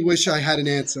really wish I had an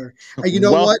answer. And you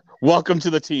know what? Welcome to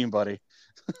the team, buddy.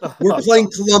 We're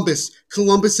playing Columbus.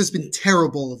 Columbus has been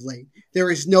terrible of late. There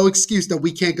is no excuse that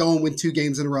we can't go and win 2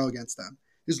 games in a row against them.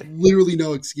 There's literally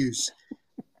no excuse.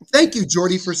 Thank you,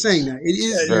 Jordy, for saying that. It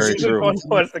is very true. Fun to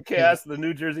watch the cast of the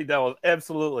New Jersey Devils.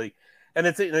 Absolutely. And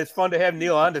it's fun to have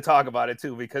Neil on to talk about it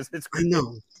too, because it's I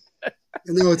know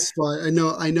it's fun.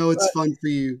 I know it's fun for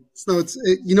you. So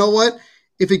you know what?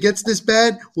 If it gets this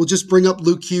bad, we'll just bring up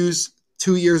Luke Hughes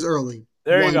 2 years early.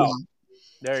 There Why you go. not?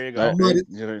 There you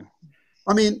go.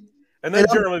 I mean, and then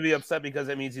Jeremy will be upset because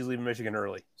that means he's leaving Michigan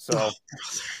early. So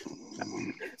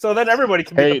then everybody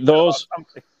can be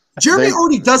Jeremy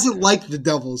already doesn't like the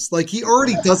Devils. Like, he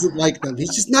already doesn't like them.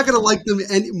 He's just not going to like them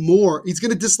anymore. He's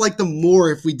going to dislike them more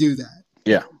if we do that.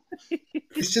 Yeah.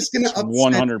 He's just going to upset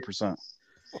 100%.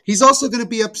 He's also going to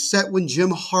be upset when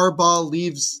Jim Harbaugh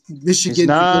leaves Michigan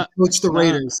to coach the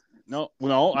Raiders. No,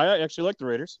 I actually like the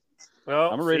Raiders. Well,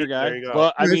 I'm a Raider guy.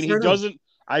 But, I mean, he doesn't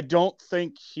 – I don't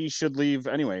think he should leave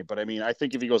anyway. But, I mean, I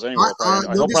think if he goes anywhere,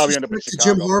 he'll probably end up in Chicago.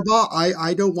 Jim Harbaugh,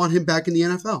 I don't want him back in the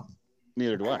NFL.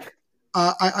 Neither do I.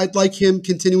 I'd like him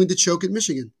continuing to choke at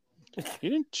Michigan. He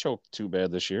didn't choke too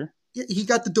bad this year. Yeah, he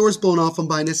got the doors blown off him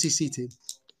by an SEC team.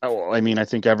 Oh, well, I mean, I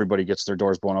think everybody gets their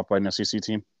doors blown off by an SEC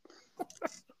team.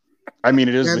 I mean,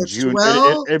 it is the junior.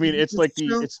 I mean, it's like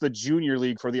it's the junior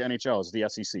league for the NHL. It's the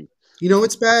SEC. You know,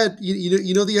 it's bad.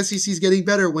 You know the SEC is getting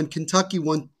better when Kentucky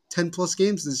won 10+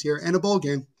 games this year and a bowl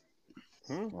game.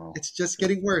 Wow. It's just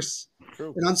getting worse.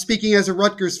 True. And I'm speaking as a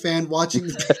Rutgers fan watching.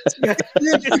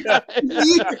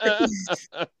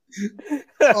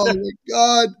 Oh my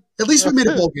God! At least we made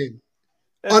a bowl game.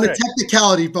 That's on a right.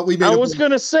 technicality, but we made. I was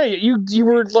gonna say you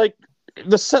were like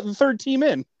the third team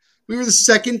in. We were the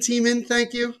second team in.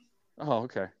 Thank you. Oh,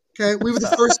 okay. Okay, we were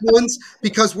the first ones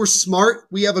because we're smart.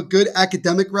 We have a good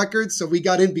academic record, so we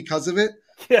got in because of it.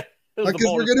 Yeah, because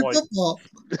we're good at football.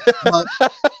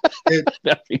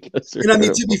 And I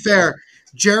mean, to be fair,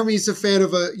 Jeremy's a fan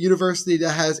of a university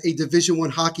that has a Division I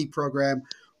hockey program,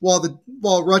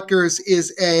 while Rutgers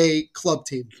is a club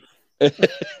team.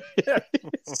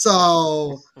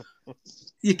 So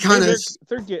you kind of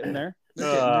they're getting there.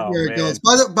 There it goes.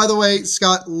 By the way,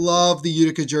 Scott, love the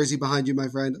Utica jersey behind you, my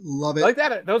friend. Love it. Like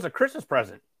that. That was a Christmas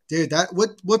present. Dude, that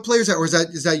what player is that? Or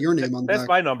is that your name on the That's back?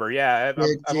 my number. Yeah, Yeah,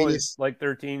 I've always like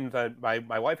 13.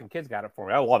 My wife and kids got it for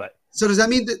me. I love it. So does that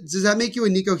make you a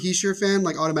Nico Hischier fan,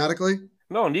 like automatically?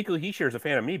 No, Nico Hischier is a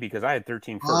fan of me because I had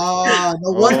 13 first. Ah,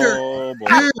 no wonder. Oh,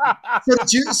 boy.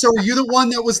 Dude, so were you the one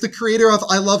that was the creator of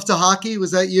I Love to Hockey?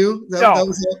 Was that you? No.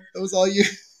 That was all you?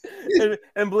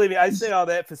 and believe me, I say all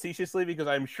that facetiously because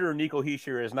I'm sure Nico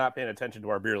Hischier is not paying attention to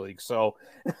our beer league. So,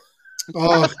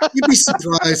 you'd be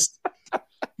surprised.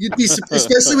 You'd be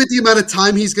surprised, especially with the amount of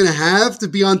time he's going to have to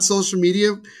be on social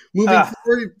media moving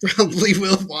forward. He probably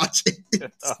will watch it.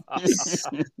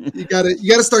 You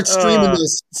gotta start streaming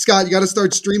those, Scott. You got to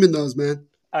start streaming those, man.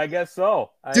 I guess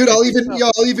so, dude. I'll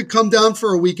even come down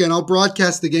for a weekend. I'll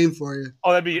broadcast the game for you.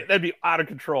 Oh, that'd be out of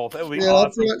control. That would be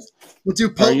awesome. We'll do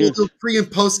pre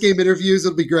and post game interviews.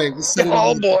 It'll be great. We'll set it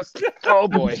oh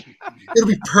boy, it'll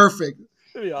be perfect.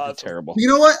 It'd be awesome. Terrible. You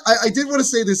know what? I did want to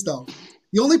say this though.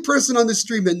 The only person on this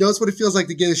stream that knows what it feels like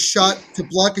to get a shot, to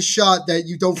block a shot that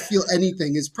you don't feel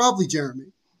anything, is probably Jeremy.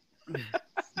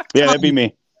 Yeah, that'd be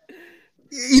me.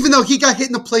 Even though he got hit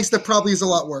in a place that probably is a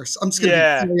lot worse. I'm just going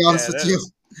to be very honest with you.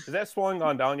 Is that swelling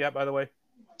gone down yet, by the way?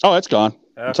 Oh, it's gone.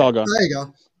 Okay. It's all gone. There you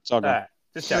go. It's all gone.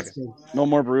 Just checking. No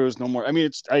more bruise. No more. I mean,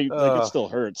 it still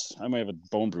hurts. I might have a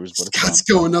bone bruise, but Scott's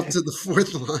going up to the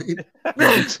fourth line.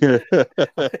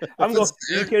 I'm going. Are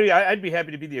you kidding me? I'd be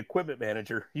happy to be the equipment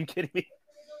manager. Are you kidding me?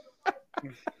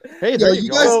 Hey, there you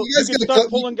go. You can start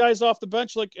pulling guys off the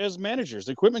bench like as managers,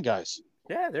 equipment guys.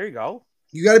 Yeah, there you go.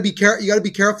 You got to be careful. You got to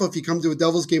be careful if you come to a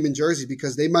Devils game in Jersey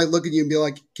because they might look at you and be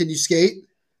like, "Can you skate?"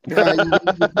 You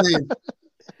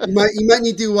might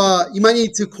need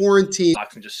to quarantine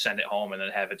and just send it home and then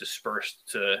have it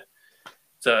dispersed to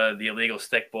the illegal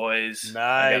stick boys.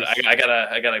 Nice. I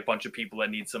got a bunch of people that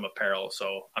need some apparel,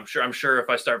 so I'm sure if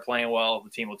I start playing well, the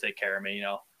team will take care of me.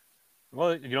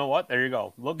 Well, you know what? There you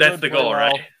go. That's the goal,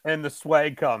 right? And the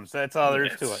swag comes. That's all there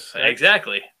is to it. Right?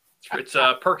 Exactly. It's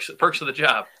perks of the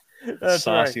job. That's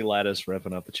Saucy right. Lettuce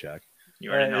ripping up the check.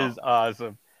 You already know. Is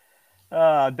awesome.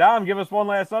 Dom, give us one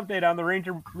last update on the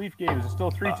Ranger Leaf game. Is it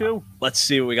still 3-2? Let's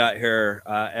see what we got here.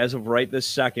 As of right this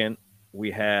second,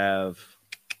 we have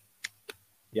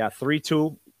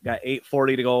 3-2. Got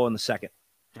 8:40 to go in the second.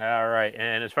 All right.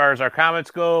 And as far as our comments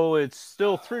go, it's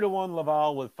still 3-1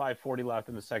 Laval with 5:40 left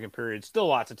in the second period. Still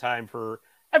lots of time for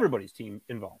everybody's team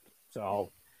involved.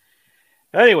 So,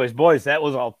 anyways, boys, that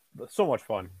was all so much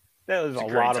fun. That was a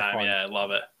lot of fun. Yeah, I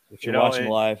love it. If you're watching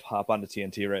live, hop onto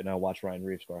TNT right now. Watch Ryan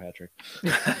Reeves score a hat trick.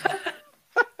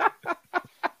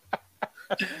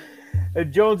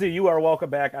 Jonesy, you are welcome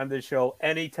back on this show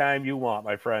anytime you want,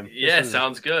 my friend. Yeah,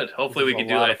 sounds good. Hopefully we can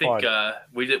do that. I think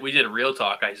we did a real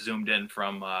talk. I zoomed in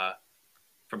from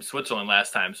Switzerland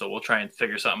last time, so we'll try and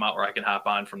figure something out where I can hop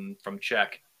on from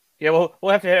Czech. Yeah, well,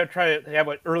 we'll have to try to have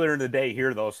it earlier in the day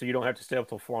here, though, so you don't have to stay up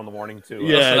till 4 a.m. too.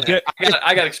 Yeah,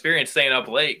 I got experience staying up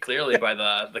late. Clearly by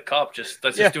the cup.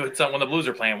 Let's just do it when the Blues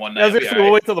are playing one night.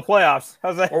 We'll wait till the playoffs.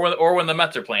 How's that? Or when the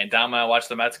Mets are playing. Dom and I watch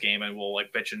the Mets game, and we'll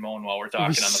bitch and moan while we're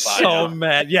talking on the pod. So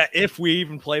mad. Yeah, if we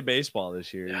even play baseball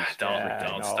this year. Don't start.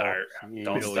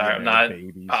 Don't start. I'm not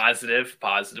positive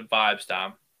vibes,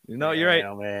 Dom. You're right.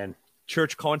 Oh, man.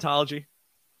 Church coentology.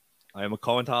 I am a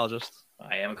coentologist.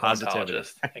 I am a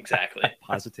cosmetologist. Exactly.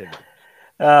 Positivity.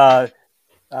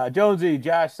 Jonesy,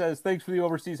 Josh says, thanks for the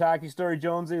overseas hockey story,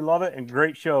 Jonesy. Love it and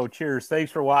great show. Cheers.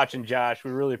 Thanks for watching, Josh. We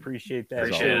really appreciate that.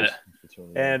 Appreciate it.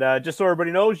 And just so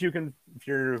everybody knows, you can, if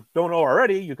you don't know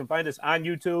already, you can find us on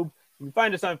YouTube. You can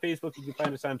find us on Facebook. You can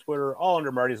find us on Twitter, all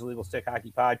under Marty's Illegal Stick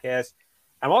Hockey Podcast.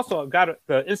 I'm also got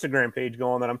the Instagram page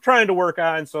going that I'm trying to work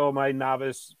on. So my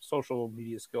novice social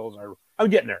media skills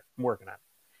I'm getting there. I'm working on it.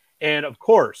 And of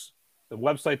course, the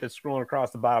website that's scrolling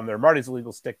across the bottom there,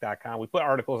 martysillegalstick.com. We put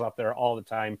articles up there all the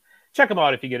time. Check them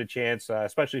out if you get a chance,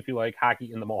 especially if you like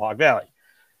hockey in the Mohawk Valley.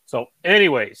 So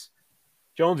anyways,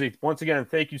 Jonesy, once again,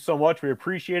 thank you so much. We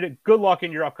appreciate it. Good luck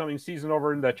in your upcoming season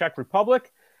over in the Czech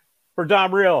Republic. For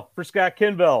Dom Real, for Scott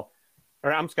Kinville,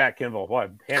 or I'm Scott Kinville. Boy,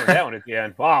 I'm handing that one at the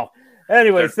end. Wow.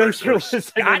 Anyways, thanks for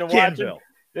listening and watching.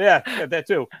 Yeah, that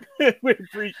too. We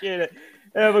appreciate it.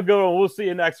 Have a good one. We'll see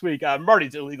you next week on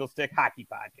Marty's Illegal Stick Hockey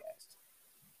Podcast.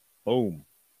 Boom.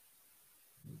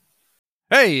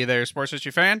 Hey there, sports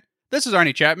history fan. This is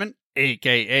Arnie Chapman,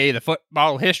 a.k.a. the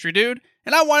Football History Dude,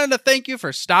 and I wanted to thank you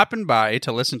for stopping by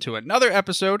to listen to another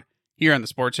episode here on the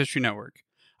Sports History Network.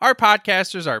 Our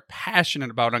podcasters are passionate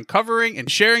about uncovering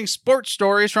and sharing sports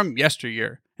stories from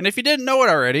yesteryear. And if you didn't know it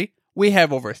already, we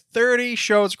have over 30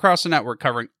 shows across the network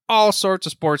covering all sorts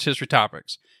of sports history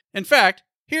topics. In fact,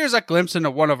 here's a glimpse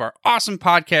into one of our awesome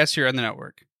podcasts here on the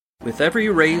network. With every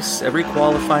race, every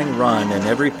qualifying run, and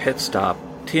every pit stop,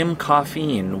 Tim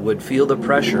Coffeen would feel the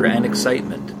pressure and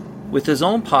excitement. With his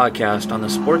own podcast on the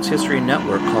Sports History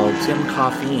Network called Tim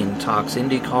Coffeen Talks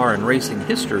IndyCar and Racing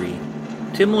History,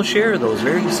 Tim will share those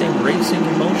very same racing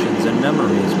emotions and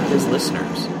memories with his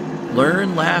listeners.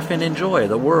 Learn, laugh, and enjoy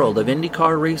the world of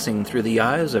IndyCar racing through the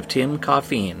eyes of Tim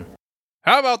Coffeen.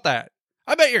 How about that?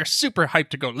 I bet you're super hyped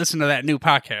to go listen to that new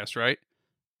podcast, right?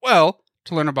 Well,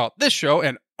 to learn about this show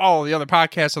and all the other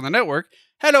podcasts on the network,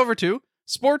 head over to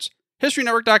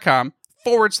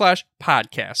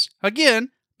sportshistorynetwork.com/podcasts.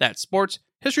 Again, that's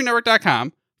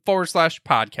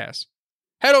sportshistorynetwork.com/podcasts.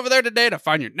 Head over there today to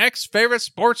find your next favorite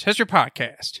sports history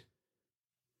podcast.